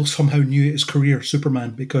 still somehow new at his career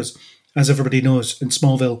Superman, because as everybody knows, in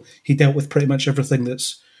Smallville, he dealt with pretty much everything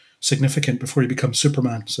that's significant before he becomes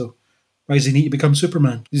Superman. So why does he need to become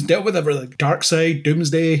Superman? He's dealt with everything. Darkseid,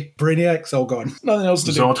 Doomsday, Brainiac's all gone. Nothing else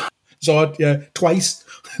to do. Zod, yeah, twice.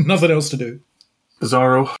 Nothing else to do.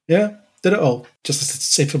 Bizarro. Yeah, did it all. Just to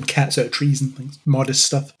save some cats out of trees and things. Modest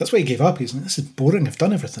stuff. That's why he gave up. He's like, this is boring. I've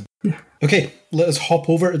done everything. Yeah. Okay, let us hop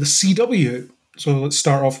over to the CW. So let's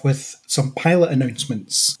start off with some pilot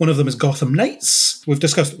announcements. One of them is Gotham Knights. We've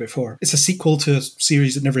discussed it before. It's a sequel to a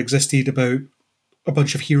series that never existed about a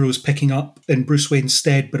bunch of heroes picking up in Bruce Wayne's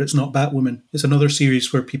stead, but it's not Batwoman. It's another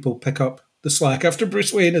series where people pick up the slack after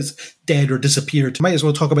Bruce Wayne is dead or disappeared. Might as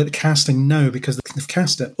well talk about the casting now because they've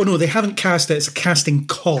cast it. Oh no, they haven't cast it. It's a casting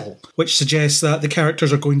call, which suggests that the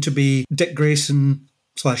characters are going to be Dick Grayson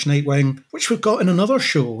 / Nightwing, which we've got in another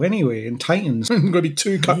show anyway, in Titans. There's going to be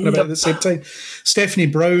two cutting about at the same time. Stephanie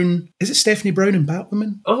Brown. Is it Stephanie Brown in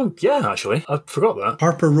Batwoman? Oh, yeah, actually. I forgot that.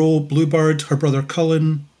 Harper Row, Bluebird, her brother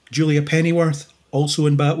Cullen, Julia Pennyworth, also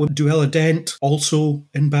in Batwoman. Duella Dent, also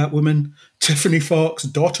in Batwoman. Tiffany Fox,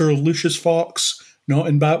 daughter of Lucius Fox, not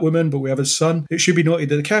in Batwoman, but we have his son. It should be noted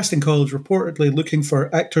that the casting call is reportedly looking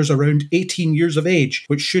for actors around 18 years of age,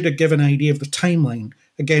 which should have given an idea of the timeline.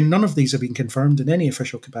 Again, none of these have been confirmed in any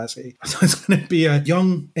official capacity. So it's going to be a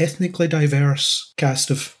young, ethnically diverse cast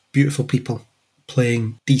of beautiful people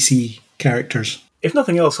playing DC characters. If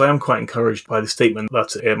nothing else, I am quite encouraged by the statement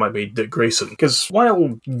that it might be Dick Grayson, because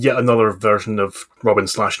while yet another version of Robin /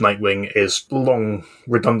 Nightwing is long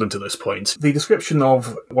redundant at this point, the description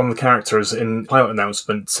of one of the characters in pilot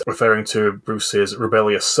announcement referring to Bruce's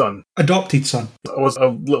rebellious son. Adopted son. I was a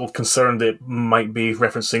little concerned it might be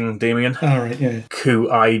referencing Damien. All right, yeah.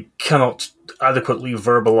 Who I cannot adequately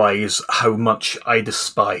verbalise how much I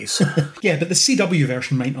despise. Yeah, but the CW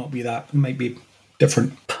version might not be that. It might be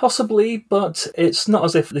different. Possibly, but it's not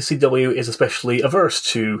as if the CW is especially averse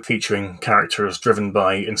to featuring characters driven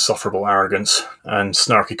by insufferable arrogance and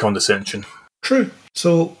snarky condescension. True.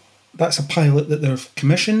 So That's a pilot that they've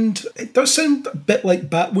commissioned. It does sound a bit like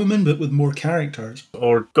Batwoman, but with more characters.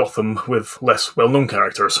 Or Gotham with less well-known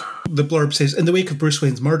characters. The blurb says, in the wake of Bruce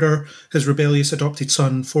Wayne's murder, his rebellious adopted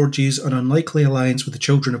son forges an unlikely alliance with the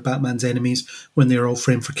children of Batman's enemies when they are all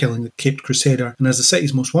framed for killing the Caped Crusader. And as the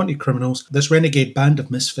city's most wanted criminals, this renegade band of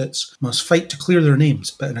misfits must fight to clear their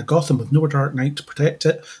names. But in a Gotham with no Dark Knight to protect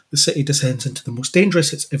it, the city descends into the most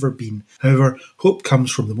dangerous it's ever been. However, hope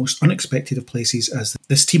comes from the most unexpected of places, as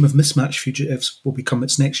this team of mismatched fugitives will become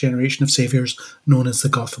its next generation of saviours, known as the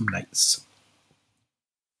Gotham Knights.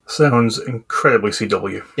 Sounds incredibly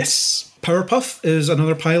CW. Yes. Powerpuff is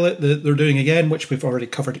another pilot that they're doing again, which we've already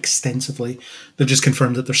covered extensively. They've just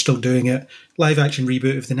confirmed that they're still doing it. Live-action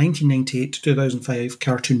reboot of the 1998 to 2005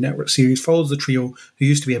 Cartoon Network series follows the trio who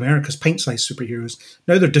used to be America's pint-sized superheroes.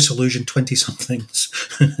 Now they're disillusioned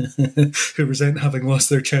 20-somethings who resent having lost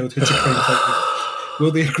their childhood to crime fighters.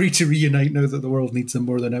 Will they agree to reunite now that the world needs them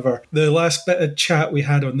more than ever? The last bit of chat we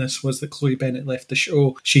had on this was that Chloe Bennett left the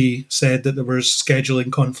show. She said that there was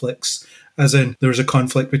scheduling conflicts, as in there was a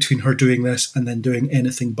conflict between her doing this and then doing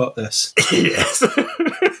anything but this. Yes.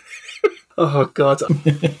 Oh, God.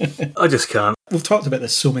 I just can't. We've talked about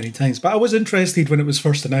this so many times, but I was interested when it was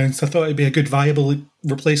first announced. I thought it'd be a good, viable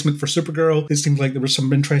replacement for Supergirl. It seemed like there were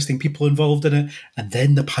some interesting people involved in it. And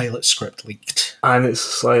then the pilot script leaked. And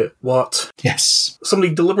it's like, what? Yes.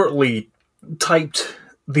 Somebody deliberately typed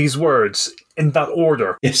these words in that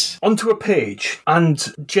order Yes. onto a page and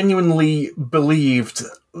genuinely believed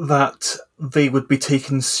that they would be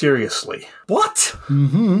taken seriously. What?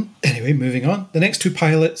 Mm-hmm. Anyway, moving on. The next two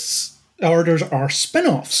pilots orders are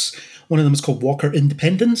spin-offs. One of them is called Walker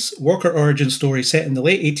Independence. Walker origin story set in the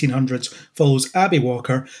late 1800s follows Abby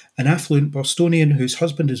Walker, an affluent Bostonian whose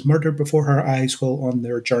husband is murdered before her eyes while on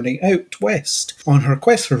their journey out west. On her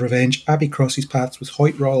quest for revenge, Abby crosses paths with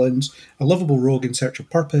Hoyt Rollins, a lovable rogue in search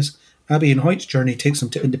of purpose. Abby and Hoyt's journey takes them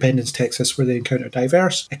to Independence, Texas, where they encounter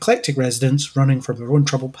diverse, eclectic residents running from their own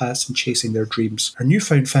troubled past and chasing their dreams. Her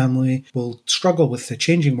newfound family will struggle with the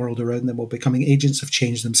changing world around them while becoming agents of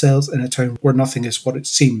change themselves in a town where nothing is what it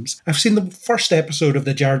seems. I've seen the first episode of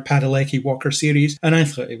the Jared Padalecki Walker series, and I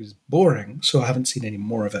thought it was boring, so I haven't seen any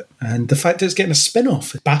more of it. And the fact that it's getting a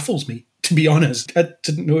spin-off, it baffles me. To be honest, I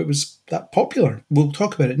didn't know it was that popular. We'll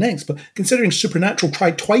talk about it next, but considering Supernatural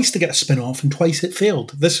tried twice to get a spin-off and twice it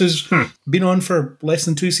failed, this has been on for less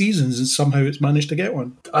than 2 seasons and somehow it's managed to get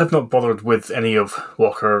one. I've not bothered with any of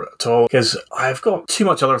Walker at all because I've got too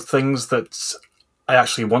much other things that I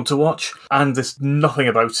actually want to watch, and there's nothing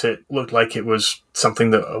about it looked like it was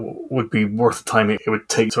something that would be worth the time it would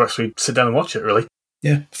take to actually sit down and watch it, really.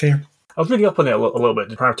 Yeah, fair. I was reading up on it a little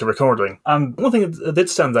bit prior to recording, and one thing that did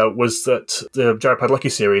stand out was that the Jared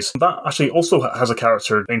Padalecki series, that actually also has a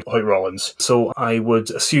character named Hoyt Rollins, so I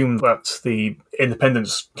would assume that the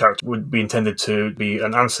Independence character would be intended to be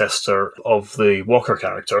an ancestor of the Walker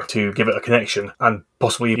character to give it a connection, and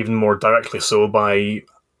possibly even more directly so by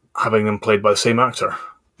having them played by the same actor.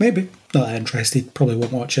 Maybe. Not that interested. Probably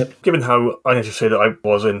won't watch it. Given how uninterested I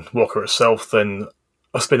was in Walker itself, then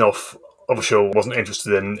a spin-off of a show I wasn't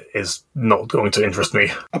interested in is not going to interest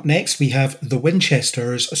me. Up next, we have The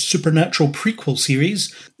Winchesters, a supernatural prequel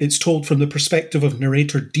series. It's told from the perspective of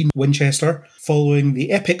narrator Dean Winchester, following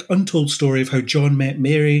the epic untold story of how John met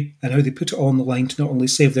Mary and how they put it all on the line to not only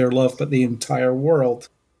save their love, but the entire world.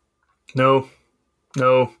 No.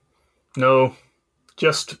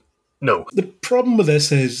 Just no. The problem with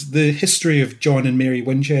this is the history of John and Mary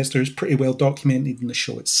Winchester is pretty well documented in the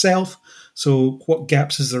show itself. So what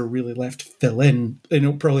gaps is there really left to fill in? And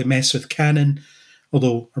it'll probably mess with canon.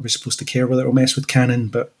 Although, are we supposed to care whether it'll mess with canon?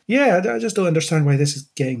 But yeah, I just don't understand why this is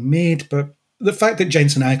getting made. But the fact that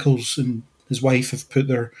Jensen Ackles and his wife have put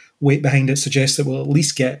their weight behind it suggests that we'll at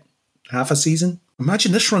least get half a season.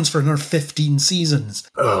 Imagine this runs for another 15 seasons.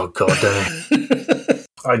 Oh, God damn.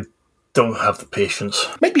 I don't have the patience.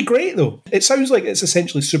 Might be great, though. It sounds like it's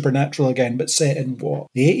essentially Supernatural again, but set in what?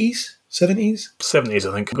 The 80s? 70s? 70s,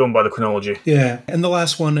 I think, going by the chronology. Yeah. And the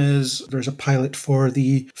last one is there's a pilot for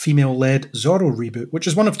the female-led Zorro reboot, which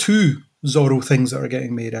is one of 2 Zorro things that are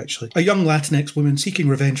getting made, actually. A young Latinx woman seeking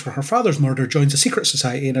revenge for her father's murder joins a secret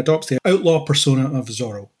society and adopts the outlaw persona of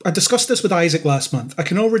Zorro. I discussed this with Isaac last month. I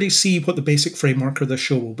can already see what the basic framework of this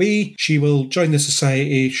show will be. She will join the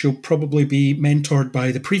society. She'll probably be mentored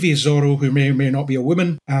by the previous Zorro, who may or may not be a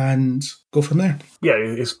woman, and go from there. Yeah,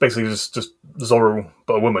 it's basically just Zorro,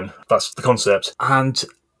 but a woman. That's the concept. And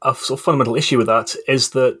a sort of fundamental issue with that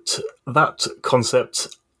is that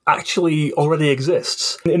concept actually already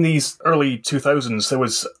exists. In these early 2000s, there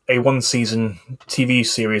was a one-season TV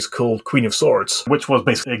series called Queen of Swords, which was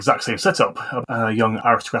basically the exact same setup. A young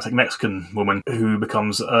aristocratic Mexican woman who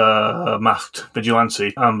becomes a masked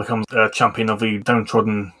vigilante and becomes a champion of the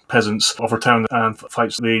downtrodden peasants of her town and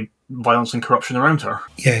fights the violence and corruption around her.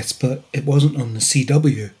 Yes, but it wasn't on the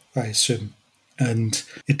CW, I assume. And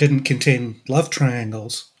it didn't contain love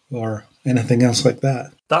triangles or anything else like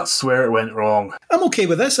that. That's where it went wrong. I'm okay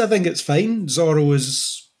with this. I think it's fine. Zorro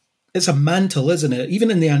it's a mantle, isn't it? Even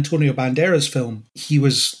in the Antonio Banderas film, he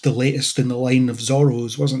was the latest in the line of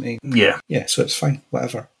Zorros, wasn't he? Yeah. Yeah, so it's fine.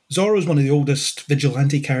 Whatever. Zorro's one of the oldest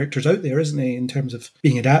vigilante characters out there, isn't he, in terms of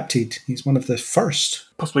being adapted? He's one of the first.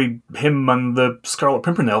 Possibly him and the Scarlet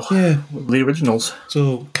Pimpernel. Yeah. The originals.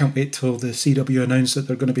 So can't wait till the CW announce that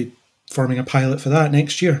they're going to be forming a pilot for that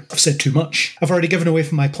next year. I've said too much. I've already given away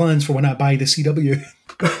from my plans for when I buy the CW.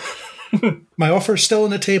 My offer's still on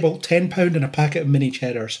the table, £10 and a packet of mini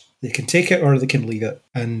cheddars. They can take it or they can leave it.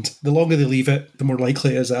 And the longer they leave it, the more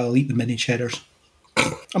likely it is that I'll eat the mini cheddars.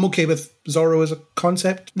 I'm okay with Zorro as a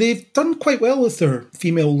concept. They've done quite well with their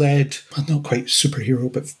female-led, well, not quite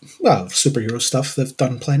superhero, but, well, superhero stuff they've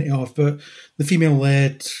done plenty of, but the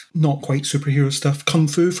female-led, not quite superhero stuff. Kung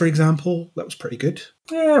Fu, for example, that was pretty good.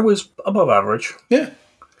 Yeah, it was above average. Yeah,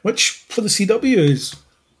 which for the CW is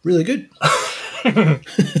really good.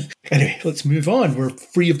 Anyway, let's move on. We're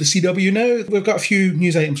free of the CW now. We've got a few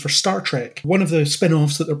news items for Star Trek. One of the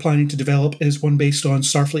spin-offs that they're planning to develop is one based on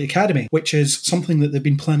Starfleet Academy, which is something that they've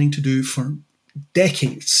been planning to do for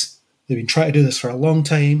decades. They've been trying to do this for a long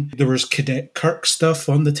time. There was Cadet Kirk stuff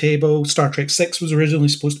on the table. Star Trek 6 was originally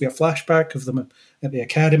supposed to be a flashback of them at the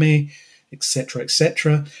Academy, etc.,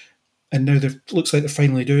 etc. And now it looks like they're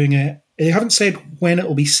finally doing it. They haven't said when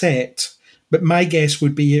it'll be set, but my guess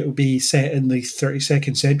would be it will be set in the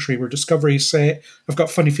 32nd century where Discovery is set. I've got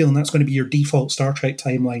a funny feeling that's going to be your default Star Trek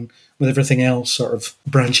timeline with everything else sort of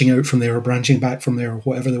branching out from there or branching back from there or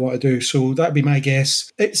whatever they want to do. So that'd be my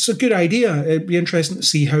guess. It's a good idea. It'd be interesting to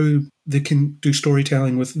see how they can do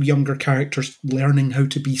storytelling with younger characters learning how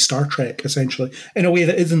to be Star Trek, essentially, in a way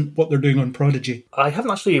that isn't what they're doing on Prodigy. I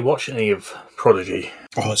haven't actually watched any of Prodigy.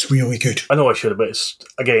 Oh, it's really good. I know I should have, but it's,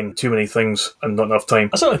 again, too many things and not enough time.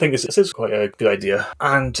 I certainly think this is quite a good idea.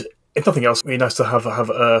 And if nothing else, it'd be nice to have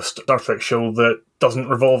a Star Trek show that doesn't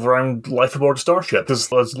revolve around life aboard a starship. Because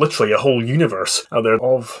there's literally a whole universe out there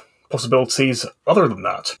of possibilities other than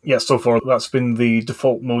that. Yeah, so far that's been the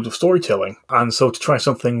default mode of storytelling. And so to try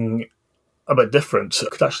something a bit different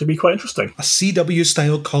could actually be quite interesting. A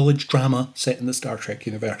CW-style college drama set in the Star Trek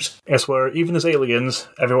universe. Yes, where even as aliens,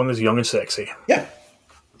 everyone is young and sexy. Yeah.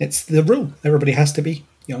 It's the rule. Everybody has to be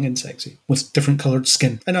young and sexy with different coloured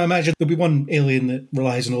skin. And I imagine there'll be one alien that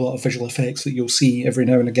relies on a lot of visual effects that you'll see every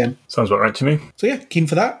now and again. Sounds about right to me. So yeah, keen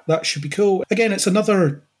for that. That should be cool. Again, it's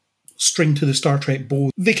another string to the Star Trek bow.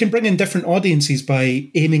 They can bring in different audiences by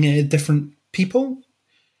aiming it at different people.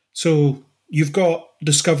 So you've got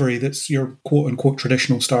Discovery, that's your quote-unquote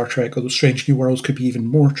traditional Star Trek, although Strange New Worlds could be even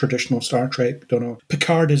more traditional Star Trek. Don't know.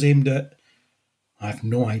 Picard is aimed at... I have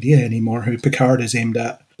no idea anymore who Picard is aimed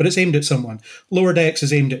at, but it's aimed at someone. Lower Decks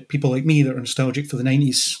is aimed at people like me that are nostalgic for the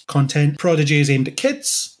 90s content. Prodigy is aimed at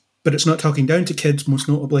kids, but it's not talking down to kids, most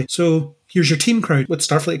notably. So here's your teen crowd with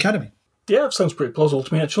Starfleet Academy. Yeah, it sounds pretty plausible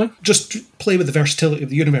to me, actually. Just play with the versatility of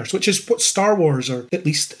the universe, which is what Star Wars are at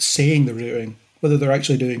least saying they're doing. Whether they're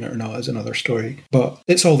actually doing it or not is another story. But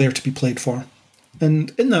it's all there to be played for.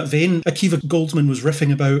 And in that vein, Akiva Goldsman was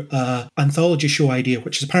riffing about an anthology show idea,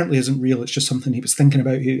 which apparently isn't real, it's just something he was thinking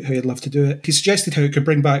about, how he'd love to do it. He suggested how it could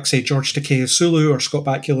bring back, say, George Takei as Sulu or Scott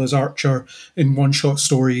Bakula as Archer in one-shot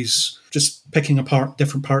stories, just picking apart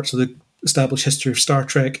different parts of the established history of Star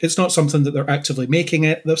Trek. It's not something that they're actively making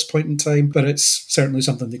at this point in time, but it's certainly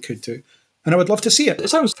something they could do. And I would love to see it. It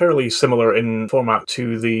sounds fairly similar in format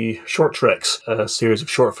to the Short Treks, a series of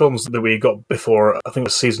short films that we got before, I think it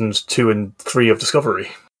was seasons 2 and 3 of Discovery.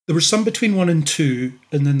 There were some between 1 and 2,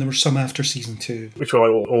 and then there were some after season 2. Which were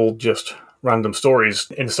all just random stories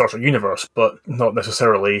in the Star Trek universe, but not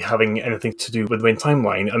necessarily having anything to do with the main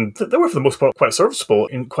timeline. And they were, for the most part, quite serviceable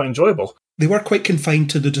and quite enjoyable. They were quite confined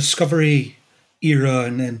to the Discovery era,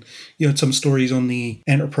 and then you had some stories on the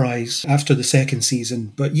Enterprise after the second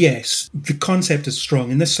season. But yes, the concept is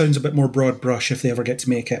strong, and this sounds a bit more broad brush if they ever get to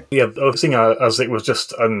make it. Yeah, seeing as it was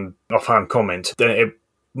just an offhand comment, then it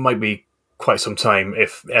might be quite some time,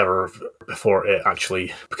 if ever, before it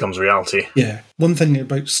actually becomes reality. Yeah. One thing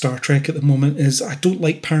about Star Trek at the moment is I don't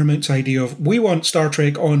like Paramount's idea of, we want Star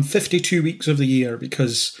Trek on 52 weeks of the year,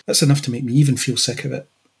 because that's enough to make me even feel sick of it.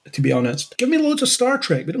 to be honest. Give me loads of Star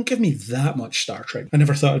Trek, but don't give me that much Star Trek. I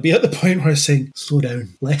never thought I'd be at the point where I was saying, slow down,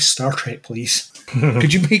 less Star Trek, please.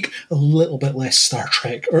 Could you make a little bit less Star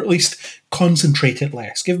Trek, or at least concentrate it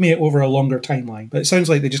less? Give me it over a longer timeline. But it sounds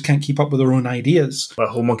like they just can't keep up with their own ideas. That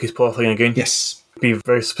whole monkey's paw thing again. Yes. Be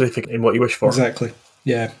very specific in what you wish for. Exactly.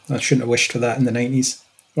 Yeah, I shouldn't have wished for that in the 90s.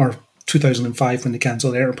 Or 2005 when they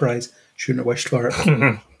cancelled Enterprise. Shouldn't have wished for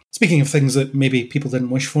it. Speaking of things that maybe people didn't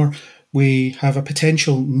wish for, we have a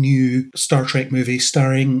potential new Star Trek movie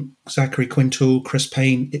starring Zachary Quinto, Chris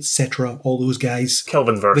Pine, etc., all those guys.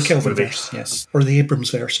 Kelvinverse. The Kelvinverse, yes. Or the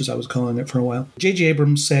Abramsverse, as I was calling it for a while. J.J.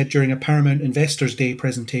 Abrams said during a Paramount Investors Day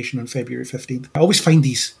presentation on February 15th. I always find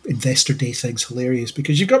these Investor Day things hilarious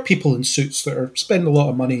because you've got people in suits that are spending a lot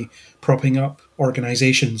of money propping up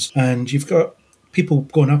organisations, and you've got people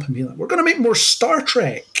going up and being like, we're going to make more Star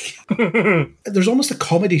Trek. There's almost a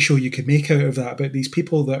comedy show you could make out of that about these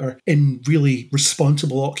people that are in really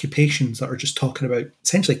responsible occupations that are just talking about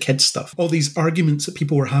essentially kids stuff. All these arguments that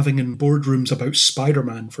people were having in boardrooms about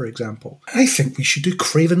Spider-Man, for example. I think we should do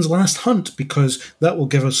Kraven's Last Hunt because that will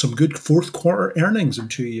give us some good fourth quarter earnings in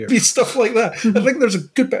 2 years. Stuff like that. I think there's a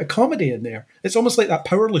good bit of comedy in there. It's almost like that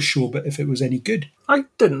Powerless show, but if it was any good. I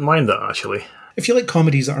didn't mind that, actually. If you like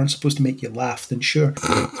comedies that aren't supposed to make you laugh, then sure.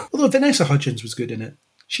 Although Vanessa Hudgens was good in it.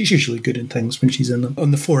 She's usually good in things when she's in them.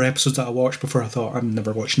 On the 4 episodes that I watched before, I thought, I'm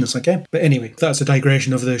never watching this again. But anyway, that's a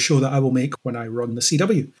digression of the show that I will make when I run the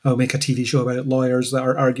CW. I'll make a TV show about lawyers that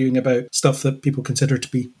are arguing about stuff that people consider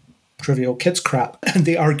to be trivial kids crap. And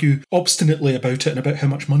they argue obstinately about it and about how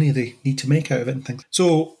much money they need to make out of it and things.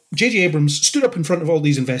 So J.J. Abrams stood up in front of all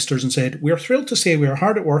these investors and said, we are thrilled to say we are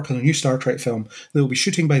hard at work on a new Star Trek film that will be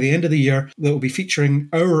shooting by the end of the year, that will be featuring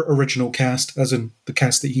our original cast, as in the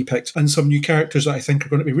cast that he picked, and some new characters that I think are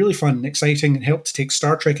going to be really fun and exciting and help to take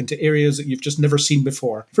Star Trek into areas that you've just never seen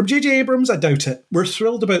before. From J.J. Abrams, I doubt it. We're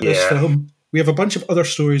thrilled about this film. We have a bunch of other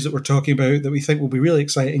stories that we're talking about that we think will be really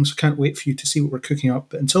exciting, so can't wait for you to see what we're cooking up.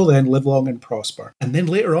 But until then, live long and prosper. And then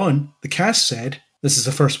later on, the cast said, this is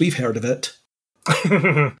the first we've heard of it.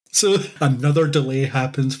 So another delay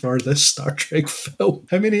happens for this Star Trek film.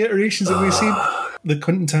 How many iterations have we seen? The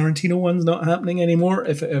Quentin Tarantino one's not happening anymore,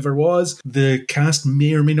 if it ever was. The cast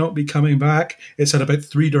may or may not be coming back. It's had about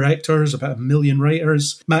 3 directors, about 1 million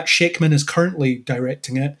writers. Matt Shakeman is currently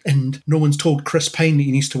directing it, and no one's told Chris Pine that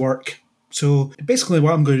he needs to work. So basically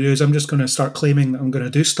what I'm going to do is I'm just going to start claiming that I'm going to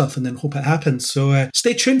do stuff and then hope it happens. So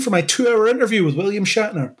stay tuned for my 2-hour interview with William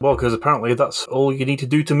Shatner. Well, because apparently that's all you need to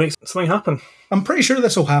do to make something happen. I'm pretty sure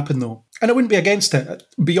this will happen, though. And I wouldn't be against it.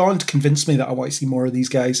 Beyond convinced me that I want to see more of these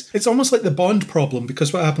guys. It's almost like the Bond problem,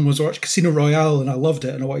 because what happened was I watched Casino Royale and I loved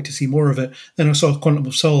it and I wanted to see more of it. Then I saw Quantum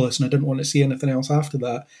of Solace and I didn't want to see anything else after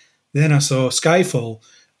that. Then I saw Skyfall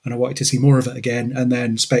and I wanted to see more of it again, and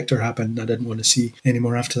then Spectre happened, and I didn't want to see any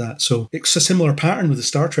more after that. So it's a similar pattern with the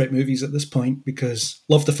Star Trek movies at this point, because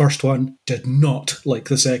loved the first one, did not like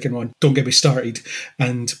the second one. Don't get me started.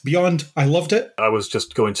 And Beyond, I loved it. I was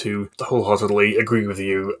just going to wholeheartedly agree with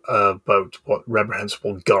you about what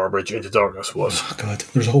reprehensible garbage Into Darkness was. Oh God,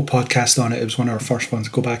 there's a whole podcast on it. It was one of our first ones.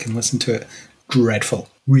 Go back and listen to it. Dreadful.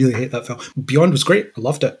 Really hate that film. Beyond was great. I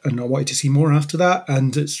loved it. And I wanted to see more after that.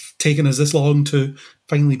 And it's taken us this long to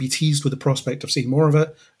finally be teased with the prospect of seeing more of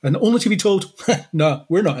it. And only to be told, no,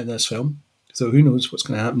 we're not in this film. So who knows what's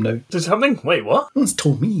going to happen now. Is it happening? Wait, what? No one's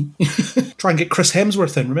told me. Try and get Chris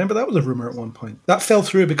Hemsworth in. Remember, that was a rumour at one point. That fell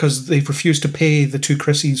through because they've refused to pay the 2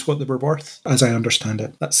 Chrissies what they were worth, as I understand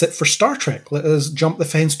it. That's it for Star Trek. Let us jump the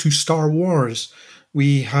fence to Star Wars.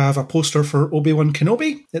 We have a poster for Obi-Wan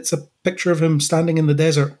Kenobi. It's a picture of him standing in the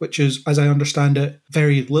desert, which is, as I understand it,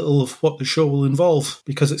 very little of what the show will involve,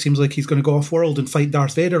 because it seems like he's going to go off-world and fight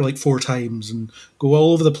Darth Vader like 4 times and go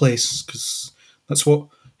all over the place, because that's what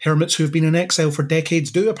hermits who have been in exile for decades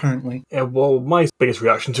do, apparently. Yeah, well, my biggest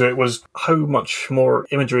reaction to it was how much more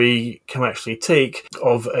imagery can we actually take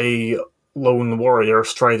of a lone warrior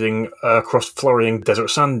striding across flurrying desert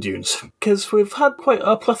sand dunes. Because we've had quite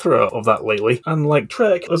a plethora of that lately, and like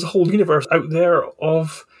Trek, there's a whole universe out there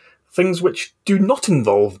of things which do not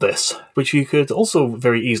involve this, which you could also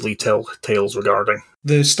very easily tell tales regarding.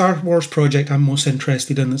 The Star Wars project I'm most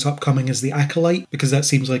interested in that's upcoming is The Acolyte, because that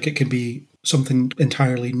seems like it can be something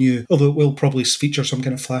entirely new, although it will probably feature some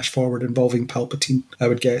kind of flash forward involving Palpatine, I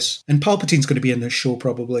would guess. And Palpatine's going to be in this show,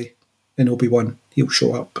 probably. In Obi-Wan, he'll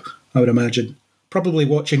show up, I would imagine. Probably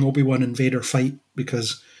watching Obi-Wan and Vader fight,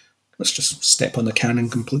 because let's just step on the canon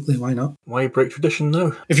completely. Why not? Why break tradition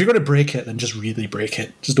now? If you're going to break it, then just really break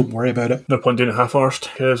it. Just don't worry about it. No point doing it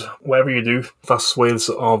half-arsed, because whatever you do, vast swathes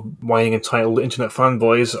of whining entitled internet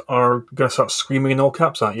fanboys are going to start screaming in all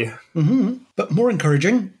caps at you. Mm-hmm. But more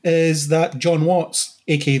encouraging is that John Watts,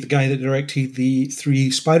 aka the guy that directed the 3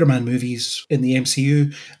 Spider-Man movies in the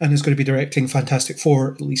MCU, and is going to be directing Fantastic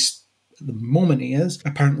Four, at least at the moment he is.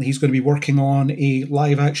 Apparently he's going to be working on a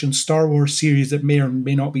live-action Star Wars series that may or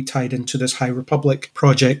may not be tied into this High Republic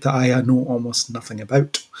project that I know almost nothing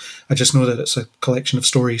about. I just know that it's a collection of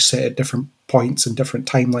stories set at different points and different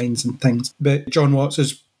timelines and things. But John Watts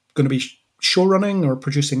is going to be showrunning or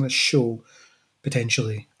producing this show,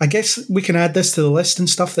 potentially. I guess we can add this to the list and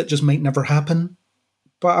stuff that just might never happen.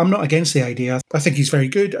 But I'm not against the idea. I think he's very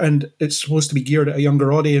good, and it's supposed to be geared at a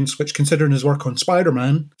younger audience, which, considering his work on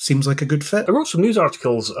Spider-Man, seems like a good fit. I wrote some news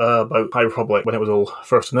articles about High Republic when it was all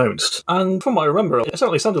first announced, and from what I remember, it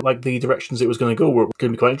certainly sounded like the directions it was going to go were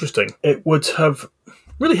going to be quite interesting. It would have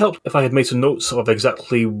really helped if I had made some notes of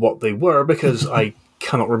exactly what they were, because I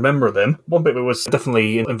cannot remember them. One bit was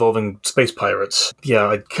definitely involving space pirates. Yeah,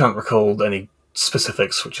 I can't recall any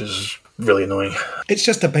specifics, which is really annoying. It's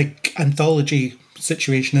just a big anthology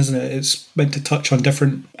situation, isn't it? It's meant to touch on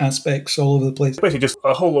different aspects all over the place. Basically just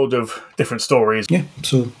a whole load of different stories. Yeah,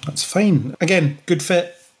 so that's fine. Again, good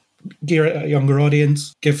fit, gear it at a younger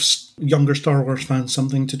audience, gives younger Star Wars fans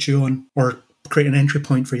something to chew on, or create an entry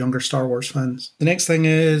point for younger Star Wars fans. The next thing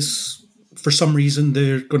is, for some reason,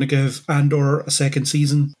 they're going to give Andor a second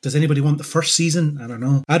season. Does anybody want the first season? I don't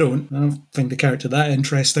know. I don't find the character that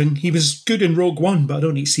interesting. He was good in Rogue One, but I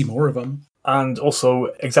don't need to see more of him. And also,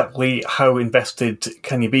 exactly how invested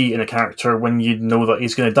can you be in a character when you know that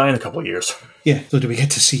he's going to die in a couple of years? Yeah, so do we get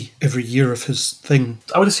to see every year of his thing?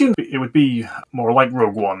 I would assume it would be more like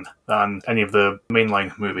Rogue One than any of the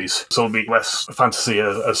mainline movies. So it'll be less fantasy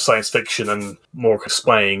as science fiction and more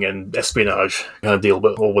spying and espionage kind of deal,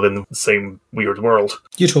 but all within the same weird world.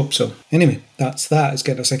 You'd hope so. Anyway, that's that. It's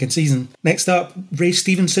getting a second season. Next up, Ray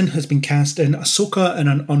Stevenson has been cast in Ahsoka in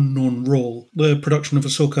an unknown role. The production of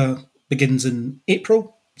Ahsoka begins in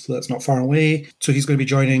April, so that's not far away. So he's going to be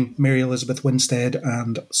joining Mary Elizabeth Winstead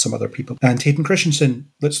and some other people. And Hayden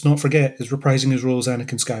Christensen, let's not forget, is reprising his role as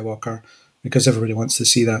Anakin Skywalker, because everybody wants to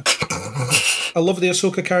see that. I love the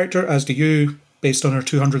Ahsoka character, as do you. Based on our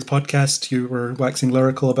 200th podcast, you were waxing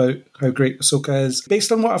lyrical about how great Ahsoka is.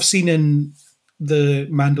 Based on what I've seen in The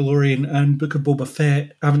Mandalorian and Book of Boba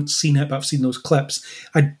Fett, I haven't seen it, but I've seen those clips.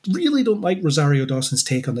 I really don't like Rosario Dawson's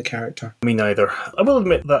take on the character. Me neither. I will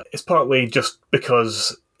admit that it's partly just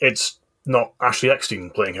because it's not Ashley Eckstein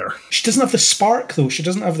playing her. She doesn't have the spark, though. She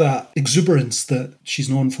doesn't have that exuberance that she's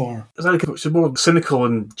known for. She's more cynical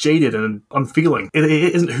and jaded and unfeeling. It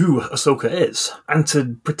isn't who Ahsoka is. And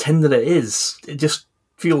to pretend that it is, it just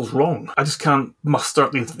feels wrong. I just can't muster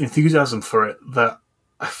up the enthusiasm for it that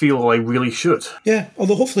I feel I really should. Yeah,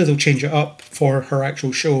 although hopefully they'll change it up for her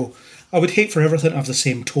actual show. I would hate for everything to have the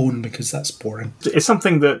same tone, because that's boring. It's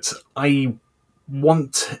something that I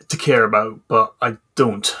want to care about, but I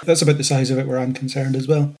don't. That's about the size of it where I'm concerned as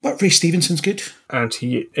well. But Ray Stevenson's good. And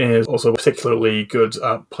he is also particularly good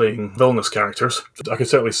at playing villainous characters. I can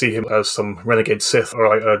certainly see him as some renegade Sith or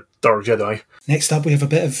like a Dark Jedi. Next up, we have a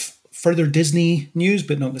bit of further Disney news,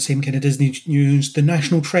 but not the same kind of Disney news. The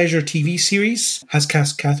National Treasure TV series has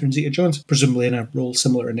cast Catherine Zeta-Jones, presumably in a role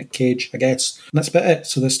similar to Nick Cage, I guess. And that's about it.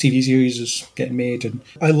 So this TV series is getting made, and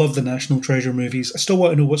I love the National Treasure movies. I still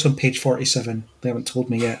want to know what's on page 47. They haven't told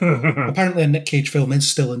me yet. Apparently a Nick Cage film is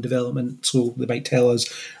still in development, so they might tell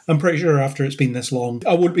us. I'm pretty sure after it's been this long,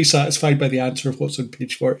 I won't be satisfied by the answer of what's on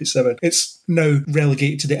page 47. It's now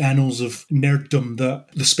relegated to the annals of nerddom that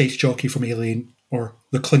the space jockey from Alien or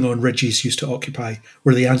the Klingon Ridgies used to occupy,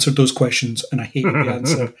 where they answered those questions, and I hated the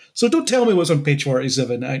answer. So don't tell me what's on page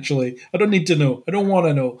 47, actually. I don't need to know. I don't want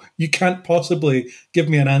to know. You can't possibly give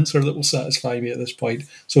me an answer that will satisfy me at this point,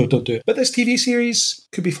 so don't do it. But this TV series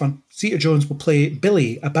could be fun. Zeta-Jones will play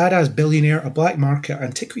Billy, a badass billionaire, a black market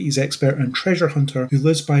antiquities expert and treasure hunter who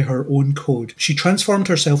lives by her own code. She transformed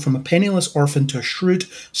herself from a penniless orphan to a shrewd,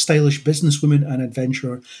 stylish businesswoman and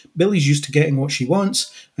adventurer. Billy's used to getting what she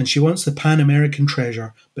wants, and she wants the Pan-American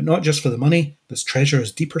treasure, but not just for the money. This treasure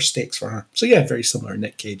has deeper stakes for her. So yeah, very similar to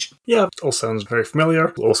Nick Cage. Yeah, all sounds very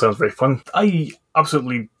familiar, all sounds very fun. I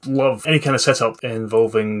absolutely love any kind of setup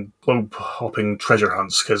involving globe-hopping treasure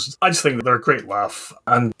hunts, because I just think that they're a great laugh,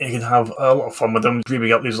 and you can have a lot of fun with them,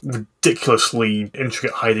 dreaming up these ridiculously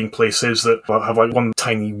intricate hiding places that have like one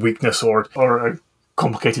tiny weakness or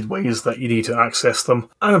complicated ways that you need to access them.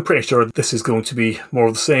 And I'm pretty sure this is going to be more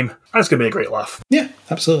of the same, and it's going to be a great laugh. Yeah,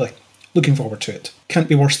 absolutely. Looking forward to it. Can't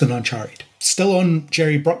be worse than Uncharted. Still on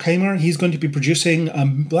Jerry Bruckheimer, he's going to be producing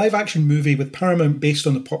a live-action movie with Paramount based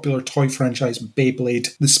on the popular toy franchise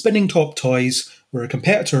Beyblade. The spinning top toys were a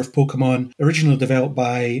competitor of Pokemon, originally developed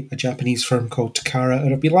by a Japanese firm called Takara, and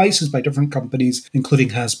have been licensed by different companies, including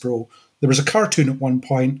Hasbro. There was a cartoon at one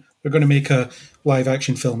point. They're going to make a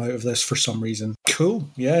live-action film out of this for some reason. Cool.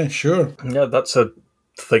 Yeah, sure. Yeah, that's a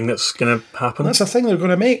thing that's going to happen. That's a thing they're going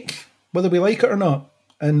to make, whether we like it or not.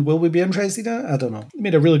 And will we be interested in it? I don't know. They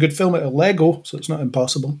made a really good film out of Lego, so it's not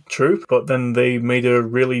impossible. True, but then they made a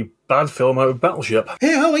really bad film out of Battleship.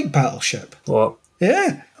 Hey, I like Battleship. What?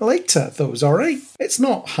 Yeah, I liked it. I thought it was alright. It's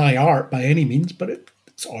not high art by any means, but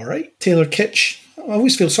it's alright. Taylor Kitsch, I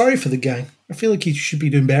always feel sorry for the guy. I feel like he should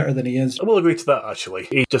be doing better than he is. I will agree to that, actually.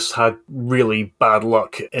 He just had really bad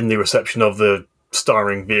luck in the reception of the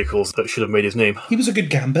starring vehicles that should have made his name. He was a good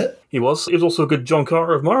Gambit. He was. He was also a good John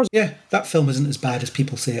Carter of Mars. Yeah, that film isn't as bad as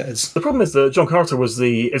people say it is. The problem is that John Carter was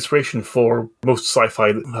the inspiration for most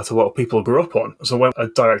sci-fi that a lot of people grew up on. So when a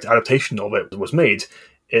direct adaptation of it was made,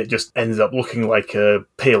 it just ended up looking like a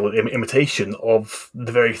pale imitation of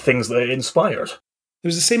the very things that it inspired. It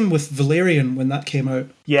was the same with Valerian when that came out.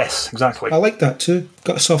 Yes, exactly. I like that too.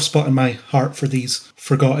 Got a soft spot in my heart for these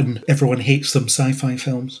forgotten, everyone hates them sci-fi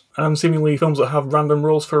films. And seemingly films that have random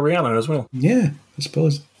roles for Rihanna as well. Yeah, I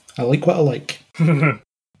suppose. I like what I like.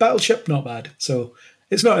 Battleship, not bad. So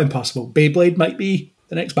it's not impossible. Beyblade might be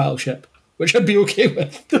the next Battleship, which I'd be okay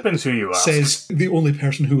with. Depends who you ask. Says the only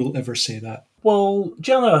person who will ever say that. Well,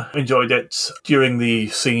 Jenna enjoyed it during the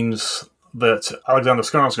scenes that Alexander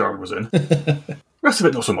Skarsgård was in. Rest of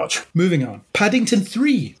it, not so much. Moving on. Paddington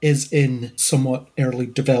 3 is in somewhat early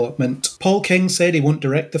development. Paul King said he won't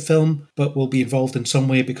direct the film, but will be involved in some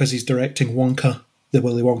way because he's directing Wonka, the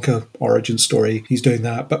Willy Wonka origin story. He's doing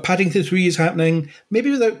that. But Paddington 3 is happening.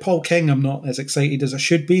 Maybe without Paul King, I'm not as excited as I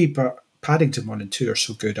should be, but Paddington 1 and 2 are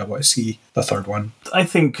so good, I want to see the third one. I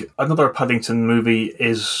think another Paddington movie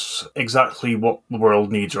is exactly what the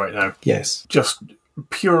world needs right now. Yes. Just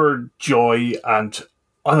pure joy and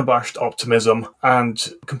unabashed optimism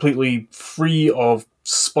and completely free of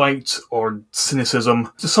spite or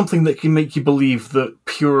cynicism. Just something that can make you believe that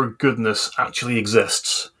pure goodness actually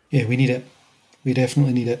exists. Yeah, we need it. We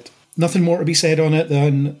definitely need it. Nothing more to be said on it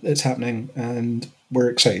than it's happening, and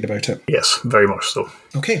we're excited about it. Yes, very much so.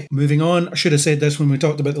 Okay, moving on. I should have said this when we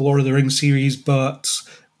talked about the Lord of the Rings series, but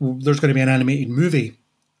there's going to be an animated movie.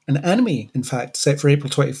 An anime, in fact, set for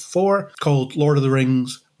April 24, called Lord of the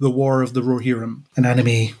Rings, The War of the Rohirrim. An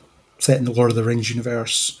anime set in the Lord of the Rings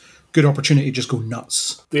universe. Good opportunity to just go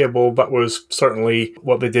nuts. Yeah, well, that was certainly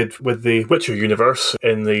what they did with the Witcher universe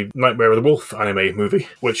in the Nightmare of the Wolf anime movie,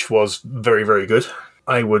 which was very, very good.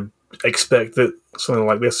 I would expect that something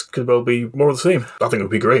like this could well be more of the same. I think it would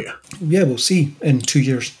be great. Yeah, we'll see in 2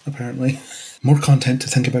 years, apparently. More content to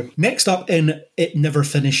think about. Next up in It Never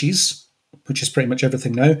Finishes, which is pretty much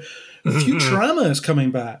everything now, Futurama is coming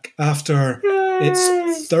back after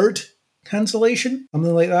its third cancellation,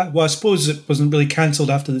 something like that. Well, I suppose it wasn't really cancelled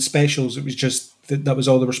after the specials. It was just that was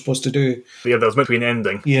all they were supposed to do. Yeah, that was meant to be an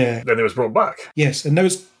ending. Yeah. Then it was brought back. Yes, and now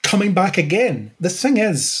it's coming back again. The thing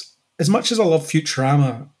is, as much as I love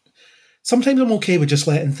Futurama, sometimes I'm okay with just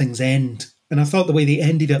letting things end. And I thought the way they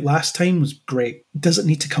ended it last time was great. Does it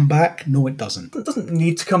need to come back? No, it doesn't. It doesn't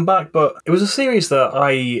need to come back, but it was a series that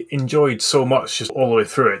I enjoyed so much just all the way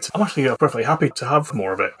through it. I'm actually perfectly happy to have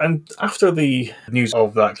more of it. And after the news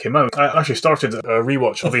of that came out, I actually started a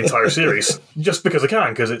rewatch of the entire series, just because I can,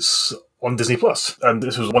 because it's on Disney+. And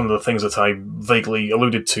this was one of the things that I vaguely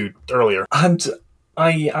alluded to earlier. And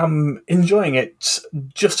I am enjoying it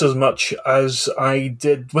just as much as I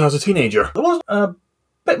did when I was a teenager. There was a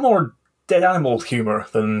bit more dead animal humour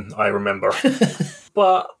than I remember.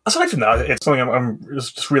 But aside from that, it's something I'm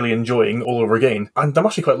just really enjoying all over again. And I'm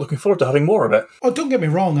actually quite looking forward to having more of it. Oh, don't get me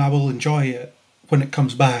wrong, I will enjoy it when it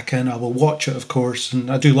comes back, and I will watch it, of course, and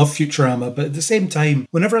I do love Futurama, but at the same time,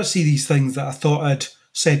 whenever I see these things that I thought I'd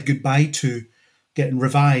said goodbye to getting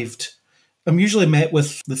revived, I'm usually met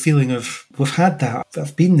with the feeling of, we've had that,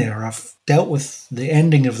 I've been there, I've dealt with the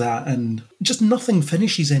ending of that, and just nothing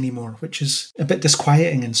finishes anymore, which is a bit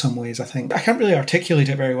disquieting in some ways, I think. I can't really articulate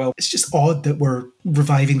it very well. It's just odd that we're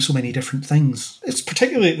reviving so many different things. It's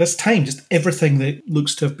particularly at this time, just everything that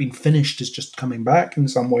looks to have been finished is just coming back in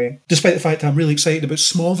some way. Despite the fact that I'm really excited about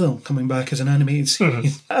Smallville coming back as an animated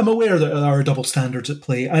series. I'm aware that there are double standards at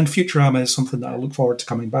play, and Futurama is something that I look forward to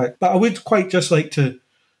coming back. But I would quite just like to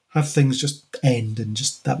have things just end and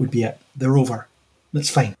just that would be it. They're over. That's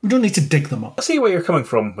fine. We don't need to dig them up. I see where you're coming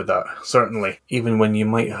from with that, certainly. Even when you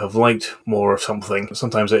might have liked more of something,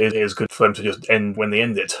 sometimes it is good for them to just end when they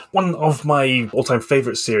end it. One of my all-time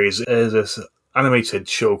favourite series is this animated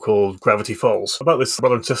show called Gravity Falls, about this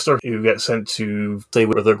brother and sister who get sent to stay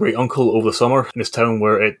with their great uncle over the summer in this town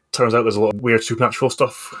where it turns out there's a lot of weird supernatural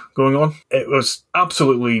stuff going on. It was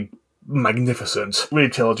absolutely magnificent, really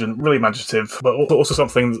intelligent, really imaginative, but also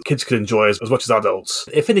something that kids could enjoy as much as adults.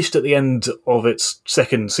 It finished at the end of its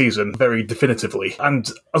second season very definitively, and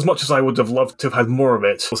as much as I would have loved to have had more of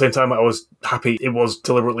it, at the same time I was happy it was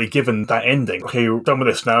deliberately given that ending. Okay, we're done with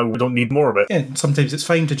this now, we don't need more of it. Yeah, sometimes it's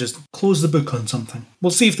fine to just close the book on something. We'll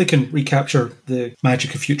see if they can recapture the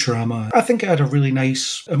magic of Futurama. I think it had a really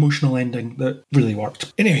nice emotional ending that really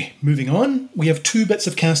worked. Anyway, moving on, we have 2 bits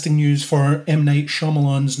of casting news for M. Night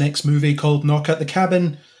Shyamalan's next movie called Knock at the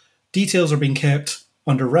Cabin. Details are being kept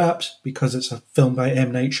under wraps because it's a film by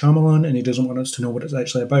M. Night Shyamalan and he doesn't want us to know what it's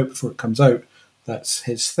actually about before it comes out. That's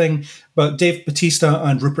his thing. But Dave Bautista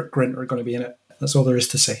and Rupert Grint are going to be in it. That's all there is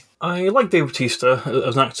to say. I like Dave Bautista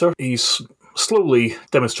as an actor. He's slowly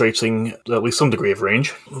demonstrating at least some degree of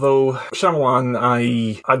range, though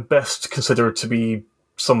Shyamalan I'd best consider to be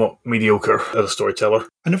somewhat mediocre as a storyteller.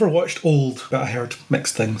 I never watched Old, but I heard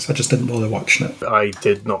mixed things. I just didn't bother watching it. I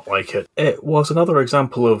did not like it. It was another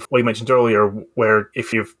example of what you mentioned earlier, where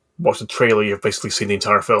if you've watched the trailer, you've basically seen the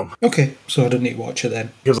entire film. Okay, so I didn't need to watch it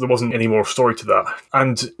then. Because there wasn't any more story to that.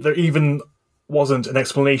 And there even wasn't an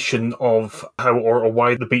explanation of how or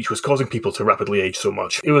why the beach was causing people to rapidly age so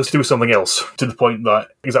much. It was to do with something else, to the point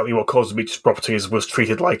that exactly what caused the beach's properties was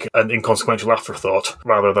treated like an inconsequential afterthought,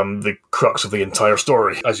 rather than the crux of the entire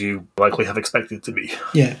story, as you likely have expected it to be.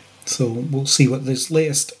 Yeah. So we'll see what this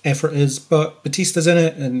latest effort is. But Bautista's in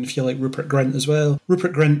it, and if you like Rupert Grint as well.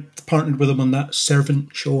 Rupert Grint partnered with him on that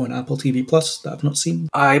Servant show on Apple TV Plus that I've not seen.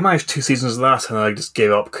 I managed 2 seasons of that, and I just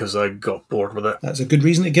gave up because I got bored with it. That's a good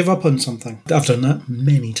reason to give up on something. I've done that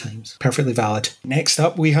many times. Perfectly valid. Next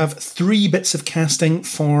up, we have 3 bits of casting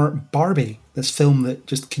for Barbie, this film that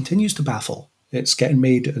just continues to baffle. It's getting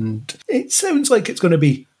made, and it sounds like it's going to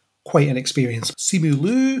be quite an experience. Simu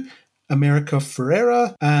Liu, America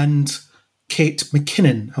Ferrera, and Kate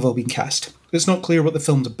McKinnon have all been cast. It's not clear what the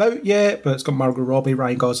film's about yet, but it's got Margot Robbie,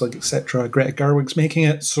 Ryan Gosling, etc. Greta Gerwig's making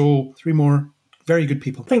it, so 3 more very good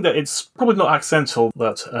people. I think that it's probably not accidental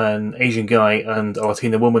that an Asian guy and a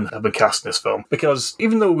Latina woman have been cast in this film, because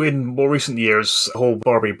even though in more recent years the whole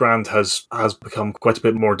Barbie brand has become quite a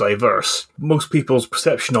bit more diverse, most people's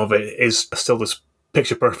perception of it is still this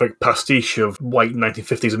picture-perfect pastiche of white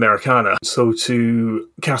 1950s Americana. So to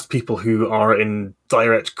cast people who are in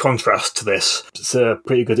direct contrast to this, it's a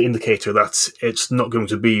pretty good indicator that it's not going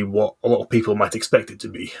to be what a lot of people might expect it to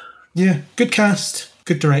be. Yeah, good cast,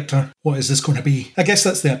 good director. What is this going to be? I guess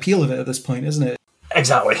that's the appeal of it at this point, isn't it?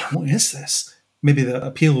 Exactly. What is this? Maybe the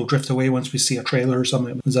appeal will drift away once we see a trailer or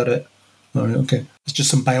something. Is that it? All right, okay. It's just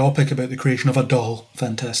some biopic about the creation of a doll.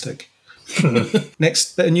 Fantastic.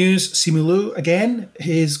 Next bit of news, Simu Liu again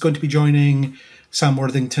is going to be joining Sam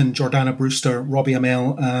Worthington, Jordana Brewster, Robbie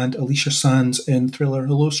Amell and Alicia Sands in thriller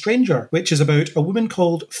Hello Stranger, which is about a woman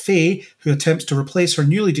called Faye who attempts to replace her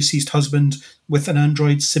newly deceased husband with an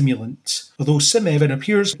android simulant. Although Sim Evan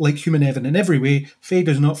appears like human Evan in every way, Faye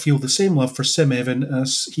does not feel the same love for Sim Evan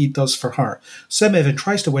as he does for her. Sim Evan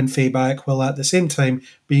tries to win Faye back while at the same time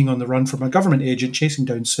being on the run from a government agent chasing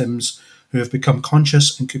down Sims who have become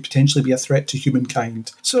conscious and could potentially be a threat to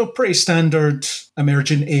humankind. So pretty standard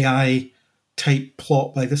emergent AI type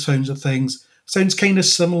plot by the sounds of things. Sounds kind of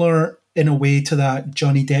similar in a way to that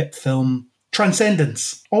Johnny Depp film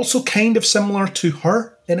Transcendence. Also kind of similar to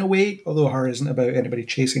Her in a way, although Her isn't about anybody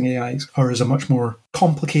chasing AIs. Her is a much more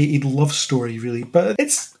complicated love story, really, but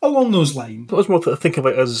it's along those lines. I was more to think of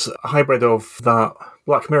it as a hybrid of that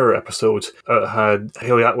Black Mirror episode had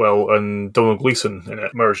Hayley Atwell and Donald Gleason in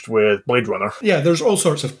it, merged with Blade Runner. Yeah, there's all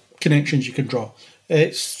sorts of connections you can draw.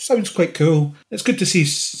 It sounds quite cool. It's good to see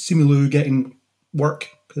Simu Liu getting work,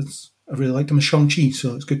 because I really liked him as Shang-Chi,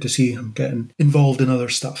 so it's good to see him getting involved in other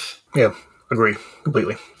stuff. Yeah, agree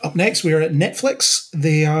completely. Up next, we're at Netflix.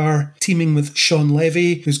 They are teaming with Sean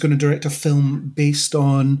Levy, who's going to direct a film based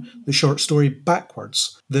on the short story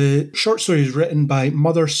Backwards. The short story is written by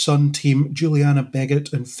mother-son team Juliana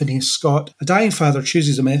Beggett and Phineas Scott. A dying father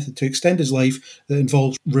chooses a method to extend his life that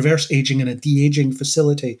involves reverse aging in a de-aging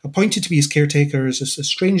facility. Appointed to be his caretaker is his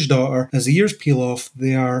estranged daughter. As the years peel off,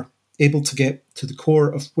 they are able to get to the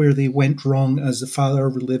core of where they went wrong as the father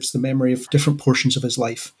relives the memory of different portions of his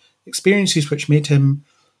life. Experiences which made him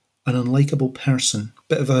an unlikable person.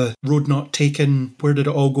 Bit of a road not taken, where did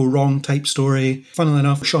it all go wrong type story. Funnily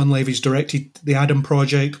enough, Sean Levy's directed The Adam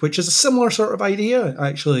Project, which is a similar sort of idea,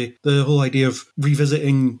 actually. The whole idea of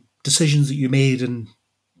revisiting decisions that you made and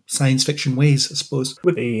science fiction ways, I suppose.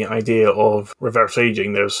 With the idea of reverse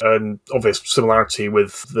aging, there's an obvious similarity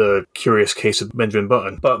with the Curious Case of Benjamin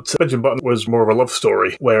Button. But Benjamin Button was more of a love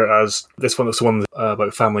story, whereas this one is the one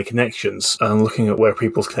about family connections and looking at where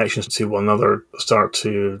people's connections to one another start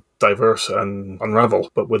to diverse and unravel.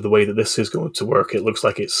 But with the way that this is going to work, it looks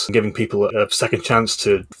like it's giving people a second chance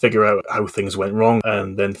to figure out how things went wrong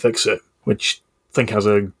and then fix it, which I think has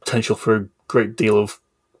a potential for a great deal of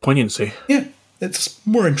poignancy. Yeah, it's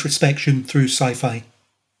more introspection through sci-fi,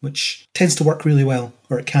 which tends to work really well,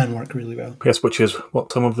 or it can work really well. Yes, which is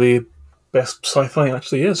what some of the best sci-fi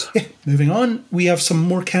actually is. Yeah, moving on, we have some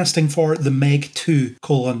more casting for The Meg 2,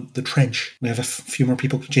 The Trench. We have a few more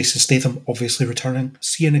people. Jason Statham, obviously returning.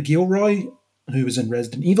 Sienna Gilroy, who was in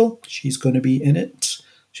Resident Evil, she's going to be in it.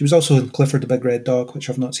 She was also in Clifford the Big Red Dog, which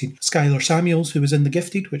I've not seen. Skylar Samuels, who was in The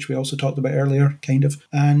Gifted, which we also talked about earlier, kind of.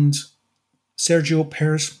 And Sergio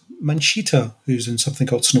Perez Manchita, who's in something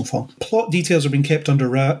called Snowfall. Plot details are being kept under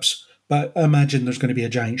wraps, but I imagine there's going to be a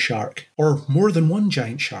giant shark, or more than one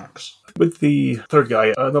giant sharks. With the third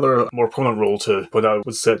guy, another more prominent role to point out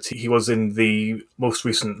was that he was in the most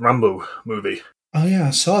recent Rambo movie. Oh yeah,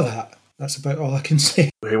 I saw that. That's about all I can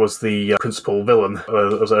say. He was the principal villain,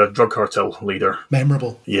 as a drug cartel leader.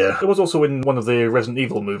 Memorable. Yeah. He was also in one of the Resident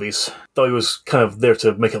Evil movies, though he was kind of there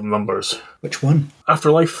to make up the numbers. Which one?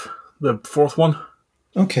 Afterlife, the fourth one.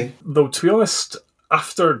 Okay. Though, to be honest,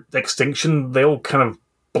 after Extinction, they all kind of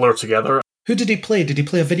blur together. Who did he play? Did he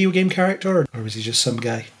play a video game character, or was he just some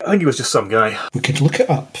guy? I think he was just some guy. We could look it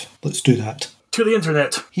up. Let's do that. To the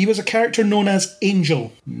internet. He was a character known as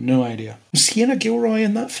Angel. No idea. Was Sienna Gilroy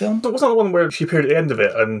in that film? So was that the one where she appeared at the end of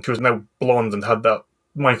it and she was now blonde and had that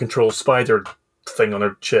mind-controlled spider thing on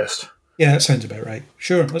her chest? Yeah, that sounds about right.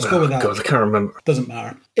 Sure, let's go with that. God, I can't remember. Doesn't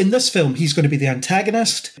matter. In this film, he's going to be the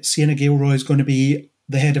antagonist. Sienna Gilroy is going to be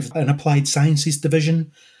the head of an applied sciences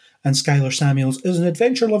division. And Skylar Samuels is an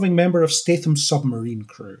adventure-loving member of Statham's submarine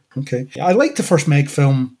crew. Okay. I liked the first Meg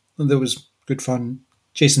film. That was good fun.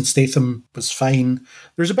 Jason Statham was fine.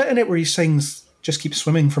 There's a bit in it where he sings Just Keep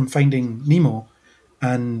Swimming from Finding Nemo.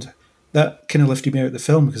 And that kind of lifted me out of the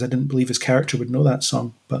film because I didn't believe his character would know that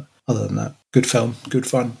song. But other than that, good film, good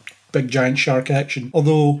fun. Big giant shark action.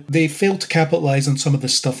 Although they failed to capitalise on some of the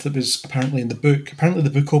stuff that was apparently in the book. Apparently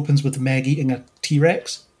the book opens with Meg eating a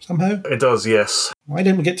T-Rex somehow. It does, yes. Why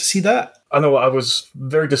didn't we get to see that? I know, I was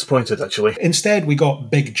very disappointed, actually. Instead, we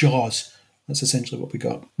got Big Jaws. That's essentially what we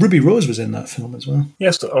got. Ruby Rose was in that film as well.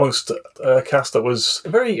 Yes, amongst a cast that was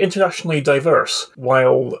very internationally diverse,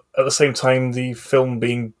 while at the same time the film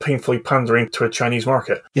being painfully pandering to a Chinese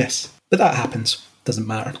market. Yes, but that happens. Doesn't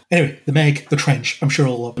matter. Anyway, The Meg, The Trench. I'm sure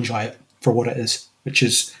I'll enjoy it for what it is, which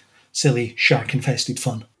is silly, shark-infested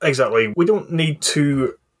fun. Exactly. We don't need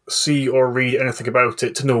to see or read anything about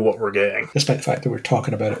it to know what we're getting. Despite the fact that we're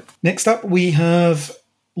talking about it. Next up, we have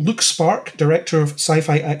Luke Spark, director of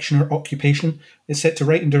sci-fi actioner Occupation, is set to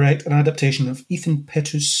write and direct an adaptation of Ethan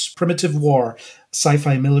Pettus' Primitive War, a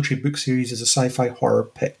sci-fi military book series as a sci-fi horror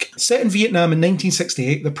pick. Set in Vietnam in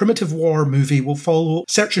 1968, the Primitive War movie will follow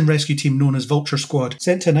a search and rescue team known as Vulture Squad,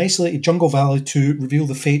 sent to an isolated jungle valley to reveal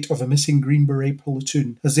the fate of a missing Green Beret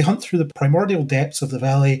platoon. As they hunt through the primordial depths of the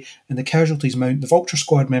valley and the casualties mount, the Vulture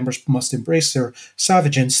Squad members must embrace their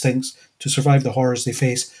savage instincts to survive the horrors they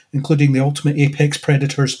face, including the ultimate apex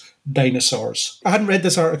predators, dinosaurs. I hadn't read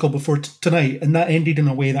this article before tonight, and that ended in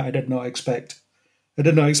a way that I did not expect. I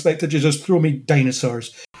did not expect it to just throw me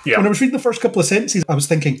dinosaurs. Yeah. When I was reading the first couple of sentences, I was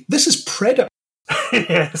thinking, this is Predator.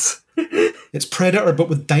 Yes. It's Predator, but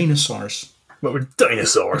with dinosaurs. But with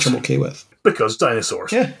dinosaurs. Which I'm okay with. Because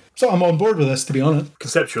dinosaurs. Yeah. So I'm on board with this, to be honest.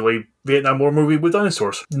 Conceptually, Vietnam War movie with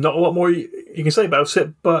dinosaurs. Not a lot more you can say about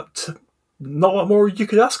it, but not a lot more you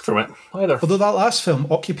could ask from it either. Although that last film,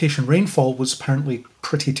 Occupation Rainfall, was apparently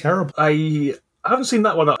pretty terrible. I haven't seen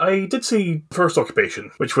that one. I did see First Occupation,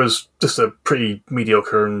 which was just a pretty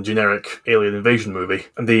mediocre and generic alien invasion movie.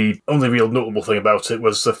 And the only real notable thing about it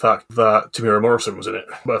was the fact that Tamira Morrison was in it.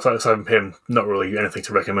 But aside from him, not really anything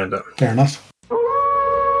to recommend it. Fair enough.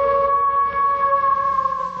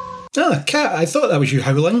 Ah, cat, I thought that was you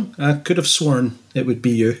howling. I could have sworn it would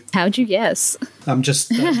be you. How'd you guess? I'm just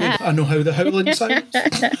that good. I know how the howling sounds.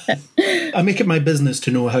 I make it my business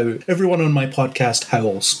to know how everyone on my podcast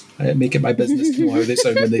howls. I make it my business to know how they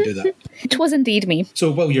sound when they do that. It was indeed me. So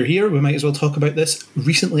while you're here, we might as well talk about this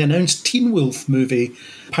recently announced Teen Wolf movie.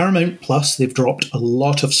 Paramount Plus, they've dropped a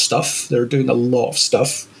lot of stuff. They're doing a lot of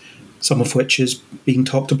stuff, some of which is being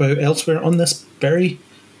talked about elsewhere on this very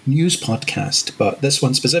news podcast, but this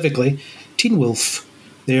one specifically, Teen Wolf.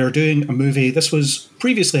 They are doing a movie. This was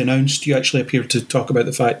previously announced. You actually appeared to talk about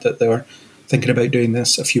the fact that they were thinking about doing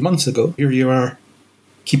this a few months ago. Here you are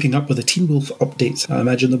keeping up with the Teen Wolf updates. I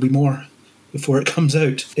imagine there'll be more before it comes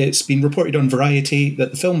out. It's been reported on Variety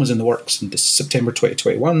that the film was in the works in September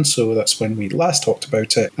 2021, so that's when we last talked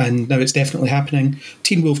about it, and now it's definitely happening.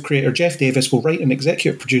 Teen Wolf creator Jeff Davis will write and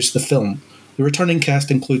executive produce the film. The returning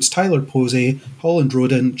cast includes Tyler Posey, Holland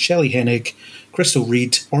Roden, Shelley Hennig, Crystal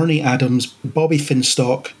Reed, Orny Adams, Bobby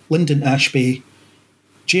Finstock, Lyndon Ashby,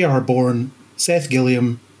 J.R. Bourne, Seth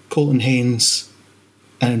Gilliam, Colton Haynes,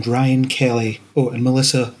 and Ryan Kelly. Oh, and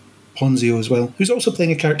Melissa Ponzio as well, who's also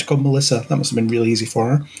playing a character called Melissa. That must have been really easy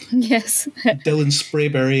for her. Yes. Dylan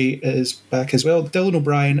Sprayberry is back as well. Dylan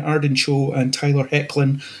O'Brien, Arden Cho, and Tyler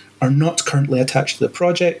Hecklin are not currently attached to the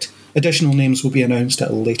project. Additional names will be announced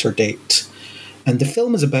at a later date. And the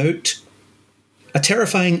film is about a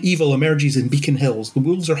terrifying evil emerges in Beacon Hills. The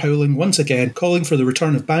wolves are howling once again, calling for the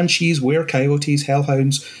return of banshees, were-coyotes,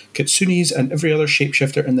 hellhounds, kitsunes, and every other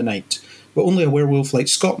shapeshifter in the night. But only a werewolf like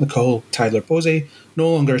Scott McCall, Tyler Posey, no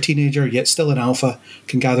longer a teenager yet still an alpha,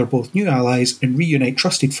 can gather both new allies and reunite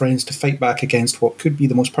trusted friends to fight back against what could be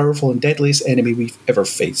the most powerful and deadliest enemy we've ever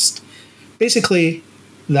faced. Basically,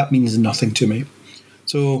 that means nothing to me.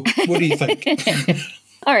 So, what do you think?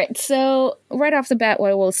 All right, so right off the bat,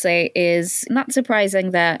 what I will say is not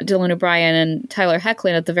surprising that Dylan O'Brien and Tyler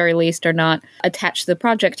Hecklin, at the very least, are not attached to the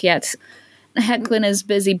project yet. Hecklin is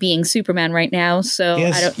busy being Superman right now, so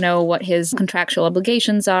yes. I don't know what his contractual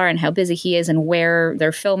obligations are and how busy he is and where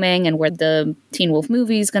they're filming and where the Teen Wolf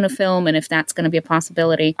movie is going to film and if that's going to be a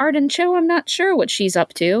possibility. Arden Cho, I'm not sure what she's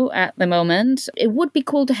up to at the moment. It would be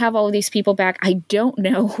cool to have all of these people back. I don't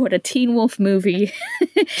know what a Teen Wolf movie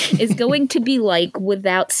is going to be like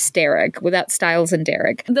without Starrick, without Styles and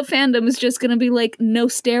Derek. The fandom is just going to be like, no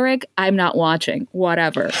Starrick, I'm not watching.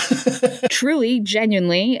 Whatever. Truly,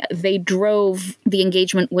 genuinely, they drove the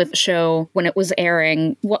engagement with the show when it was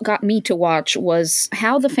airing. What got me to watch was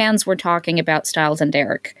how the fans were talking about Styles and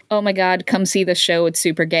Derek. Oh my god, come see the show, it's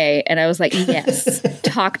super gay. And I was like, yes,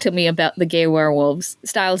 talk to me about the gay werewolves.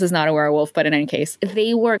 Styles is not a werewolf, but in any case,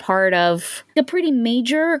 they were part of a pretty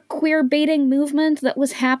major queer baiting movement that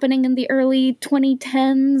was happening in the early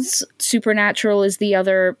 2010s. Supernatural is the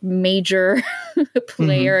other major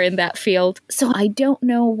player in that field. So I don't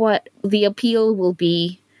know what the appeal will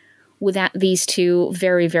be without these two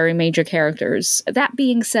very, very major characters. That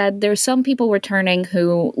being said, there's some people returning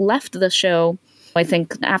who left the show, I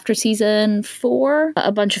think, after season 4.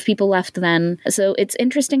 A bunch of people left then. So it's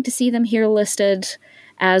interesting to see them here listed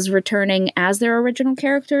as returning as their original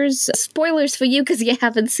characters. Spoilers for you because you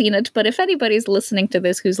haven't seen it, but if anybody's listening to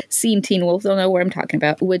this who's seen Teen Wolf, they'll know what I'm talking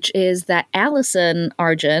about, which is that Allison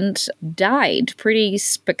Argent died pretty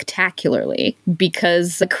spectacularly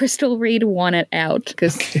because Crystal Reed won it out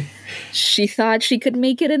because she thought she could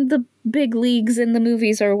make it in the big leagues in the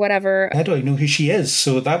movies or whatever. I don't know who she is,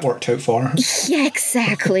 so that worked out for her. Yeah,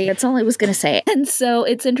 exactly. That's all I was going to say. And so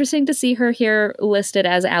it's interesting to see her here listed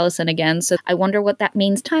as Allison again. So I wonder what that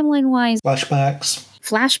means timeline-wise.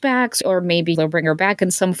 Flashbacks, or maybe they'll bring her back in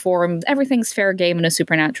some form. Everything's fair game in a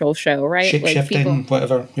Supernatural show, right? Shape-shifting,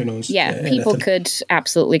 whatever, who knows. Yeah, people could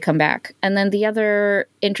absolutely come back. And then the other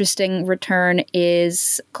interesting return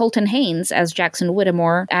is Colton Haynes as Jackson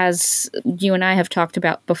Whittemore. As you and I have talked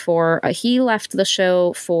about before, he left the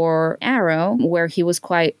show for Arrow, where he was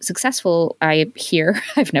quite successful, I hear.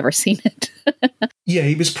 I've never seen it. Yeah,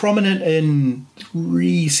 he was prominent in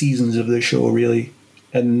 3 seasons of the show, really.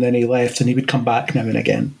 And then he left, and he would come back now and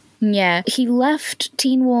again. Yeah, he left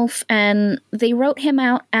Teen Wolf, and they wrote him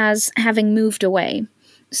out as having moved away.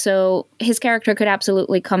 So his character could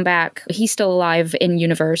absolutely come back. He's still alive in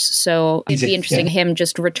universe, so it'd be interesting him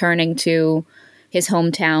just returning to his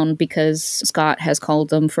hometown because Scott has called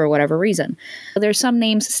them for whatever reason. There's some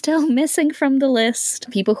names still missing from the list.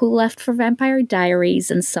 People who left for Vampire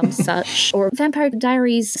Diaries and some such. Or Vampire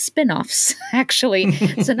Diaries spin-offs, actually.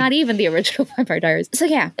 So not even the original Vampire Diaries. So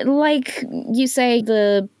yeah, like you say,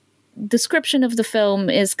 the description of the film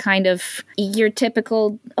is kind of your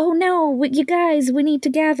typical, oh no, you guys, we need to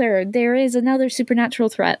gather. There is another supernatural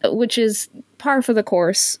threat, which is par for the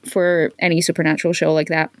course for any Supernatural show like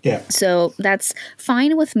that. Yeah. So that's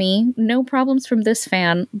fine with me. No problems from this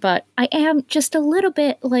fan, but I am just a little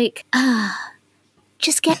bit like,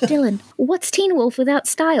 just get Dylan. What's Teen Wolf without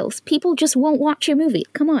Styles? People just won't watch your movie.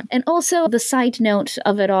 Come on. And also, the side note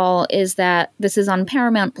of it all is that this is on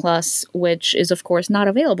Paramount Plus, which is, of course, not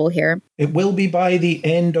available here. It will be by the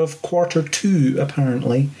end of Q2,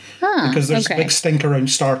 apparently. Because there's a big stink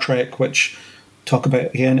around Star Trek, which talk about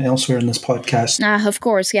again elsewhere in this podcast. Of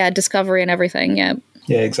course, yeah, Discovery and everything, yeah.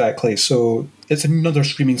 Yeah, exactly. So it's another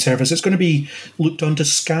streaming service. It's going to be looked onto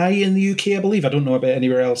Sky in the UK, I believe. I don't know about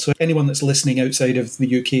anywhere else. So anyone that's listening outside of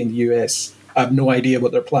the UK and the US, I have no idea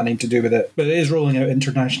what they're planning to do with it. But it is rolling out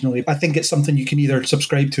internationally. I think it's something you can either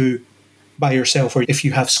subscribe to by yourself, or if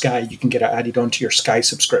you have Sky, you can get it added onto your Sky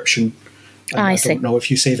subscription. And I don't know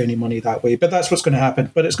if you save any money that way, but that's what's going to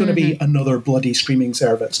happen. But it's going to be another bloody streaming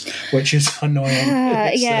service, which is annoying.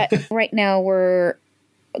 Right now we're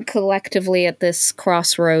collectively at this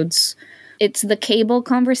crossroads. It's the cable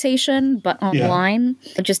conversation, but online.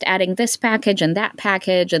 Just adding this package and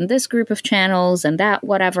this group of channels and that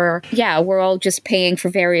whatever. Yeah, we're all just paying for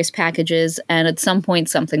various packages, and at some point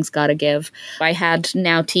something's got to give. I had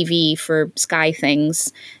Now TV for Sky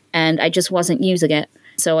things, and I just wasn't using it,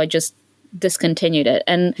 so I just discontinued it.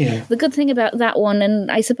 And the good thing about that one, and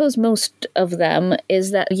I suppose most of them, is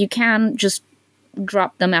that you can just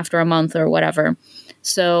drop them after a month or whatever.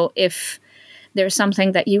 So if there's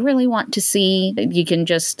something that you really want to see, you can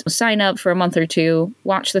just sign up for a month or two,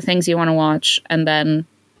 watch the things you want to watch, and then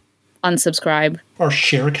unsubscribe. Or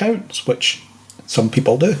share accounts, which some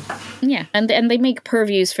people do. Yeah, and they make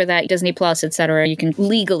purviews for that, Disney Plus, etc. You can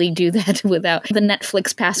legally do that without the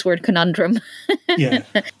Netflix password conundrum. Yeah,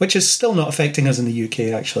 which is still not affecting us in the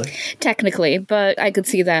UK, actually. Technically, but I could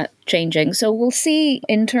see that changing. So we'll see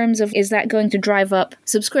in terms of, is that going to drive up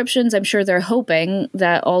subscriptions? I'm sure they're hoping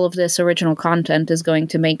that all of this original content is going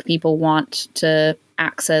to make people want to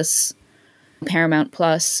access Paramount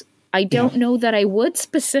Plus. I don't know that I would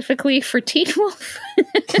specifically for Teen Wolf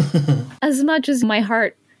as much as my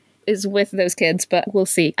heart is with those kids, but we'll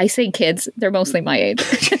see. I say kids, they're mostly my age.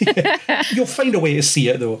 You'll find a way to see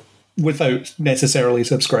it, though, without necessarily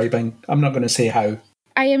subscribing. I'm not going to say how.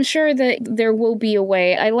 I am sure that there will be a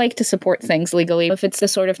way. I like to support things legally. If it's the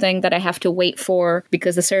sort of thing that I have to wait for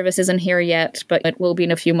because the service isn't here yet, but it will be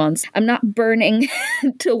in a few months, I'm not burning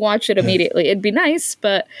to watch it immediately. It'd be nice,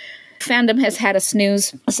 but fandom has had a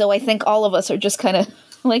snooze, so I think all of us are just kind of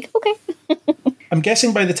like, okay. I'm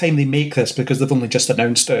guessing by the time they make this, because they've only just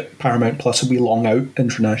announced it, Paramount Plus will be long out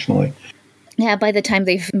internationally. Yeah, by the time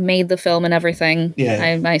they've made the film and everything,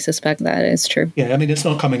 I suspect that is true. Yeah, I mean, it's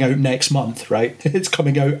not coming out next month, right? It's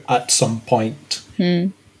coming out at some point.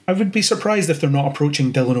 I would be surprised if they're not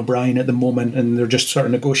approaching Dylan O'Brien at the moment and they're just sort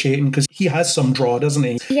of negotiating, because he has some draw, doesn't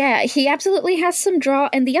he? Yeah, he absolutely has some draw.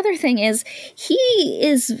 And the other thing is, he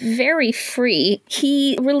is very free.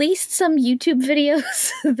 He released some YouTube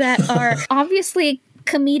videos that are obviously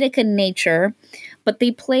comedic in nature, but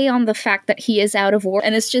they play on the fact that he is out of work.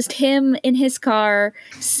 And it's just him in his car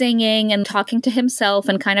singing and talking to himself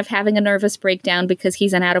and kind of having a nervous breakdown because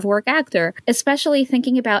he's an out-of-work actor. Especially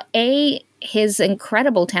thinking about, his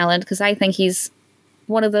incredible talent, because I think he's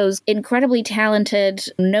one of those incredibly talented,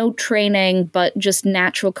 no training, but just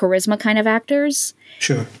natural charisma kind of actors.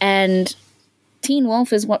 Sure. And Teen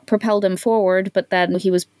Wolf is what propelled him forward, but then he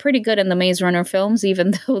was pretty good in the Maze Runner films,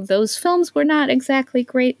 even though those films were not exactly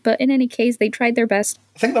great. But in any case, they tried their best.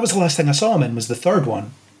 I think that was the last thing I saw him in, was the third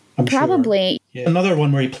one. I'm Probably. Sure. Yeah. Another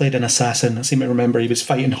one where he played an assassin. I seem to remember he was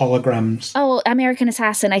fighting holograms. Oh, American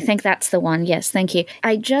Assassin. I think that's the one. Yes, thank you.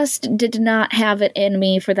 I just did not have it in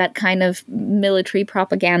me for that kind of military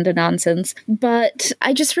propaganda nonsense. But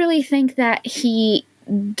I just really think that he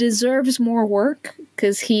deserves more work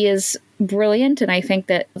because he is brilliant. And I think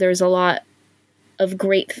that there's a lot of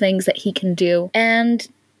great things that he can do. And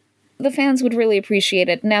the fans would really appreciate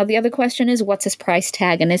it. Now, the other question is, what's his price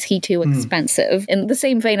tag, and is he too expensive? In the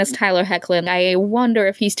same vein as Tyler Hoechlin, I wonder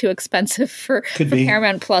if he's too expensive for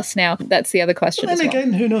Paramount Plus now. That's the other question as well. And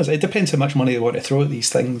again, who knows? It depends how much money they want to throw at these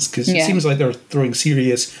things, because it seems like they're throwing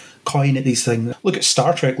serious coin at these things. Look at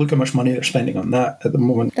Star Trek. Look how much money they're spending on that at the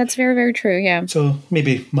moment. That's very, very true, yeah. So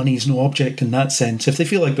maybe money's no object in that sense. If they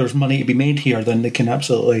feel like there's money to be made here, then they can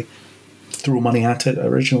absolutely throw money at it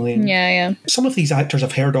originally. Yeah. Some of these actors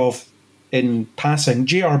I've heard of in passing.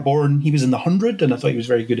 J.R. Bourne, he was in The 100, and I thought he was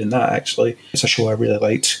very good in that, actually. It's a show I really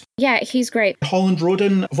liked. Yeah, he's great. Holland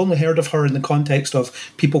Roden, I've only heard of her in the context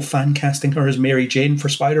of people fan casting her as Mary Jane for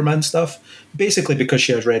Spider-Man stuff, basically because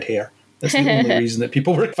she has red hair. That's the only reason that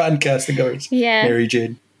people were fan casting her as Mary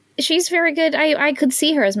Jane. She's very good. I could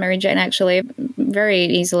see her as Mary Jane, actually, very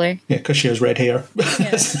easily. Yeah, because she has red hair.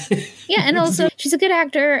 Yeah, and also, she's a good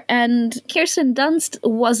actor, and Kirsten Dunst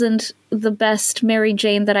wasn't the best Mary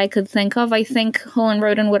Jane that I could think of. I think Holland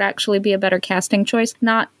Roden would actually be a better casting choice.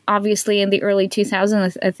 Not, obviously, in the early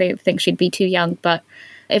 2000s. I think she'd be too young, but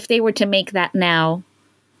if they were to make that now,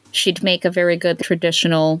 she'd make a very good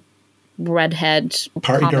traditional redhead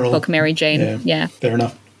party comic girl book Mary Jane. Yeah. Fair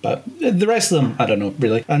enough. But the rest of them, I don't know,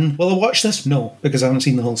 really. And will I watch this? No, because I haven't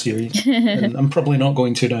seen the whole series. And I'm probably not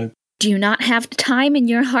going to now. Do you not have time in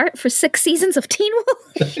your heart for 6 seasons of Teen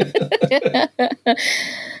Wolf?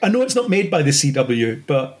 I know it's not made by the CW,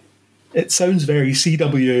 but It sounds very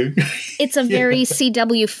CW. It's a very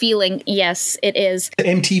CW feeling. Yes, it is.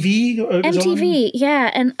 MTV? MTV,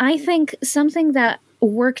 yeah. And I think something that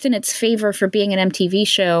worked in its favor for being an MTV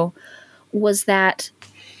show was that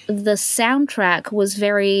the soundtrack was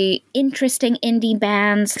very interesting indie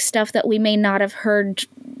bands, stuff that we may not have heard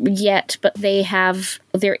yet, but they have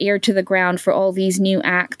their ear to the ground for all these new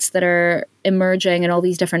acts that are emerging in all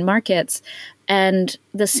these different markets. And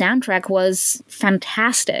the soundtrack was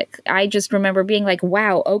fantastic. I just remember being like,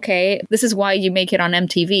 wow, okay, this is why you make it on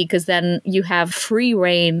MTV, because then you have free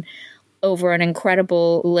reign over an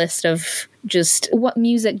incredible list of just what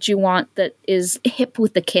music do you want that is hip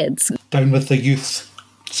with the kids. Down with the youth,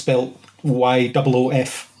 spelt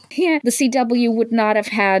YOOF. Yeah, the CW would not have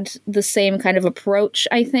had the same kind of approach,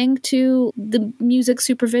 I think, to the music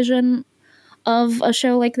supervision of a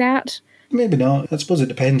show like that. Maybe not. I suppose it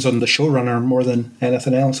depends on the showrunner more than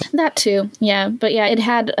anything else. That too, yeah. But yeah, it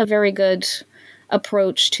had a very good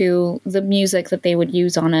approach to the music that they would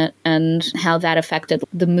use on it and how that affected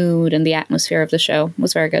the mood and the atmosphere of the show. It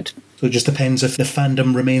was very good. So it just depends if the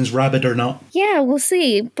fandom remains rabid or not. Yeah, we'll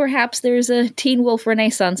see. Perhaps there's a Teen Wolf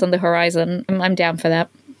renaissance on the horizon. I'm down for that.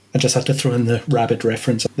 I just have to throw in the rabid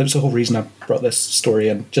reference. That was the whole reason I brought this story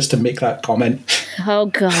in, just to make that comment. Oh,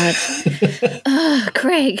 God.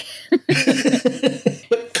 Craig.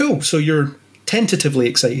 But cool. So you're tentatively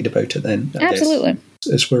excited about it then, I Absolutely. guess,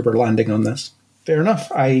 is where we're landing on this. Fair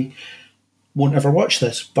enough. I won't ever watch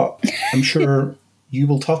this, but I'm sure you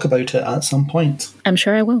will talk about it at some point. I'm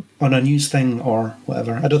sure I will. On a news thing or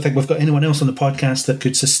whatever. I don't think we've got anyone else on the podcast that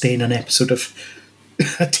could sustain an episode of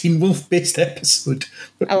a Teen Wolf-based episode.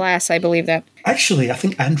 Alas, I believe that. Actually, I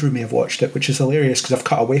think Andrew may have watched it, which is hilarious because I've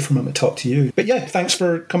cut away from him to talk to you. But yeah, thanks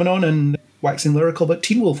for coming on and waxing lyrical about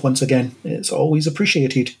Teen Wolf once again. It's always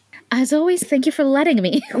appreciated. As always, thank you for letting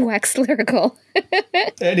me wax lyrical.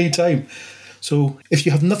 Anytime. So if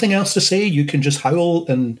you have nothing else to say, you can just howl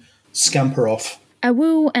and scamper off.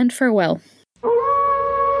 Awoo and farewell.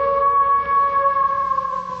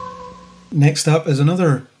 Next up is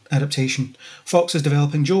another adaptation. Fox is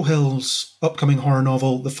developing Joe Hill's upcoming horror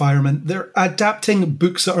novel, The Fireman. They're adapting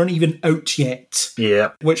books that aren't even out yet.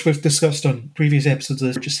 Yeah. Which we've discussed on previous episodes.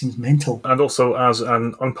 It just seems mental. And also, as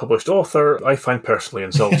an unpublished author, I find personally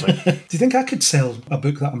insulting. Do you think I could sell a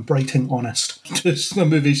book that I'm writing honest to a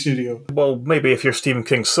movie studio? Well, maybe if you're Stephen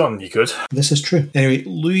King's son, you could. This is true. Anyway,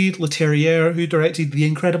 Louis Leterrier, who directed The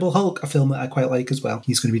Incredible Hulk, a film that I quite like as well.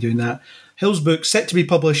 He's going to be doing that. Hill's book, set to be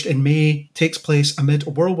published in May, takes place amid a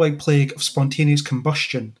worldwide plague of spontaneous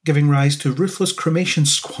combustion, giving rise to ruthless cremation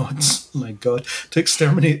squads, oh my god, to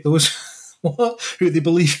exterminate those who they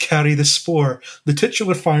believe carry the spore. The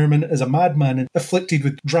titular fireman is a madman afflicted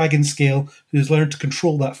with dragon scale who has learned to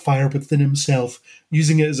control that fire within himself,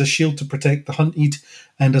 using it as a shield to protect the hunted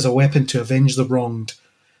and as a weapon to avenge the wronged.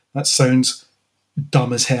 That sounds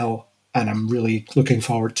dumb as hell. And I'm really looking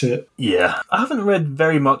forward to it. Yeah. I haven't read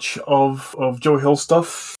very much of Joe Hill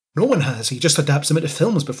stuff. No one has. He just adapts them into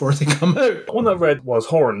films before they come out. One I read was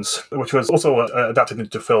Horns, which was also adapted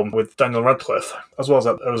into film with Daniel Radcliffe, as well as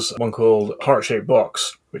that there was one called Heart-Shaped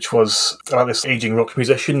Box, which was about this aging rock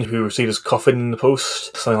musician who received his coffin in the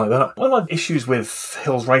post, something like that. One of my issues with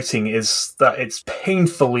Hill's writing is that it's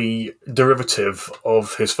painfully derivative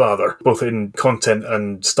of his father, both in content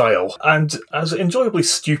and style. And as enjoyably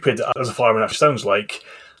stupid as a fireman actually sounds like,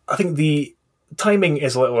 I think the timing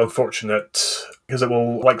is a little unfortunate because it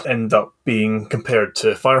will likely end up being compared to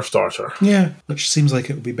Firestarter. Yeah, which seems like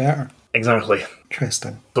it would be better. Exactly.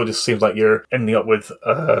 Interesting. So it just seems like you're ending up with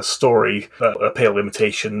a story, a pale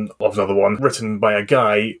imitation of another one, written by a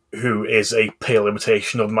guy who is a pale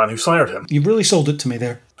imitation of the man who sired him. You really sold it to me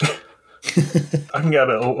there. I can get a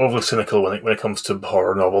bit overly cynical when it comes to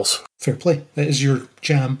horror novels. Fair play. That is your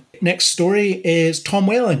jam. Next story is Tom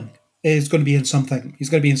Welling is going to be in something. He's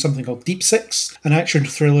going to be in something called Deep Six, an action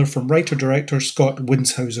thriller from writer-director Scott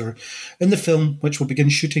Winshauser. In the film, which will begin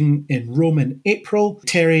shooting in Rome in April,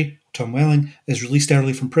 Terry, Tom Welling, is released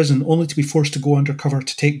early from prison, only to be forced to go undercover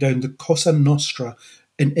to take down the Cosa Nostra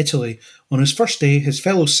in Italy. On his first day, his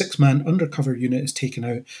fellow six-man undercover unit is taken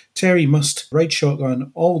out. Terry must ride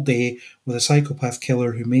shotgun all day with a psychopath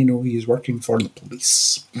killer who may know he is working for the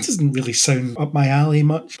police. It doesn't really sound up my alley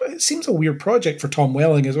much, but it seems a weird project for Tom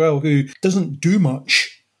Welling as well, who doesn't do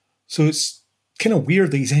much. So it's kind of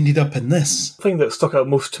weird that he's ended up in this. The thing that stuck out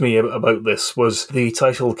most to me about this was the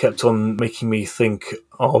title kept on making me think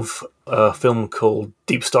of a film called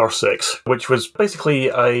Deep Star 6, which was basically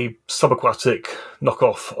a subaquatic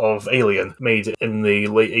knockoff of Alien made in the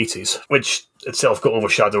late 80s, which itself got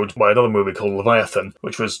overshadowed by another movie called Leviathan,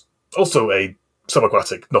 which was also a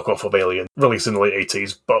subaquatic knockoff of Alien, released in the late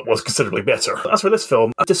 80s, but was considerably better. As for this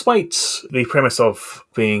film, despite the premise of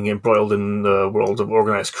being embroiled in the world of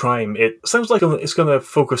organised crime, it sounds like it's going to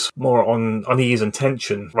focus more on unease and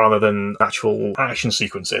tension rather than actual action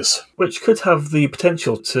sequences, which could have the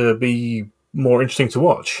potential to be more interesting to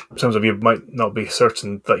watch. In terms of you might not be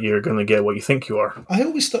certain that you're going to get what you think you are. I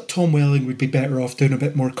always thought Tom Welling would be better off doing a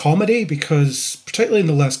bit more comedy, because particularly in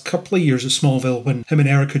the last couple of years of Smallville, when him and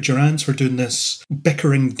Erica Durance were doing this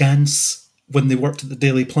bickering dance when they worked at the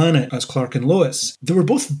Daily Planet as Clark and Lois, they were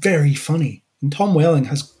both very funny. And Tom Welling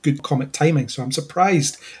has good comic timing, so I'm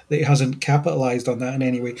surprised that he hasn't capitalised on that in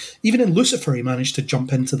any way. Even in Lucifer, he managed to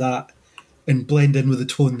jump into that and blend in with the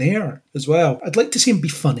tone there as well. I'd like to see him be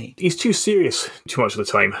funny. He's too serious too much of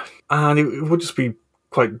the time, and it would just be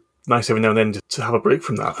quite nice every now and then to have a break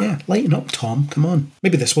from that. Yeah, lighten up, Tom. Come on.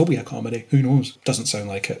 Maybe this will be a comedy. Who knows? Doesn't sound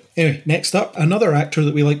like it. Anyway, next up, another actor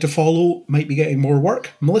that we like to follow might be getting more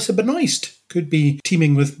work. Melissa Benoist could be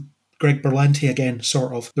teaming with Greg Berlanti again,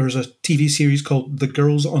 sort of. There's a TV series called The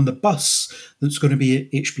Girls on the Bus that's going to be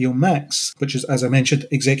at HBO Max, which is, as I mentioned,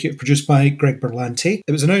 executive produced by Greg Berlanti.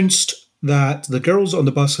 It was announced that The Girls on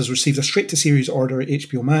the Bus has received a straight-to-series order at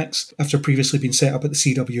HBO Max after previously being set up at the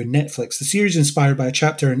CW and Netflix. The series is inspired by a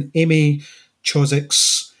chapter in Amy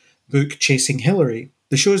Chozick's book Chasing Hillary.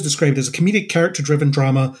 The show is described as a comedic, character-driven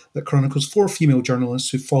drama that chronicles 4 female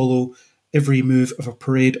journalists who follow every move of a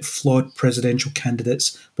parade of flawed presidential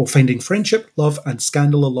candidates while finding friendship, love, and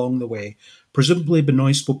scandal along the way. Presumably,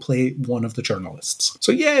 Benoist will play one of the journalists.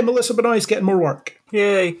 So yeah, Melissa Benoist getting more work.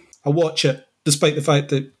 Yay. I'll watch it, despite the fact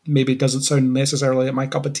that maybe it doesn't sound necessarily like my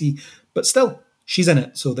cup of tea. But still, she's in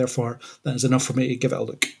it, so therefore that is enough for me to give it a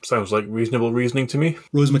look. Sounds like reasonable reasoning to me.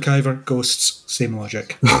 Rose McIver, Ghosts, same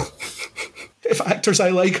logic. If actors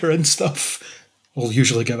I like are in stuff, I'll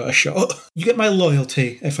usually give it a shot. You get my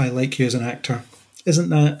loyalty if I like you as an actor. Isn't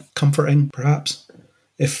that comforting, perhaps?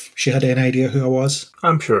 If she had any idea who I was?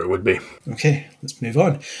 I'm sure it would be. Okay, let's move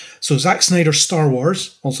on. So Zack Snyder's Star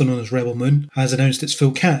Wars, also known as Rebel Moon, has announced its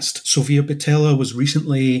full cast. Sofia Boutella was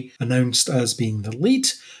recently announced as being the lead,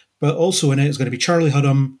 but also in it is going to be Charlie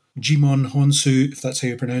Hunnam, Jimon Honsu, if that's how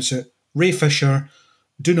you pronounce it, Ray Fisher,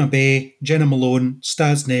 Duna Bay, Jenna Malone,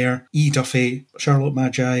 Staz Nair, E. Duffy, Charlotte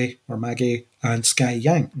Maggie, and Sky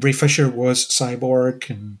Yang. Ray Fisher was Cyborg,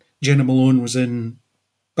 and Jenna Malone was in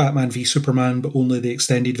Batman v Superman, but only the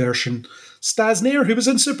extended version. Staz Nair, who was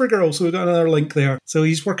in Supergirl, so we've got another link there. So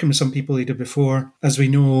he's working with some people he did before. As we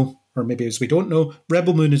know, or maybe as we don't know,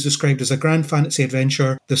 Rebel Moon is described as a grand fantasy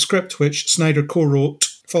adventure. The script, which Snyder co-wrote,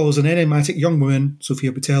 follows an enigmatic young woman,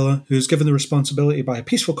 Sofia Boutella, who is given the responsibility by a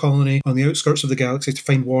peaceful colony on the outskirts of the galaxy to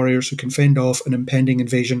find warriors who can fend off an impending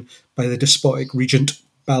invasion by the despotic regent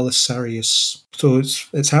Balisarius. So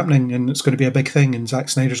it's happening, and it's going to be a big thing, and Zack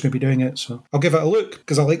Snyder's going to be doing it. So I'll give it a look,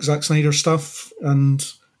 because I like Zack Snyder stuff, and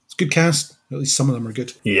it's a good cast. At least some of them are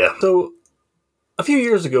good. Yeah. So a few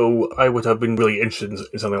years ago, I would have been really interested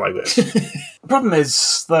in something like this. The problem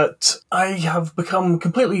is that I have become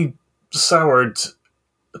completely soured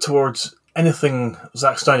towards anything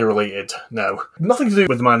Zack Snyder related now. Nothing to do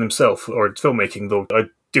with the man himself or filmmaking, though I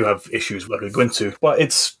do have issues I could go into, but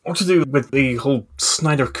it's more to do with the whole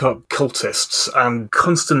Snyder Cut cultists and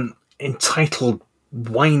constant entitled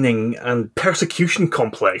whining and persecution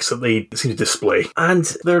complex that they seem to display,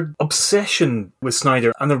 and their obsession with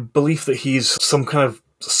Snyder and their belief that he's some kind of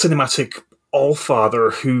cinematic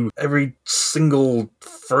allfather who every single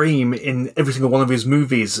frame in every single one of his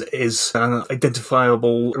movies is an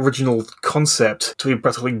identifiable original concept to be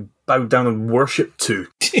practically bowed down and worshipped to.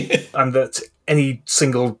 And that any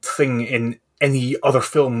single thing in any other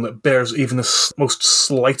film that bears even the most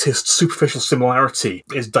slightest superficial similarity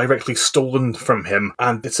is directly stolen from him,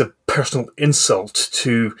 and it's a personal insult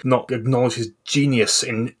to not acknowledge his genius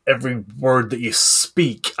in every word that you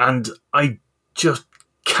speak, and I just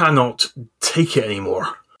cannot take it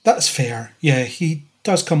anymore. That's fair. Yeah, he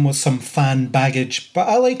does come with some fan baggage, but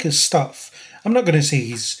I like his stuff. I'm not going to say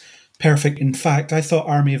he's perfect. In fact, I thought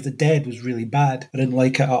Army of the Dead was really bad. I didn't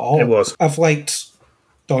like it at all. It was. I've liked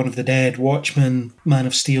Dawn of the Dead, Watchmen, Man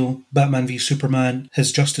of Steel, Batman v Superman,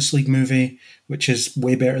 his Justice League movie, which is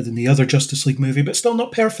way better than the other Justice League movie, but still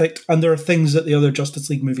not perfect. And there are things that the other Justice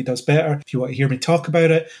League movie does better. If you want to hear me talk about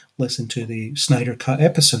it, listen to the Snyder Cut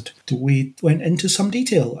episode. We went into some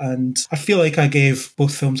detail, and I feel like I gave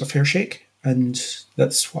both films a fair shake, and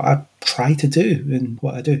that's what I try to do in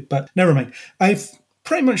what I do. But never mind. I've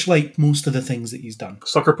pretty much liked most of the things that he's done.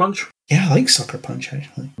 Sucker Punch? Yeah, I like Sucker Punch,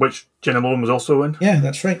 actually. Which Jenna Malone was also in? Yeah,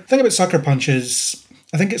 that's right. The thing about Sucker Punch is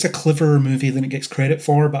I think it's a cleverer movie than it gets credit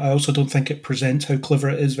for, but I also don't think it presents how clever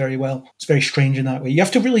it is very well. It's very strange in that way. You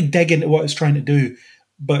have to really dig into what it's trying to do,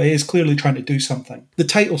 but it is clearly trying to do something. The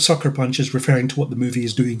title Sucker Punch is referring to what the movie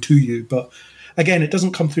is doing to you, but again, it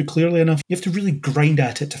doesn't come through clearly enough. You have to really grind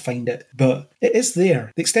at it to find it, but it is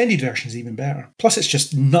there. The extended version is even better. Plus, it's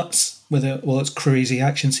just nuts with its crazy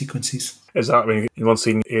action sequences. Exactly. In one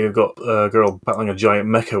scene, you've got a girl battling a giant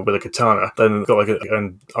mecha with a katana, then got like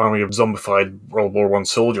an army of zombified World War I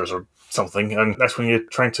soldiers or something, and that's when you're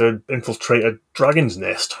trying to infiltrate a dragon's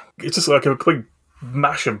nest. It's just like a quick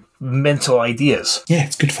mash of mental ideas. Yeah,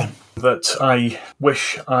 it's good fun. That I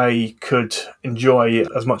wish I could enjoy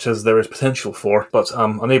as much as there is potential for, but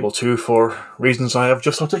I'm unable to for reasons I have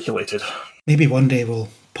just articulated. Maybe one day we'll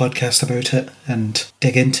podcast about it and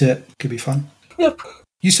dig into it. Could be fun. Yep.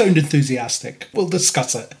 You sound enthusiastic. We'll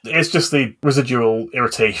discuss it. It's just the residual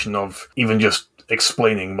irritation of even just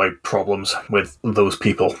explaining my problems with those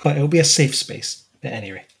people. But it'll be a safe space. But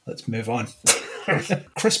anyway, let's move on.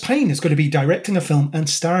 Chris Pine is going to be directing a film and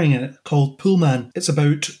starring in it called Poolman. It's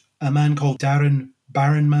about a man called Darren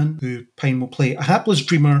Barronman, who Pine will play, a hapless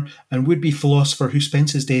dreamer and would-be philosopher who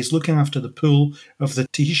spends his days looking after the pool of the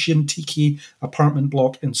Tahitian Tiki apartment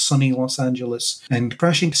block in sunny Los Angeles and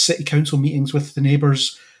crashing city council meetings with the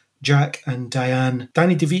neighbours Jack and Diane,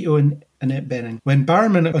 Danny DeVito and Annette Bening. When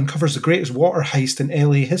Barrowman uncovers the greatest water heist in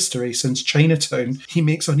LA history since Chinatown, he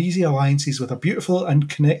makes uneasy alliances with a beautiful and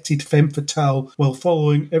connected femme fatale while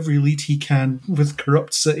following every lead he can with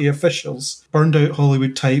corrupt city officials, burned out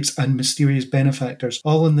Hollywood types and mysterious benefactors,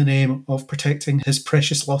 all in the name of protecting his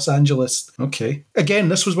precious Los Angeles. Okay. Again,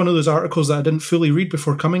 this was one of those articles that I didn't fully read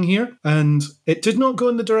before coming here, and it did not go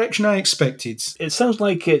in the direction I expected. It sounds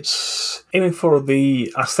like it's aiming for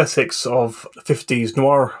the aesthetics of a 50s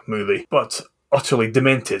noir movie, but utterly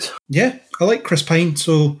demented. Yeah, I like Chris Pine,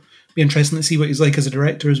 so be interesting to see what he's like as a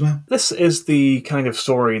director as well. This is the kind of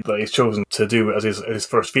story that he's chosen to do as his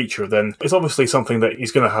first feature, then it's obviously something that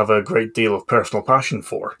he's going to have a great deal of personal passion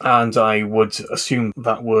for, and I would assume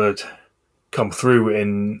that would come through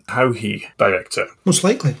in how he directs it. Most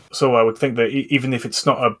likely. So I would think that even if it's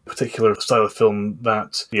not a particular style of film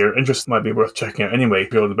that your interest might be worth checking out anyway,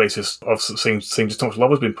 on the basis of seeing just how much love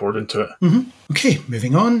has been poured into it. Mm-hmm. Okay,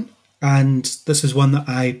 moving on. And this is one that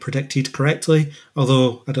I predicted correctly,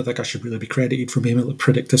 although I don't think I should really be credited for being able to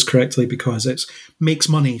predict this correctly because it makes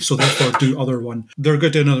money, so therefore do other one. They're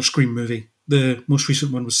going to do another Scream movie. The most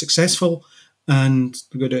recent one was successful, and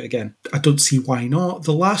they're going to do it again. I don't see why not.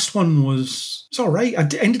 The last one it's all right. I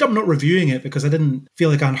ended up not reviewing it because I didn't feel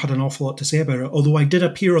like I had an awful lot to say about it, although I did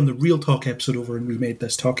appear on the Real Talk episode over and We Made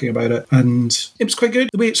This talking about it, and it was quite good.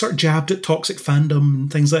 The way it sort of jabbed at toxic fandom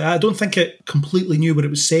and things like that. I don't think it completely knew what it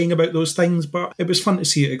was saying about those things, but it was fun to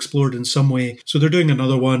see it explored in some way. So they're doing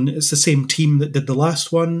another one. It's the same team that did the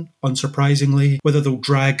last one, unsurprisingly. Whether they'll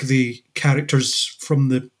drag the characters from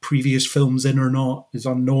the previous films in or not is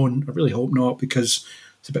unknown. I really hope not, because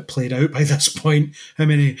it's a bit played out by this point. How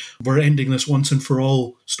many we're ending this once and for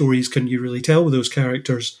all stories can you really tell with those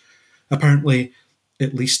characters? Apparently,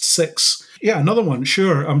 at least 6. Yeah, another one.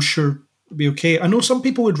 Sure, I'm sure it'll be okay. I know some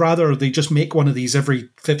people would rather they just make one of these every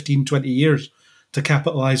 15, 20 years to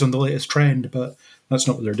capitalise on the latest trend, but that's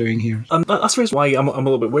not what they're doing here. And that's the reason why I'm a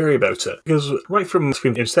little bit wary about it. Because right from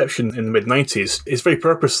Scream inception in the mid-90s, its very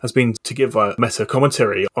purpose has been to give a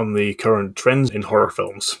meta-commentary on the current trends in horror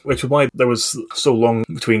films, which is why there was so long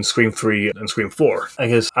between Scream 3 and Scream 4. I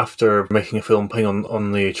guess after making a film playing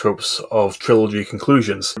on the tropes of trilogy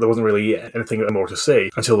conclusions, there wasn't really anything more to say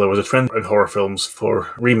until there was a trend in horror films for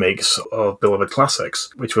remakes of beloved classics,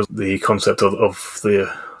 which was the concept of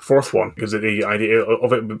the fourth one, because the idea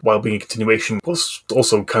of it, while being a continuation, was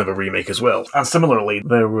also kind of a remake as well. And similarly,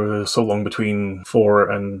 there were so long between 4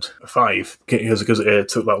 and 5, because it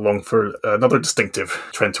took that long for another distinctive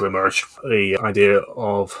trend to emerge, the idea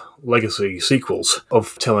of legacy sequels,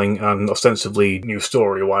 of telling an ostensibly new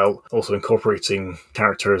story while also incorporating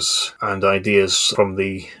characters and ideas from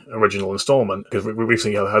the original installment. Because we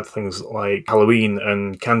recently had things like Halloween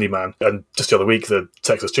and Candyman, and just the other week the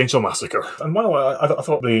Texas Chainsaw Massacre. And while I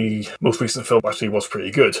thought the most recent film actually was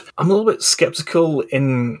pretty good, I'm a little bit sceptical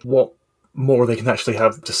in what more they can actually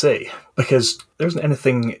have to say, because there isn't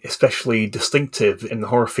anything especially distinctive in the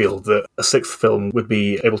horror field that a 6th film would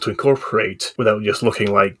be able to incorporate without just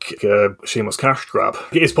looking like a shameless cash grab.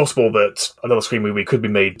 It is possible that another Scream movie could be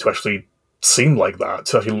made to actually seem like that,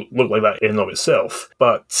 to actually look like that in and of itself,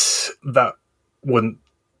 but that wouldn't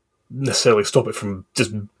necessarily stop it from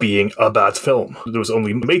just being a bad film. It was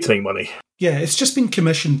only made to make money. Yeah, it's just been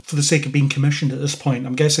commissioned for the sake of being commissioned at this point.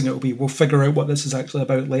 I'm guessing it'll be, we'll figure out what this is actually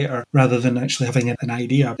about later, rather than actually having an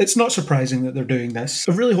idea. It's not surprising that they're doing this.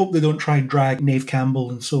 I really hope they don't try and drag Neve Campbell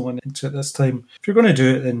and so on into it this time. If you're going to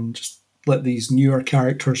do it, then just let these newer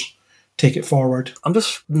characters take it forward. I'm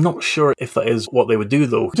just not sure if that is what they would do,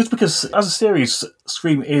 though. Just because, as a series,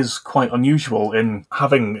 Scream is quite unusual in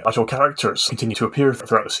having actual characters continue to appear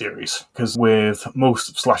throughout the series. Because with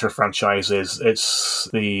most slasher franchises, it's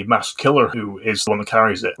the masked killer who is the one that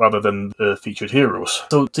carries it, rather than the featured heroes.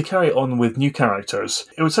 So to carry on with new characters,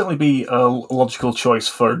 it would certainly be a logical choice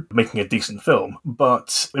for making a decent film,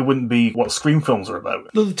 but it wouldn't be what Scream films are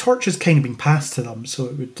about. Though the torch has kind of been passed to them, so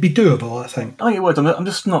it would be doable, I think. I think it would. I'm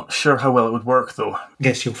just not sure how well it would work, though.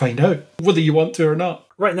 Guess you'll find out, whether you want to or not.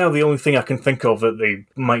 Right now, the only thing I can think of that they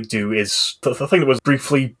might do is the thing that was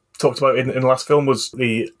briefly talked about in the last film was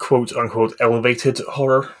the quote-unquote elevated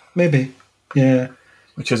horror. Maybe, yeah.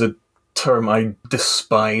 Which is a term I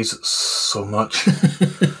despise so much.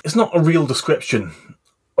 It's not a real description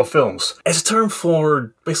of films. It's a term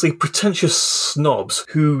for basically pretentious snobs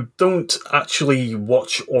who don't actually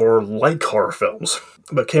watch or like horror films,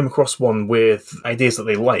 but came across one with ideas that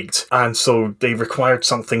they liked, and so they required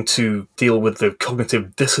something to deal with the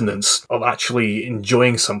cognitive dissonance of actually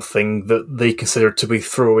enjoying something that they considered to be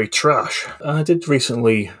throwaway trash. I did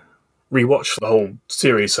recently rewatch the whole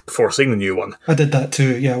series before seeing the new one. I did that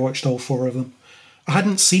too, yeah, I watched all 4 of them. I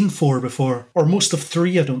hadn't seen 4 before, or most of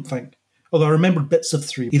 3, I don't think. Although I remembered bits of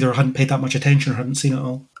 3. Either I hadn't paid that much attention or hadn't seen it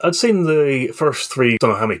all. I'd seen the first 3,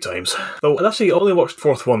 don't know how many times. Though I'd actually only watched the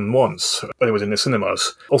 4th one once, when it was in the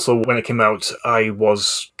cinemas. Also, when it came out, I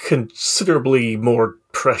was considerably more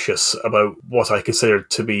precious about what I considered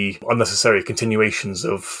to be unnecessary continuations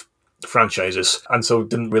of franchises, and so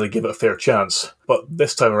didn't really give it a fair chance. But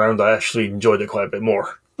this time around, I actually enjoyed it quite a bit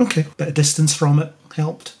more. Okay, bit of distance from it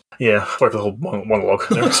helped. Yeah, sorry for the whole monologue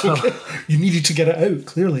there. Okay. You needed to get it out,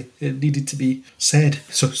 clearly. It needed to be said.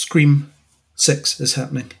 So Scream 6 is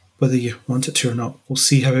happening, whether you want it to or not. We'll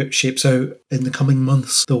see how it shapes out in the coming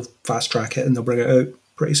months. They'll fast track it and they'll bring it out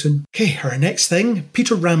pretty soon. Okay, our next thing.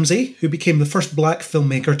 Peter Ramsey, who became the first black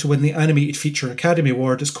filmmaker to win the Animated Feature Academy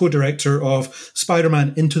Award as co-director of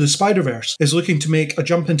Spider-Man Into the Spider-Verse, is looking to make a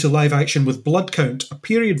jump into live action with Blood Count, a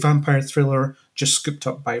period vampire thriller just scooped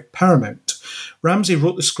up by Paramount. Ramsey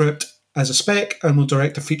wrote the script as a spec and will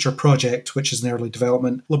direct a feature project, which is in early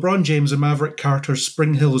development. LeBron James and Maverick Carter's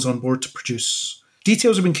Spring Hill is on board to produce.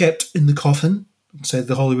 Details have been kept in the coffin, said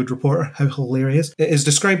The Hollywood Reporter. How hilarious. It is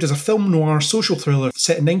described as a film noir social thriller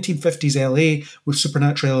set in 1950s LA with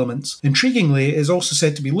supernatural elements. Intriguingly, it is also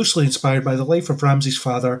said to be loosely inspired by the life of Ramsey's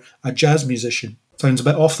father, a jazz musician. Sounds a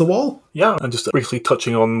bit off the wall. Yeah, and just briefly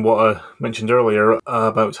touching on what I mentioned earlier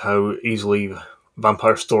about how easily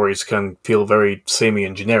vampire stories can feel very samey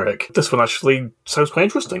and generic. This one actually sounds quite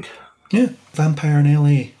interesting. Yeah, Vampire in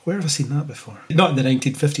LA. Where have I seen that before? Not in the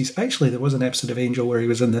 1950s. Actually, there was an episode of Angel where he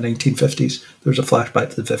was in the 1950s. There was a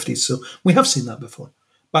flashback to the 50s, so we have seen that before.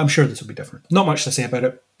 But I'm sure this will be different. Not much to say about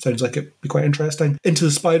it. Sounds like it'd be quite interesting. Into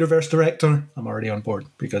the Spider-Verse director, I'm already on board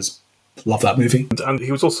because I love that movie. And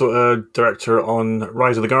he was also a director on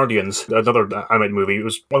Rise of the Guardians, another animated movie. It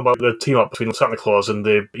was one about the team-up between Santa Claus and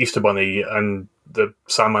the Easter Bunny and the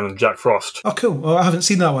Sandman and Jack Frost. Oh, cool. Oh, I haven't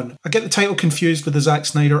seen that one. I get the title confused with the Zack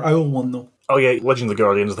Snyder Owl one, though. Oh, yeah, Legend of the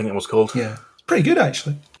Guardians, I think it was called. Yeah. Pretty good,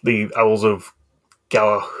 actually. The Owls of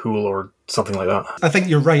Galahul or something like that. I think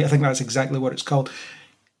you're right. I think that's exactly what it's called.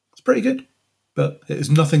 It's pretty good. But it has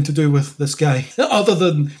nothing to do with this guy, other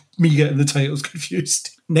than me getting the titles confused.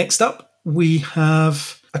 Next up, we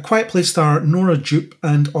have A Quiet Place star Nora Jupe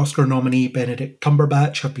and Oscar nominee Benedict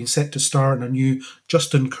Cumberbatch have been set to star in a new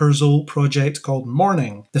Justin Kurzel project called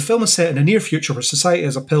Morning. The film is set in a near future where society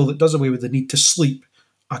has a pill that does away with the need to sleep.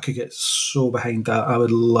 I could get so behind that. I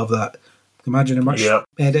would love that. Imagine how much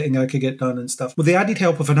editing I could get done and stuff. With the added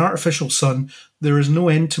help of an artificial sun, there is no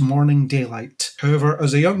end to morning daylight. However,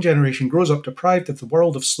 as a young generation grows up deprived of the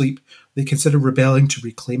world of sleep, they consider rebelling to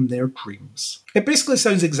reclaim their dreams. It basically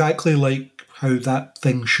sounds exactly like how that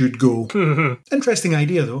thing should go. Interesting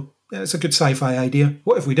idea, though. Yeah, it's a good sci-fi idea.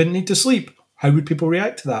 What if we didn't need to sleep? How would people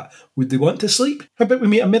react to that? Would they want to sleep? How about we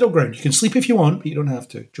meet a middle ground? You can sleep if you want, but you don't have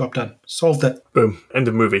to. Job done. Solved it. Boom. End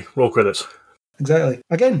of movie. Roll credits. Exactly.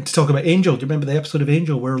 Again, to talk about Angel, do you remember the episode of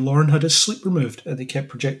Angel where Lauren had his sleep removed and they kept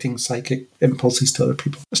projecting psychic impulses to other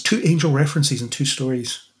people? There's 2 Angel references in 2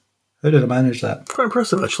 stories. How did I manage that? Quite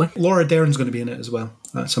impressive, actually. Laura Dern's going to be in it as well.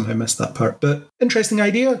 I somehow missed that part. But interesting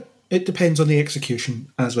idea. It depends on the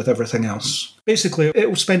execution, as with everything else. Basically, it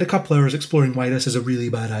will spend a couple hours exploring why this is a really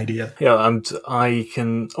bad idea. Yeah, and I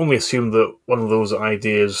can only assume that one of those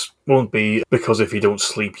ideas won't be because if you don't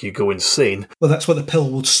sleep, you go insane. Well, that's what the pill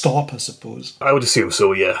will stop, I suppose. I would assume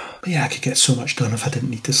so, yeah. But yeah, I could get so much done if I didn't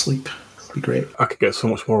need to sleep. It'd be great. I could get so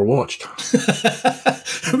much more watched.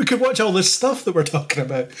 We could watch all this stuff that we're talking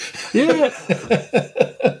about. Yeah.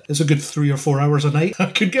 It's a good 3 or 4 hours a night I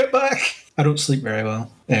could get back. I don't sleep very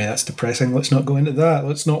well. Yeah, that's depressing. Let's not go into that.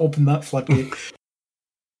 Let's not open that floodgate.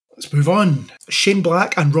 Let's move on. Shane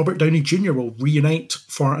Black and Robert Downey Jr. will reunite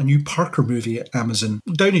for a new Parker movie at Amazon.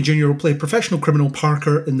 Downey Jr. will play professional criminal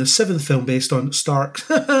Parker in the 7th film based on Stark's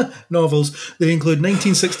novels. They include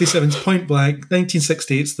 1967's Point Blank,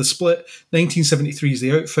 1968's The Split, 1973's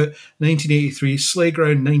The Outfit, 1983's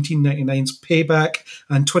Slayground, 1999's Payback,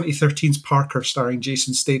 and 2013's Parker starring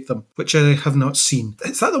Jason Statham, which I have not seen.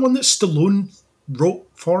 Is that the one that Stallone wrote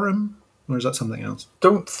for him? Or is that something else?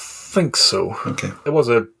 Don't think so. Okay. It was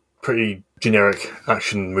a pretty generic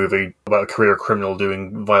action movie about a career criminal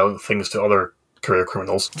doing violent things to other career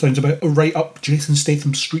criminals. Sounds about right up Jason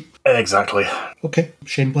Statham's street. Exactly. Okay.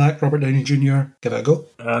 Shane Black, Robert Downey Jr., give it a go.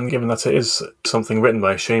 And given that it is something written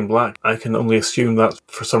by Shane Black, I can only assume that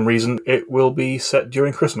for some reason it will be set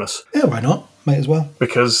during Christmas. Yeah, why not? Might as well.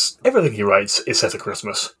 Because everything he writes is set at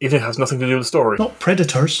Christmas, even if it has nothing to do with the story. Not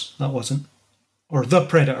Predators, that wasn't. Or The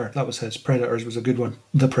Predator, that was his. Predators was a good one.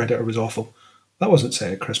 The Predator was awful. That wasn't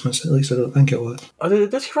set at Christmas, at least I don't think it was.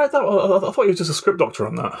 Did he write that? I thought he was just a script doctor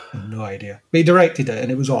on that. I have no idea. But he directed it,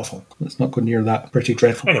 and it was awful. Let's not go near that. Pretty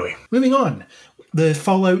dreadful. Anyway. Moving on. The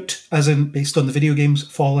Fallout, as in based on the video games,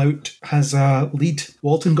 Fallout has a lead.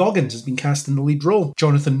 Walton Goggins has been cast in the lead role.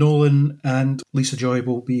 Jonathan Nolan and Lisa Joy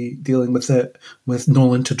will be dealing with it, with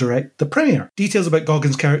Nolan to direct the premiere. Details about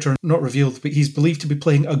Goggins' character are not revealed, but he's believed to be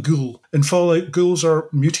playing a ghoul. In Fallout, ghouls are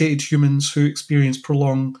mutated humans who experience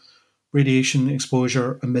prolonged radiation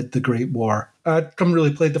exposure amid the Great War. I haven't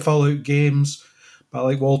really played the Fallout games, but I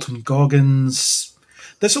like Walton Goggins.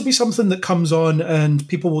 This will be something that comes on and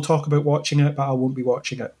people will talk about watching it, but I won't be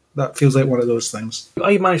watching it. That feels like one of those things.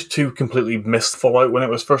 I managed to completely miss Fallout when it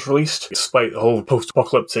was first released, despite the whole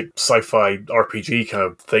post-apocalyptic sci-fi RPG kind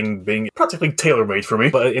of thing being practically tailor-made for me.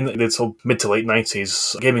 But in the sort of mid to late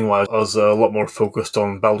 90s, gaming-wise, I was a lot more focused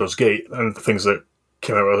on Baldur's Gate and things that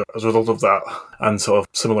came out as a result of that, and sort of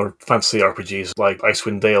similar fantasy RPGs like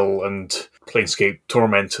Icewind Dale and Planescape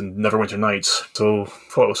Torment and Neverwinter Nights. So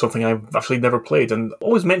Fallout was something I've actually never played and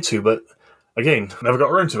always meant to, but again, never got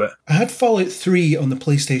around to it. I had Fallout 3 on the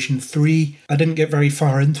PlayStation 3. I didn't get very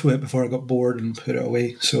far into it before I got bored and put it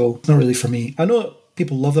away, so it's not really for me. I know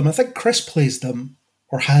people love them. I think Chris plays them,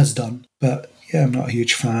 or has done, but yeah, I'm not a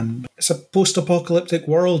huge fan. It's a post-apocalyptic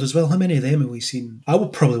world as well. How many of them have we seen? I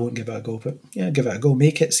probably won't give it a go, but yeah, give it a go.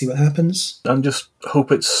 Make it, see what happens. And just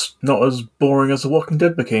hope it's not as boring as The Walking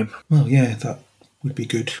Dead became. Well, yeah, that would be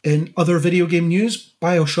good. In other video game news,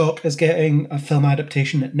 BioShock is getting a film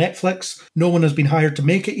adaptation at Netflix. No one has been hired to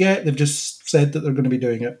make it yet. They've just said that they're going to be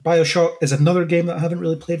doing it. BioShock is another game that I haven't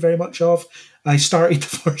really played very much of. I started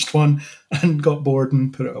the first one and got bored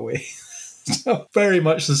and put it away. So very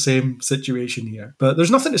much the same situation here. But there's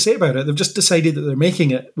nothing to say about it. They've just decided that they're making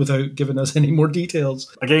it without giving us any more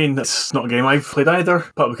details. Again, it's not a game I've played either,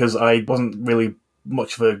 but because I wasn't really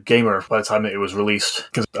much of a gamer by the time that it was released,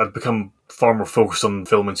 because I'd become far more focused on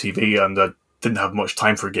film and TV and I didn't have much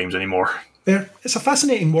time for games anymore. Fair. It's a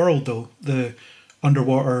fascinating world, though, the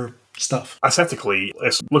underwater stuff. Aesthetically,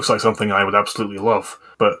 it looks like something I would absolutely love,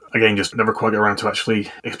 but again, just never quite get around to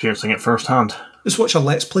actually experiencing it firsthand. Just watch a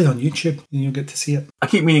Let's Play on YouTube and you'll get to see it. I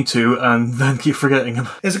keep meaning to, and then keep forgetting him.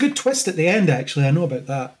 There's a good twist at the end, actually. I know about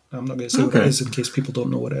that. I'm not going to say what it is in case people don't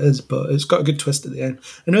know what it is, but it's got a good twist at the end.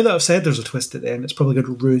 I know that I've said there's a twist at the end. It's probably going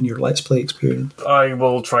to ruin your Let's Play experience. I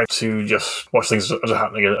will try to just watch things as they're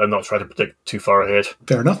happening and not try to predict too far ahead.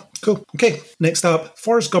 Fair enough. Cool. Okay, next up,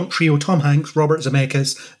 Forrest Gump trio Tom Hanks, Robert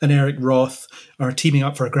Zemeckis, and Eric Roth are teaming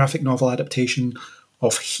up for a graphic novel adaptation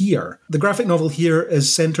of Here. The graphic novel Here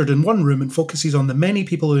is centred in one room and focuses on the many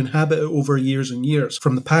people who inhabit it over years and years,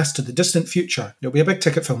 from the past to the distant future. It'll be a big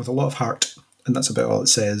ticket film with a lot of heart, and that's about all it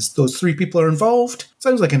says. Those 3 people are involved.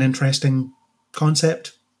 Sounds like an interesting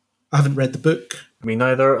concept. I haven't read the book. Me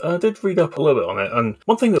neither. I did read up a little bit on it, and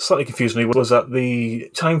one thing that slightly confused me was that the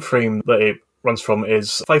time frame that it runs from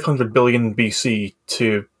is 500 billion BC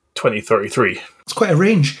to 2033. It's quite a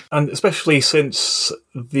range. And especially since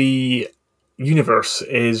the universe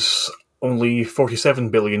is only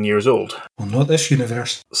 47 billion years old. Well, not this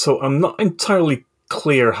universe. So I'm not entirely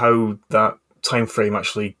clear how that time frame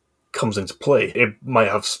actually comes into play. It might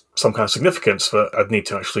have some kind of significance, but I'd need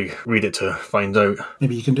to actually read it to find out.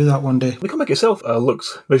 Maybe you can do that one day. The comic itself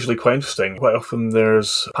looks visually quite interesting. Quite often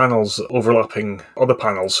there's panels overlapping other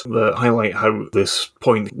panels that highlight how this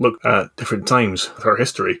point looked at different times with our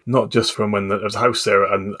history, not just from when there was a house there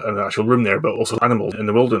and an actual room there, but also animals in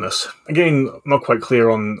the wilderness. Again, not quite clear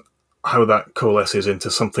on how that coalesces into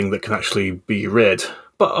something that can actually be read.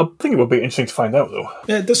 But I think it would be interesting to find out, though.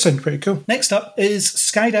 Yeah, it does sound pretty cool. Next up is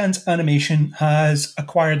Skydance Animation has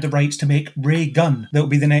acquired the rights to make Ray Gun. That will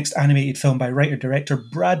be the next animated film by writer-director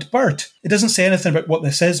Brad Bird. It doesn't say anything about what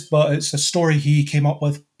this is, but it's a story he came up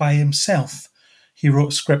with by himself. He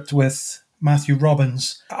wrote a script with Matthew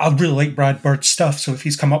Robbins. I really like Brad Bird's stuff, so if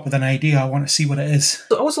he's come up with an idea, I want to see what it is.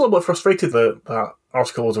 I was a little bit frustrated that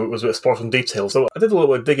article was a bit sparse on details, so I did a little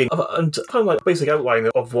bit of digging and kind of like a basic outline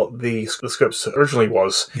of what the script originally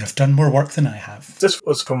was. You've done more work than I have. This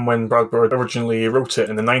was from when Brad Bird originally wrote it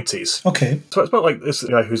in the 90s. Okay. So it's about like this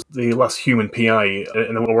guy who's the last human PI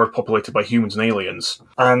in a world populated by humans and aliens.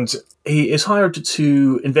 And he is hired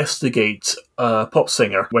to investigate a pop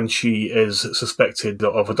singer when she is suspected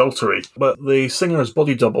of adultery. But the singer's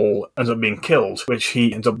body double ends up being killed, which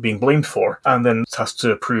he ends up being blamed for, and then has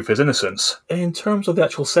to prove his innocence. In terms of the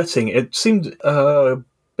actual setting, it seemed a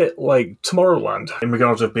bit like Tomorrowland in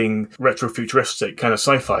regards of being retro-futuristic kind of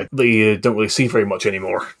sci-fi that you don't really see very much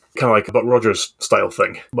anymore. Kind of like a Buck Rogers style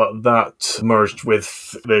thing, but that merged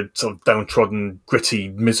with the sort of downtrodden, gritty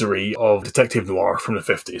misery of detective noir from the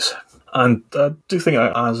 50s. And I do think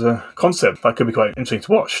as a concept that could be quite interesting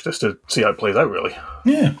to watch, just to see how it plays out, really.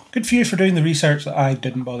 Yeah, good for you for doing the research that I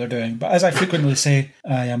didn't bother doing. But as I frequently say,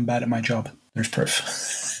 I am bad at my job. There's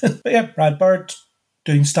proof. But yeah, Brad Bird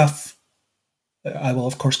doing stuff that I will,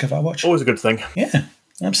 of course, give it a watch. Always a good thing. Yeah,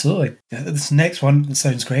 absolutely. This next one, that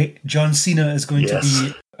sounds great. John Cena is going to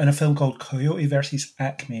be in a film called Coyote vs.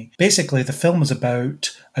 Acme. Basically, the film is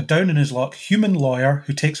about a down-in-his-luck human lawyer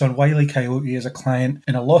who takes on Wile E. Coyote as a client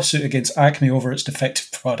in a lawsuit against Acme over its defective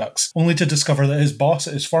products, only to discover that his boss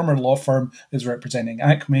at his former law firm is representing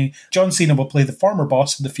Acme. John Cena will play the former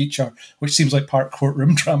boss in the feature, which seems like part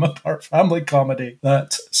courtroom drama, part family comedy.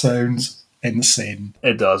 That sounds insane.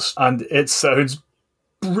 It does. And it sounds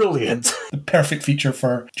brilliant. The perfect feature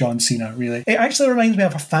for John Cena, really. It actually reminds me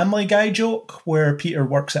of a Family Guy joke where Peter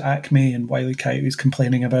works at Acme and Wile E. Coyote's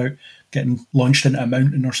complaining about getting launched into a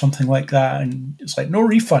mountain or something like that, and it's like, no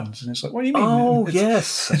refunds. And it's like, what do you mean? Oh,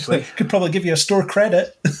 yes. Actually. Could probably give you a store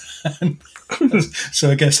credit.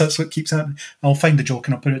 So I guess that's what keeps happening. I'll find the joke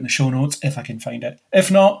and I'll put it in the show notes if I can find it.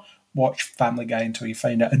 If not, watch Family Guy until you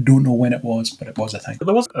find it. I don't know when it was, but it was a thing.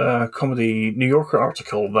 There was a Comedy New Yorker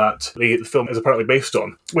article that the film is apparently based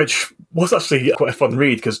on, which was actually quite a fun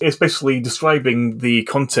read because it's basically describing the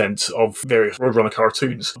content of various Roadrunner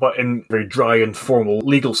cartoons, but in very dry and formal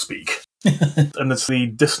legal speak. And it's the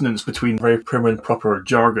dissonance between very prim and proper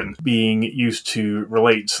jargon being used to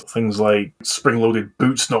relate things like spring-loaded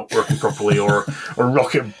boots not working properly or a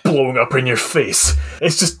rocket blowing up in your face.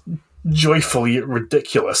 It's just joyfully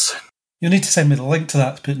ridiculous. You'll need to send me the link to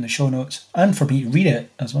that to put in the show notes, and for me to read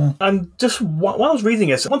it as well. And just while I was reading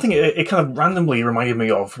it, one thing it kind of randomly reminded me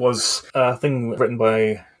of was a thing written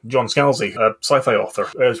by John Scalzi, a sci-fi author,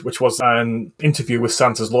 which was an interview with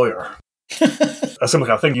Santa's lawyer. A similar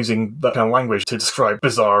kind of thing, using that kind of language to describe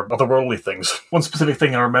bizarre, otherworldly things. One specific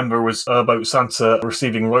thing I remember was about Santa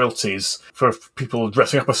receiving royalties for people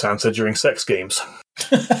dressing up as Santa during sex games.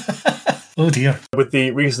 Oh dear. With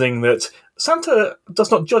the reasoning that Santa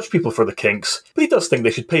does not judge people for the kinks, but he does think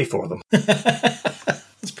they should pay for them.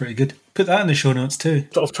 That's pretty good. Put that in the show notes too.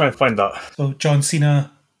 So I'll try and find that. So John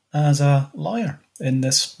Cena as a lawyer in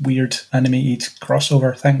this weird animated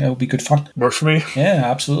crossover thing. It'll be good fun. Works for me. Yeah,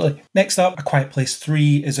 absolutely. Next up, A Quiet Place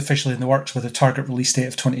 3 is officially in the works with a target release date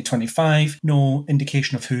of 2025. No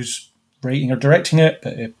indication of who's writing or directing it,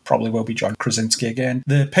 but it probably will be John Krasinski again.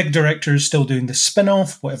 The Pig director is still doing the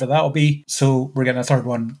spin-off, whatever that'll be, so we're getting a third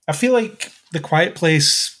one. I feel like The Quiet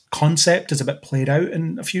Place concept is a bit played out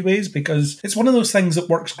in a few ways because it's one of those things that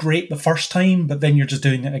works great the first time, but then you're just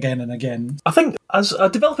doing it again and again. I think as a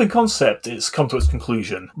developing concept, it's come to its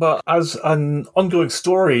conclusion. But as an ongoing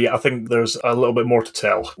story, I think there's a little bit more to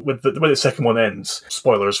tell. With the way the second one ends,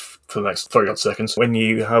 spoilers for the next 30-odd seconds, when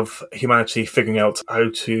you have humanity figuring out how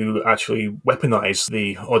to actually weaponize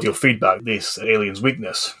the audio feedback, this alien's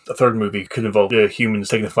weakness. The third movie could involve the humans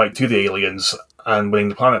taking the fight to the aliens and winning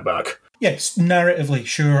the planet back. Yes, narratively,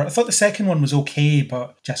 sure. I thought the second one was okay,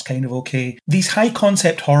 but just kind of okay. These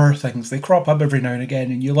high-concept horror things, they crop up every now and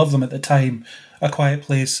again, and you love them at the time. A Quiet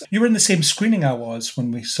Place. You were in the same screening I was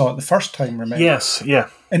when we saw it the first time, remember? Yes, yeah.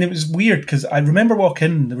 And it was weird, because I remember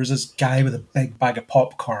walking in, there was this guy with a big bag of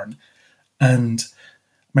popcorn, and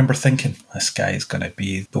I remember thinking, this guy is going to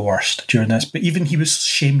be the worst during this. But even he was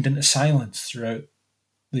shamed into silence throughout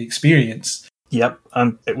the experience. Yep,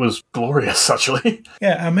 and it was glorious, actually.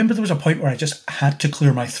 Yeah, I remember there was a point where I just had to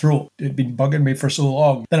clear my throat. It had been bugging me for so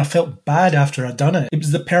long. Then I felt bad after I'd done it. It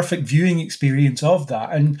was the perfect viewing experience of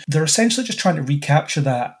that. And they're essentially just trying to recapture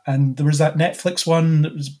that. And there was that Netflix one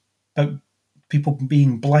that was about people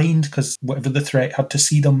being blind because whatever the threat had to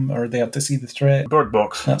see them, or they had to see the threat. Bird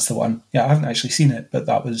Box. That's the one. Yeah, I haven't actually seen it, but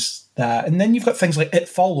that was that. And then you've got things like It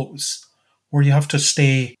Follows, where you have to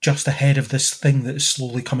stay just ahead of this thing that is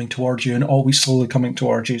slowly coming towards you and always slowly coming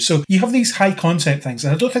towards you. So you have these high concept things,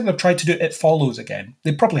 and I don't think they've tried to do It Follows again.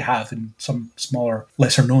 They probably have in some smaller,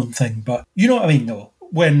 lesser known thing, but you know what I mean, though.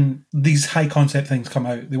 When these high concept things come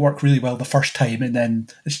out, they work really well the first time, and then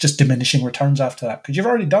it's just diminishing returns after that, because you've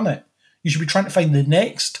already done it. You should be trying to find the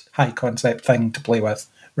next high concept thing to play with,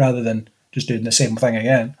 rather than just doing the same thing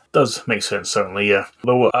again. Does make sense, certainly, yeah.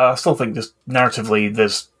 Though I still think just narratively,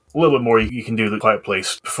 there's a little bit more you can do with The Quiet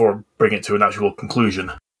Place before bringing it to an actual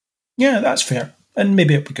conclusion. Yeah, that's fair. And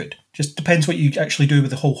maybe it'll be good. Just depends what you actually do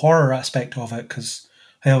with the whole horror aspect of it, because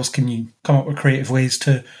how else can you come up with creative ways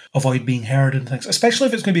to avoid being heard and things? Especially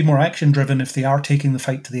if it's going to be more action-driven, if they are taking the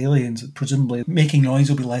fight to the aliens. Presumably making noise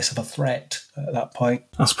will be less of a threat at that point.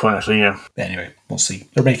 That's the point, actually, yeah. But anyway, we'll see.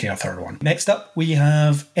 They're making a third one. Next up, we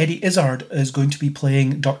have Eddie Izzard is going to be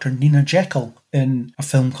playing Dr. Nina Jekyll in a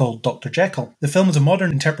film called Dr. Jekyll. The film is a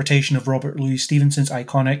modern interpretation of Robert Louis Stevenson's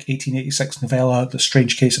iconic 1886 novella, The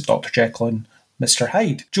Strange Case of Dr. Jekyll and Mr.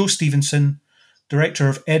 Hyde. Joe Stevenson, director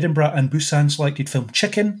of Edinburgh and Busan selected film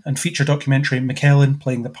Chicken and feature documentary McKellen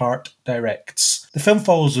playing the part, directs. The film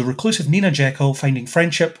follows the reclusive Nina Jekyll finding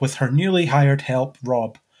friendship with her newly hired help,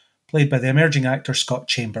 Rob, played by the emerging actor Scott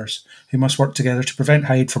Chambers, who must work together to prevent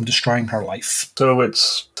Hyde from destroying her life. So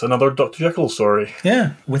it's another Dr. Jekyll story.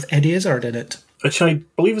 Yeah, with Eddie Izzard in it. Which I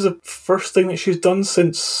believe is the first thing that she's done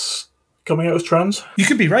since coming out as trans. You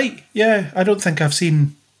could be right. Yeah, I don't think I've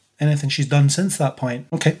seen anything she's done since that point.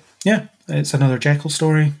 Okay, yeah, it's another Jekyll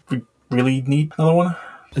story. We really need another one?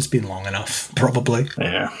 It's been long enough, probably.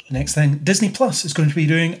 Yeah. Next thing, Disney Plus is going to be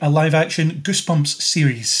doing a live-action Goosebumps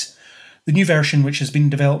series. The new version, which has been in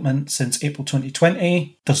development since April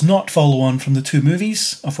 2020, does not follow on from the two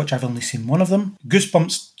movies, of which I've only seen one of them.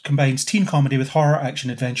 Goosebumps combines teen comedy with horror,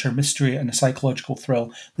 action, adventure, mystery, and a psychological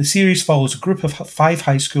thrill. The series follows a group of 5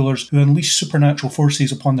 high schoolers who unleash supernatural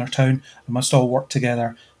forces upon their town and must all work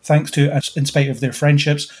together, thanks to, in spite of their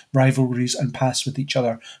friendships, rivalries, and past with each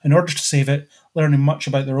other, in order to save it, learning much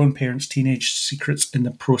about their own parents' teenage secrets in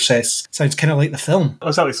the process. Sounds kind of like the film.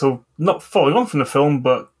 Exactly, so not following on from the film,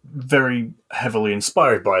 but very heavily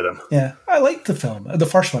inspired by them. Yeah, I liked the film. The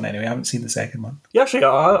first one, anyway. I haven't seen the second one. Yeah, actually,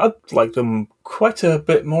 I like them quite a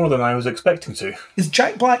bit more than I was expecting to. Is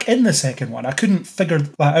Jack Black in the second one? I couldn't figure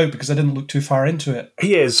that out because I didn't look too far into it.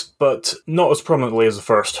 He is, but not as prominently as the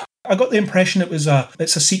first. I got the impression it's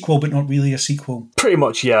a sequel, but not really a sequel. Pretty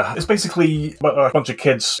much, yeah. It's basically about a bunch of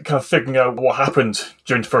kids kind of figuring out what happened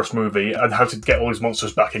during the first movie and how to get all these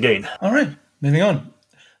monsters back again. All right, moving on.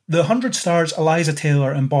 The 100 stars Eliza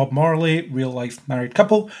Taylor and Bob Marley, real-life married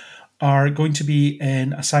couple, are going to be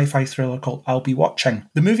in a sci-fi thriller called I'll Be Watching.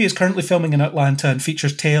 The movie is currently filming in Atlanta and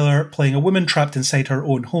features Taylor playing a woman trapped inside her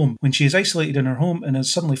own home. When she is isolated in her home and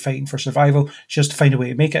is suddenly fighting for survival, she has to find a way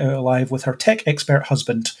to make it out alive with her tech expert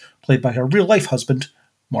husband, played by her real-life husband,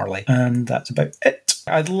 Marley. And that's about it.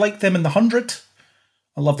 I like them in The 100.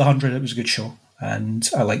 I love The 100. It was a good show. And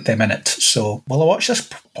I like them in it. So, will I watch this?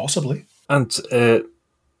 Possibly. And it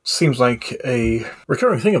seems like a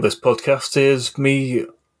recurring thing of this podcast is me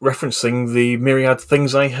referencing the myriad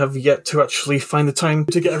things I have yet to actually find the time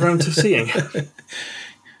to get around to seeing.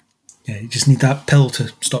 Yeah, you just need that pill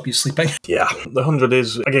to stop you sleeping. Yeah, The 100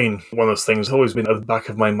 is, again, one of those things that's always been at the back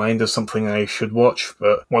of my mind as something I should watch,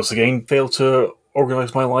 but once again, failed to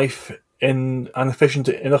organise my life in an efficient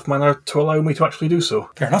enough manner to allow me to actually do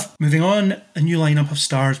so. Fair enough. Moving on, a new lineup of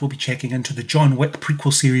stars will be checking into the John Wick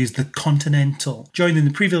prequel series, The Continental. Joining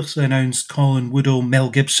the previously announced Colin Woodall,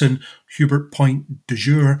 Mel Gibson, Hubert Point de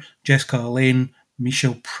Jure, Jessica Lange,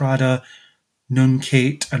 Michelle Prada, Nun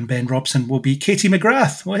Kate, and Ben Robson will be Katie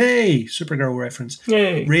McGrath. Well, hey, Supergirl reference.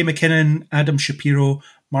 Yay. Ray McKinnon, Adam Shapiro,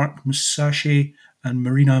 Mark Musashi, and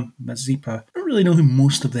Marina Mazepa. I don't really know who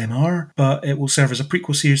most of them are, but it will serve as a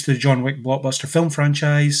prequel series to the John Wick blockbuster film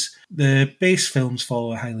franchise. The base films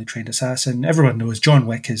follow a highly trained assassin. Everyone knows John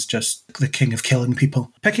Wick is just the king of killing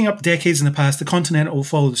people. Picking up decades in the past, The Continental will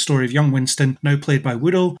follow the story of young Winston, now played by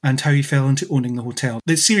Woodall, and how he fell into owning the hotel.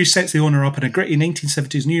 The series sets the owner up in a gritty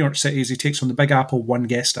 1970s New York City as he takes on the Big Apple one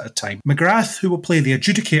guest at a time. McGrath, who will play the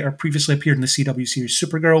Adjudicator, previously appeared in the CW series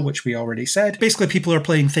Supergirl, which we already said. Basically, people are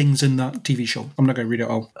playing things in that TV show. I'm not going to read it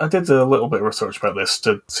all. I did a little bit of research about this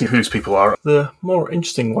to see who these people are. The more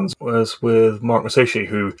interesting ones was with Mark Musashi,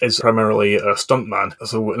 who is primarily a stuntman.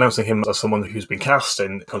 So announcing him as someone who's been cast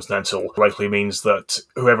in Continental likely means that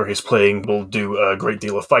whoever he's playing will do a great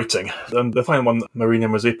deal of fighting. And the final one, Marina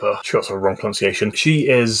Mazepa, sure that's a wrong pronunciation, she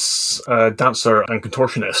is a dancer and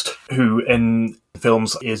contortionist who in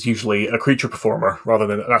films is usually a creature performer rather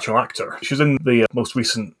than an actual actor. She's in the most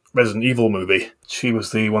recent Resident Evil movie. She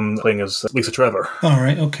was the one playing as Lisa Trevor. All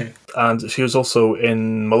right, okay. And she was also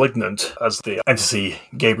in Malignant as the entity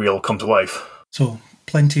Gabriel come to life. So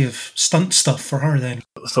plenty of stunt stuff for her then.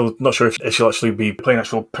 So not sure if she'll actually be playing an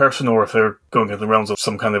actual person or if they're going into the realms of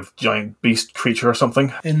some kind of giant beast creature or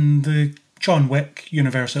something. In the John Wick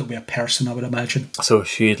universe, it'll be a person, I would imagine. So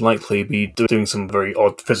she'd likely be doing some very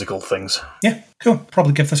odd physical things. Yeah, cool.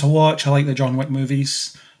 Probably give this a watch. I like the John Wick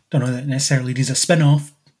movies. Don't know that it necessarily needs a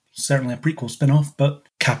spin-off. Certainly a prequel spin-off, but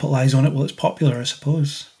capitalise on it while it's popular, I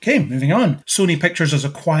suppose. Okay, moving on. Sony Pictures has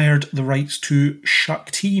acquired the rights to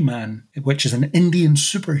Shaktiman, which is an Indian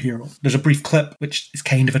superhero. There's a brief clip, which is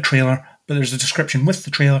kind of a trailer, but there's a description with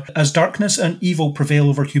the trailer. As darkness and evil prevail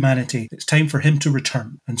over humanity, it's time for him to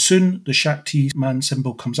return. And soon, the Shaktiman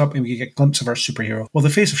symbol comes up and we get a glimpse of our superhero. While the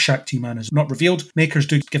face of Shaktiman is not revealed, makers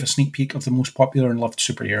do give a sneak peek of the most popular and loved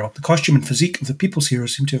superhero. The costume and physique of the People's Hero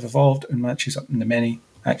seem to have evolved and matches up in the many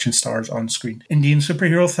action stars on screen. Indian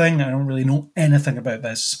superhero thing, I don't really know anything about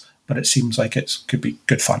this, but it seems like it could be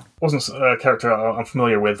good fun. Wasn't a character I'm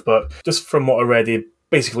familiar with, but just from what I read, it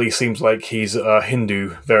basically seems like he's a Hindu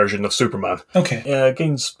version of Superman. Okay.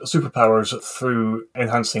 Gains superpowers through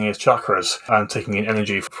enhancing his chakras and taking in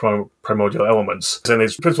energy from primordial elements. And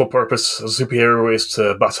his principal purpose as a superhero is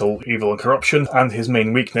to battle evil and corruption, and his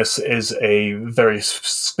main weakness is a very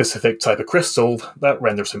specific type of crystal that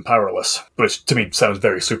renders him powerless, which to me sounds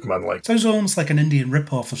very Superman-like. Sounds almost like an Indian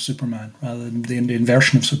rip-off of Superman, rather than the Indian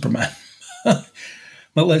version of Superman. But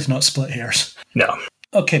let's not split hairs. No.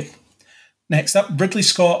 Okay. Next up, Ridley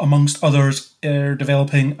Scott, amongst others, are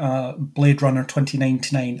developing a Blade Runner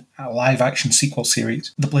 2099, a live-action sequel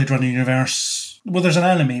series. The Blade Runner universe, well, there's an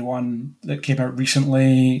anime one that came out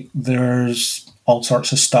recently. There's all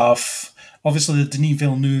sorts of stuff. Obviously, the Denis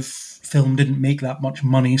Villeneuve film didn't make that much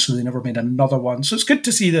money, so they never made another one. So it's good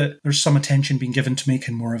to see that there's some attention being given to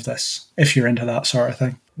making more of this, if you're into that sort of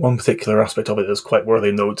thing. One particular aspect of it that's quite worthy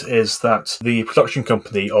of note is that the production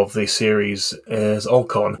company of the series is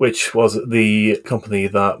Alcon, which was the company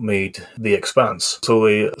that made The Expanse. So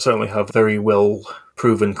they certainly have very well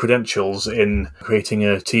proven credentials in creating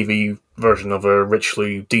a TV version of a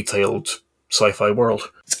richly detailed sci-fi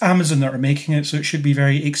world. It's Amazon that are making it, so it should be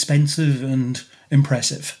very expensive and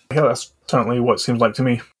impressive. Yeah, that's certainly what it seems like to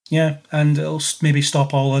me. Yeah, and it'll maybe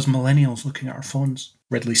stop all us millennials looking at our phones.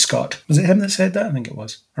 Ridley Scott. Was it him that said that? I think it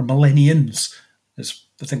was. Or millennials is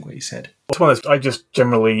I think what he said. To be honest, I just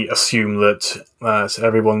generally assume that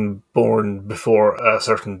everyone born before a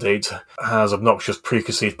certain date has obnoxious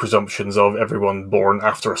preconceived presumptions of everyone born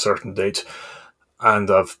after a certain date.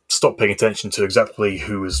 And I've stopped paying attention to exactly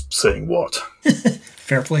who is saying what.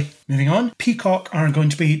 Fair play. Moving on. Peacock are going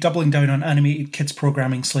to be doubling down on animated kids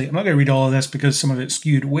programming slate. I'm not going to read all of this because some of it's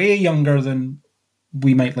skewed way younger than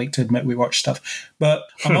we might like to admit we watch stuff. But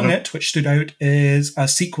among it, which stood out, is a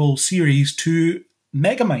sequel series to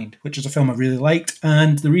Megamind, which is a film I really liked.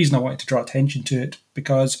 And the reason I wanted to draw attention to it,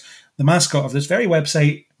 because the mascot of this very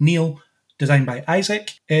website, Neil, designed by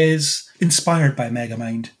Isaac, is inspired by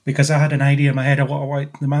Megamind, because I had an idea in my head of what I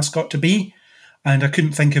wanted the mascot to be, and I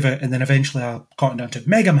couldn't think of it, and then eventually I got down to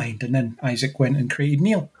Megamind, and then Isaac went and created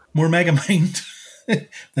Neil. More Megamind.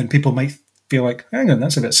 Then people might feel like, hang on,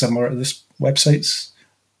 that's a bit similar to this website's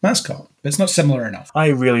mascot. But it's not similar enough. I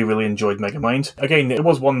really, really enjoyed Megamind. Again, it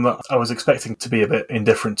was one that I was expecting to be a bit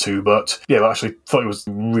indifferent to, but yeah, I actually thought it was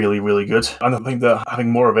really, really good. And I think that having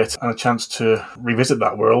more of it and a chance to revisit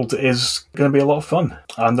that world is going to be a lot of fun.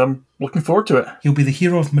 And I'm looking forward to it. He'll be the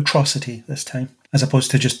hero of Metrocity this time, as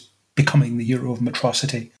opposed to just becoming the hero of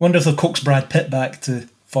Metrocity. Wonder if they'll coax Brad Pitt back to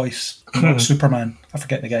voice Superman. I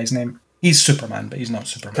forget the guy's name. He's Superman, but he's not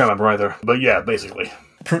Superman. Can't remember either. But yeah, basically.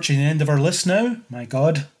 Approaching the end of our list now. My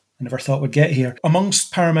God, I never thought we'd get here.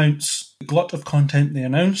 Amongst Paramount's glut of content they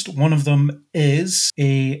announced, one of them is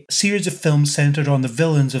a series of films centred on the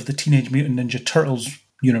villains of the Teenage Mutant Ninja Turtles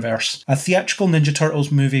universe. A theatrical Ninja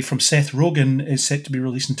Turtles movie from Seth Rogen is set to be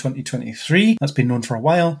released in 2023. That's been known for a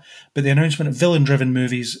while, but the announcement of villain-driven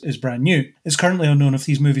movies is brand new. It's currently unknown if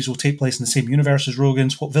these movies will take place in the same universe as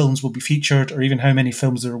Rogen's, what villains will be featured, or even how many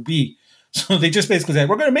films there will be. So they just basically said,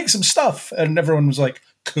 we're going to make some stuff. And everyone was like,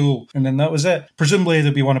 cool. And then that was it. Presumably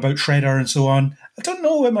there'll be one about Shredder and so on. I don't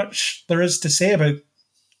know how much there is to say about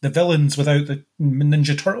the villains without the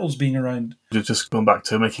Ninja Turtles being around. Just going back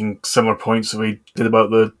to making similar points that we did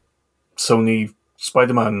about the Sony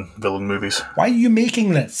Spider-Man villain movies. Why are you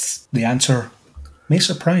making this? The answer may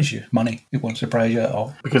surprise you. Money. It won't surprise you at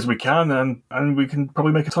all. Because we can, and we can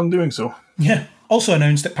probably make a ton doing so. Yeah. Also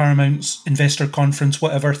announced at Paramount's investor conference,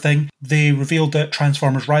 whatever thing, they revealed that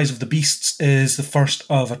Transformers Rise of the Beasts is the first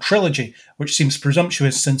of a trilogy, which seems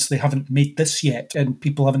presumptuous since they haven't made this yet and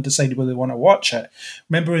people haven't decided whether they want to watch it.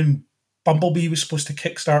 Remember when Bumblebee was supposed to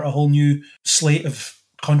kickstart a whole new slate of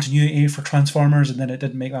continuity for Transformers, and then it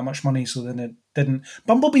didn't make that much money, so then it didn't.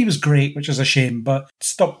 Bumblebee was great, which is a shame, but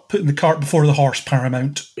stop putting the cart before the horse,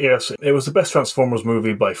 Paramount. Yes, it was the best Transformers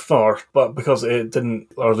movie by far, but because it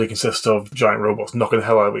didn't largely consist of giant robots knocking the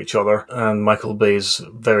hell out of each other, and Michael Bay's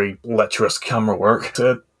very lecherous camera work,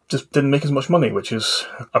 it just didn't make as much money, which is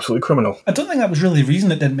absolutely criminal. I don't think that was really the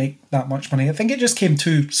reason it didn't make that much money. I think it just came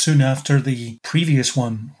too soon after the previous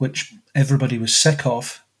one, which everybody was sick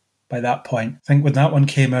of. By that point, I think when that one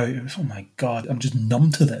came out, it was, oh my God, I'm just numb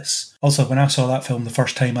to this. Also, when I saw that film the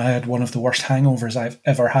first time, I had one of the worst hangovers I've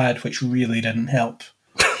ever had, which really didn't help.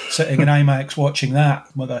 Sitting in IMAX watching that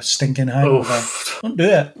with a stinking hangover. Oof. Don't do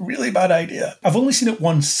it. Really bad idea. I've only seen it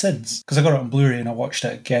once since, because I got it on Blu-ray and I watched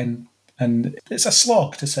it again, and it's a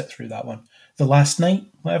slog to sit through that one. The Last Night,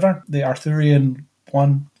 whatever, the Arthurian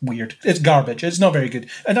one, weird. It's garbage. It's not very good.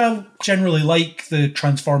 And I generally like the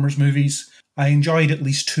Transformers movies. I enjoyed at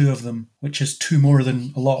least 2 of them, which is 2 more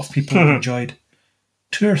than a lot of people have enjoyed.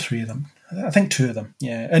 2 or 3 of them. I think 2 of them,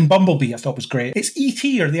 yeah. And Bumblebee I thought was great. It's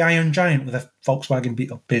E.T. or the Iron Giant with a Volkswagen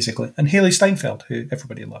Beetle, basically. And Haley Steinfeld, who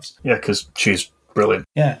everybody loves. Yeah, because she's brilliant.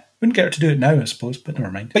 Yeah. Wouldn't get her to do it now, I suppose, but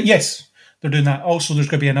never mind. But yes, they're doing that. Also, there's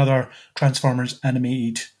going to be another Transformers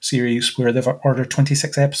animated series where they've ordered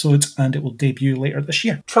 26 episodes and it will debut later this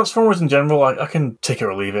year. Transformers in general, I can take it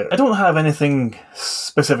or leave it. I don't have anything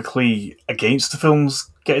specifically against the films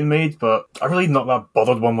getting made, but I'm really not that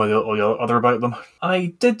bothered one way or the other about them.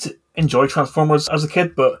 I did enjoy Transformers as a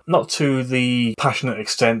kid, but not to the passionate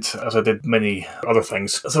extent as I did many other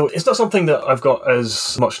things. So it's not something that I've got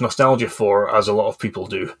as much nostalgia for as a lot of people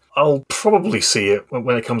do. I'll probably see it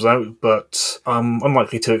when it comes out, but I'm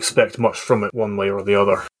unlikely to expect much from it one way or the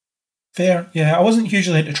other. Fair, yeah. I wasn't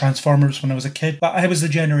hugely into Transformers when I was a kid, but I was the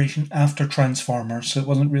generation after Transformers, so it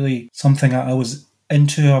wasn't really something I was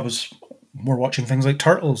into. I was more watching things like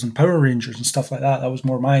Turtles and Power Rangers and stuff like that. That was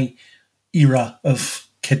more my era of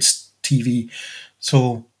kids' TV.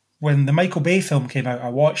 So when the Michael Bay film came out, I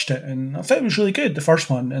watched it and I thought it was really good, the first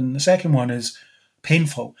one, and the second one is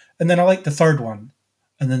painful. And then I liked the third one.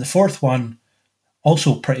 And then the fourth one,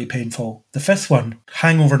 also pretty painful. The fifth one,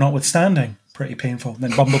 hangover notwithstanding, pretty painful. And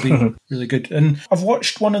then Bumblebee, really good. And I've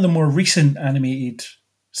watched one of the more recent animated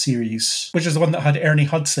series, which is the one that had Ernie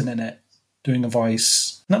Hudson in it, doing a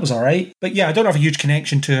voice. And that was alright. But yeah, I don't have a huge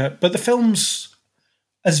connection to it. But the films,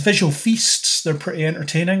 as visual feasts, they're pretty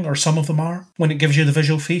entertaining, or some of them are. When it gives you the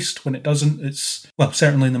visual feast, when it doesn't, it's, well,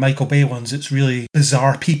 certainly in the Michael Bay ones, it's really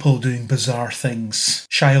bizarre people doing bizarre things.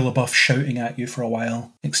 Shia LaBeouf shouting at you for a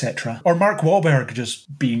while, etc. Or Mark Wahlberg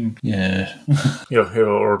just being, yeah.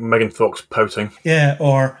 Or Megan Fox pouting. Yeah,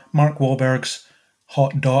 or Mark Wahlberg's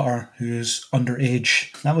hot daughter who's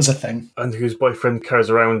underage. That was a thing. And whose boyfriend carries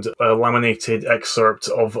around a laminated excerpt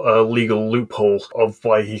of a legal loophole of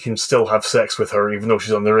why he can still have sex with her even though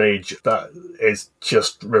she's underage. That is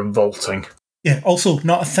just revolting. Yeah, also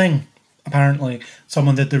not a thing. Apparently,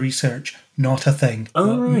 someone did the research. Not a thing.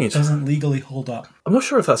 Oh, right. It doesn't legally hold up. I'm not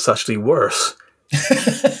sure if that's actually worse.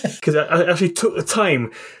 Because I actually took the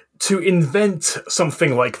time to invent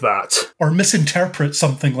something like that. Or misinterpret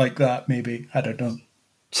something like that, maybe. I don't know.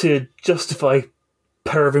 To justify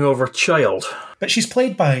perving over a child. But she's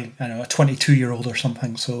played by, I don't know, a 22-year-old or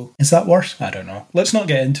something, so is that worse? I don't know. Let's not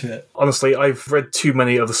get into it. Honestly, I've read too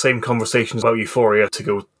many of the same conversations about Euphoria to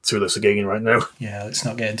go through this again right now. Yeah, let's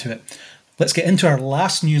not get into it. Let's get into our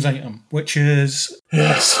last news item, which is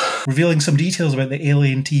revealing some details about the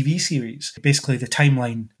Alien TV series. Basically, the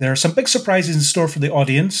timeline. There are some big surprises in store for the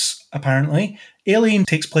audience, apparently. Alien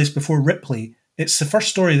takes place before Ripley. It's the first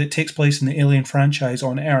story that takes place in the Alien franchise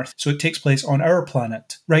on Earth, so it takes place on our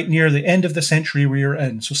planet, right near the end of the century we are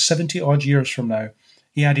in, so 70-odd years from now.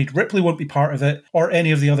 He added, Ripley won't be part of it, or any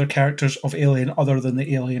of the other characters of Alien other than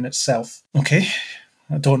the alien itself. Okay.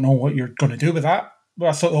 I don't know what you're going to do with that. But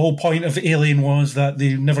I thought the whole point of Alien was that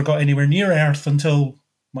they never got anywhere near Earth until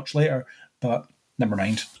much later. But never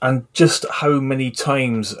mind. And just how many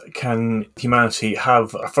times can humanity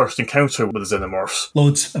have a first encounter with the xenomorphs?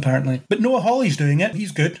 Loads, apparently. But Noah Hawley's doing it.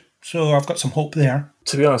 He's good. So I've got some hope there.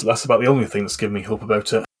 To be honest, that's about the only thing that's given me hope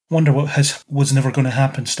about it. Wonder what his was never going to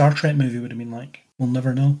happen Star Trek movie would have been like. We'll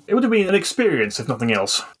never know. It would have been an experience, if nothing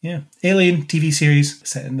else. Yeah. Alien TV series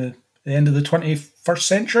set in the end of the 21st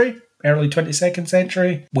century, early 22nd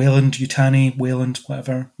century. Weyland, Yutani, Weyland,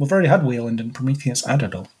 whatever. We've already had Weyland in Prometheus. I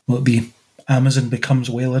don't know. Will it be Amazon becomes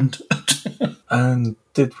Weyland? And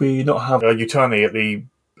did we not have Yutani at the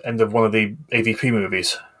end of one of the AVP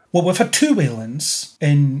movies? Well, we've had two Weylands.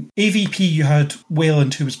 In AVP, you had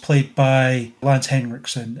Weyland, who was played by Lance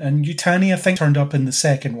Henriksen, and Yutani, I think, turned up in the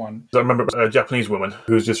second one. I remember a Japanese woman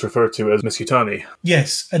who was just referred to as Miss Yutani.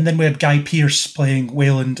 Yes, and then we had Guy Pearce playing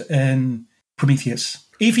Weyland in Prometheus.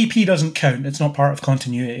 AVP doesn't count, it's not part of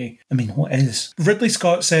continuity. I mean, what is? Ridley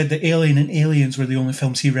Scott said that Alien and Aliens were the only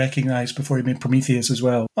films he recognised before he made Prometheus as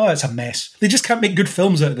well. Oh, it's a mess. They just can't make good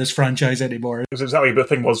films out of this franchise anymore. Because exactly the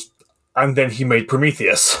thing was, and then he made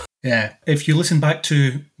Prometheus. Yeah. If you listen back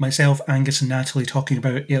to myself, Angus and Natalie talking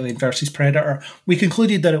about Alien vs Predator, we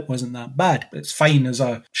concluded that it wasn't that bad. It's fine as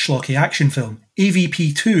a schlocky action film.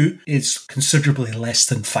 AVP 2 is considerably less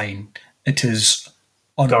than fine. It is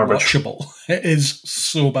unwatchable. It is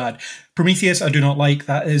so bad. Prometheus, I do not like.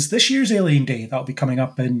 That is this year's Alien Day. That'll be coming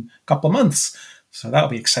up in a couple of months. So that'll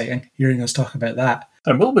be exciting, hearing us talk about that.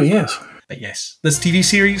 It will be, yes. But yes, this TV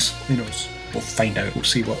series, who knows? We'll find out. We'll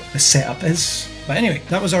see what the setup is. But anyway,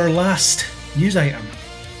 that was our last news item.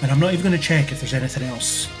 And I'm not even going to check if there's anything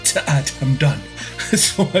else to add. I'm done.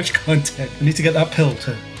 So much content. I need to get that pill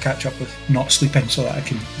to catch up with not sleeping so that I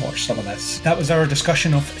can watch some of this. That was our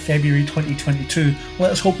discussion of February 2022.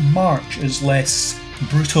 Let us hope March is less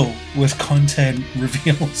brutal with content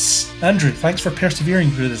reveals. Andrew, thanks for persevering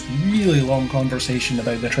through this really long conversation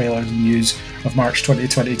about the trailers and news of March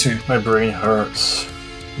 2022. My brain hurts.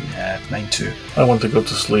 Yeah, mine too. I want to go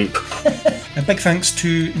to sleep. A big thanks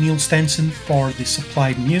to Neil Stenson for the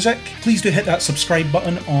supplied music. Please do hit that subscribe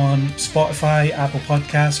button on Spotify, Apple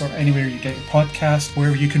Podcasts, or anywhere you get your podcast.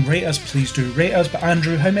 Wherever you can rate us, please do rate us. But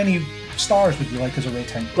Andrew, how many stars would you like as a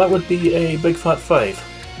rating? That would be a big fat 5.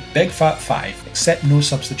 Big fat 5, except no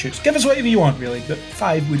substitutes. Give us whatever you want, really, but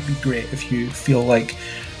 5 would be great if you feel like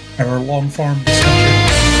our long-form discussion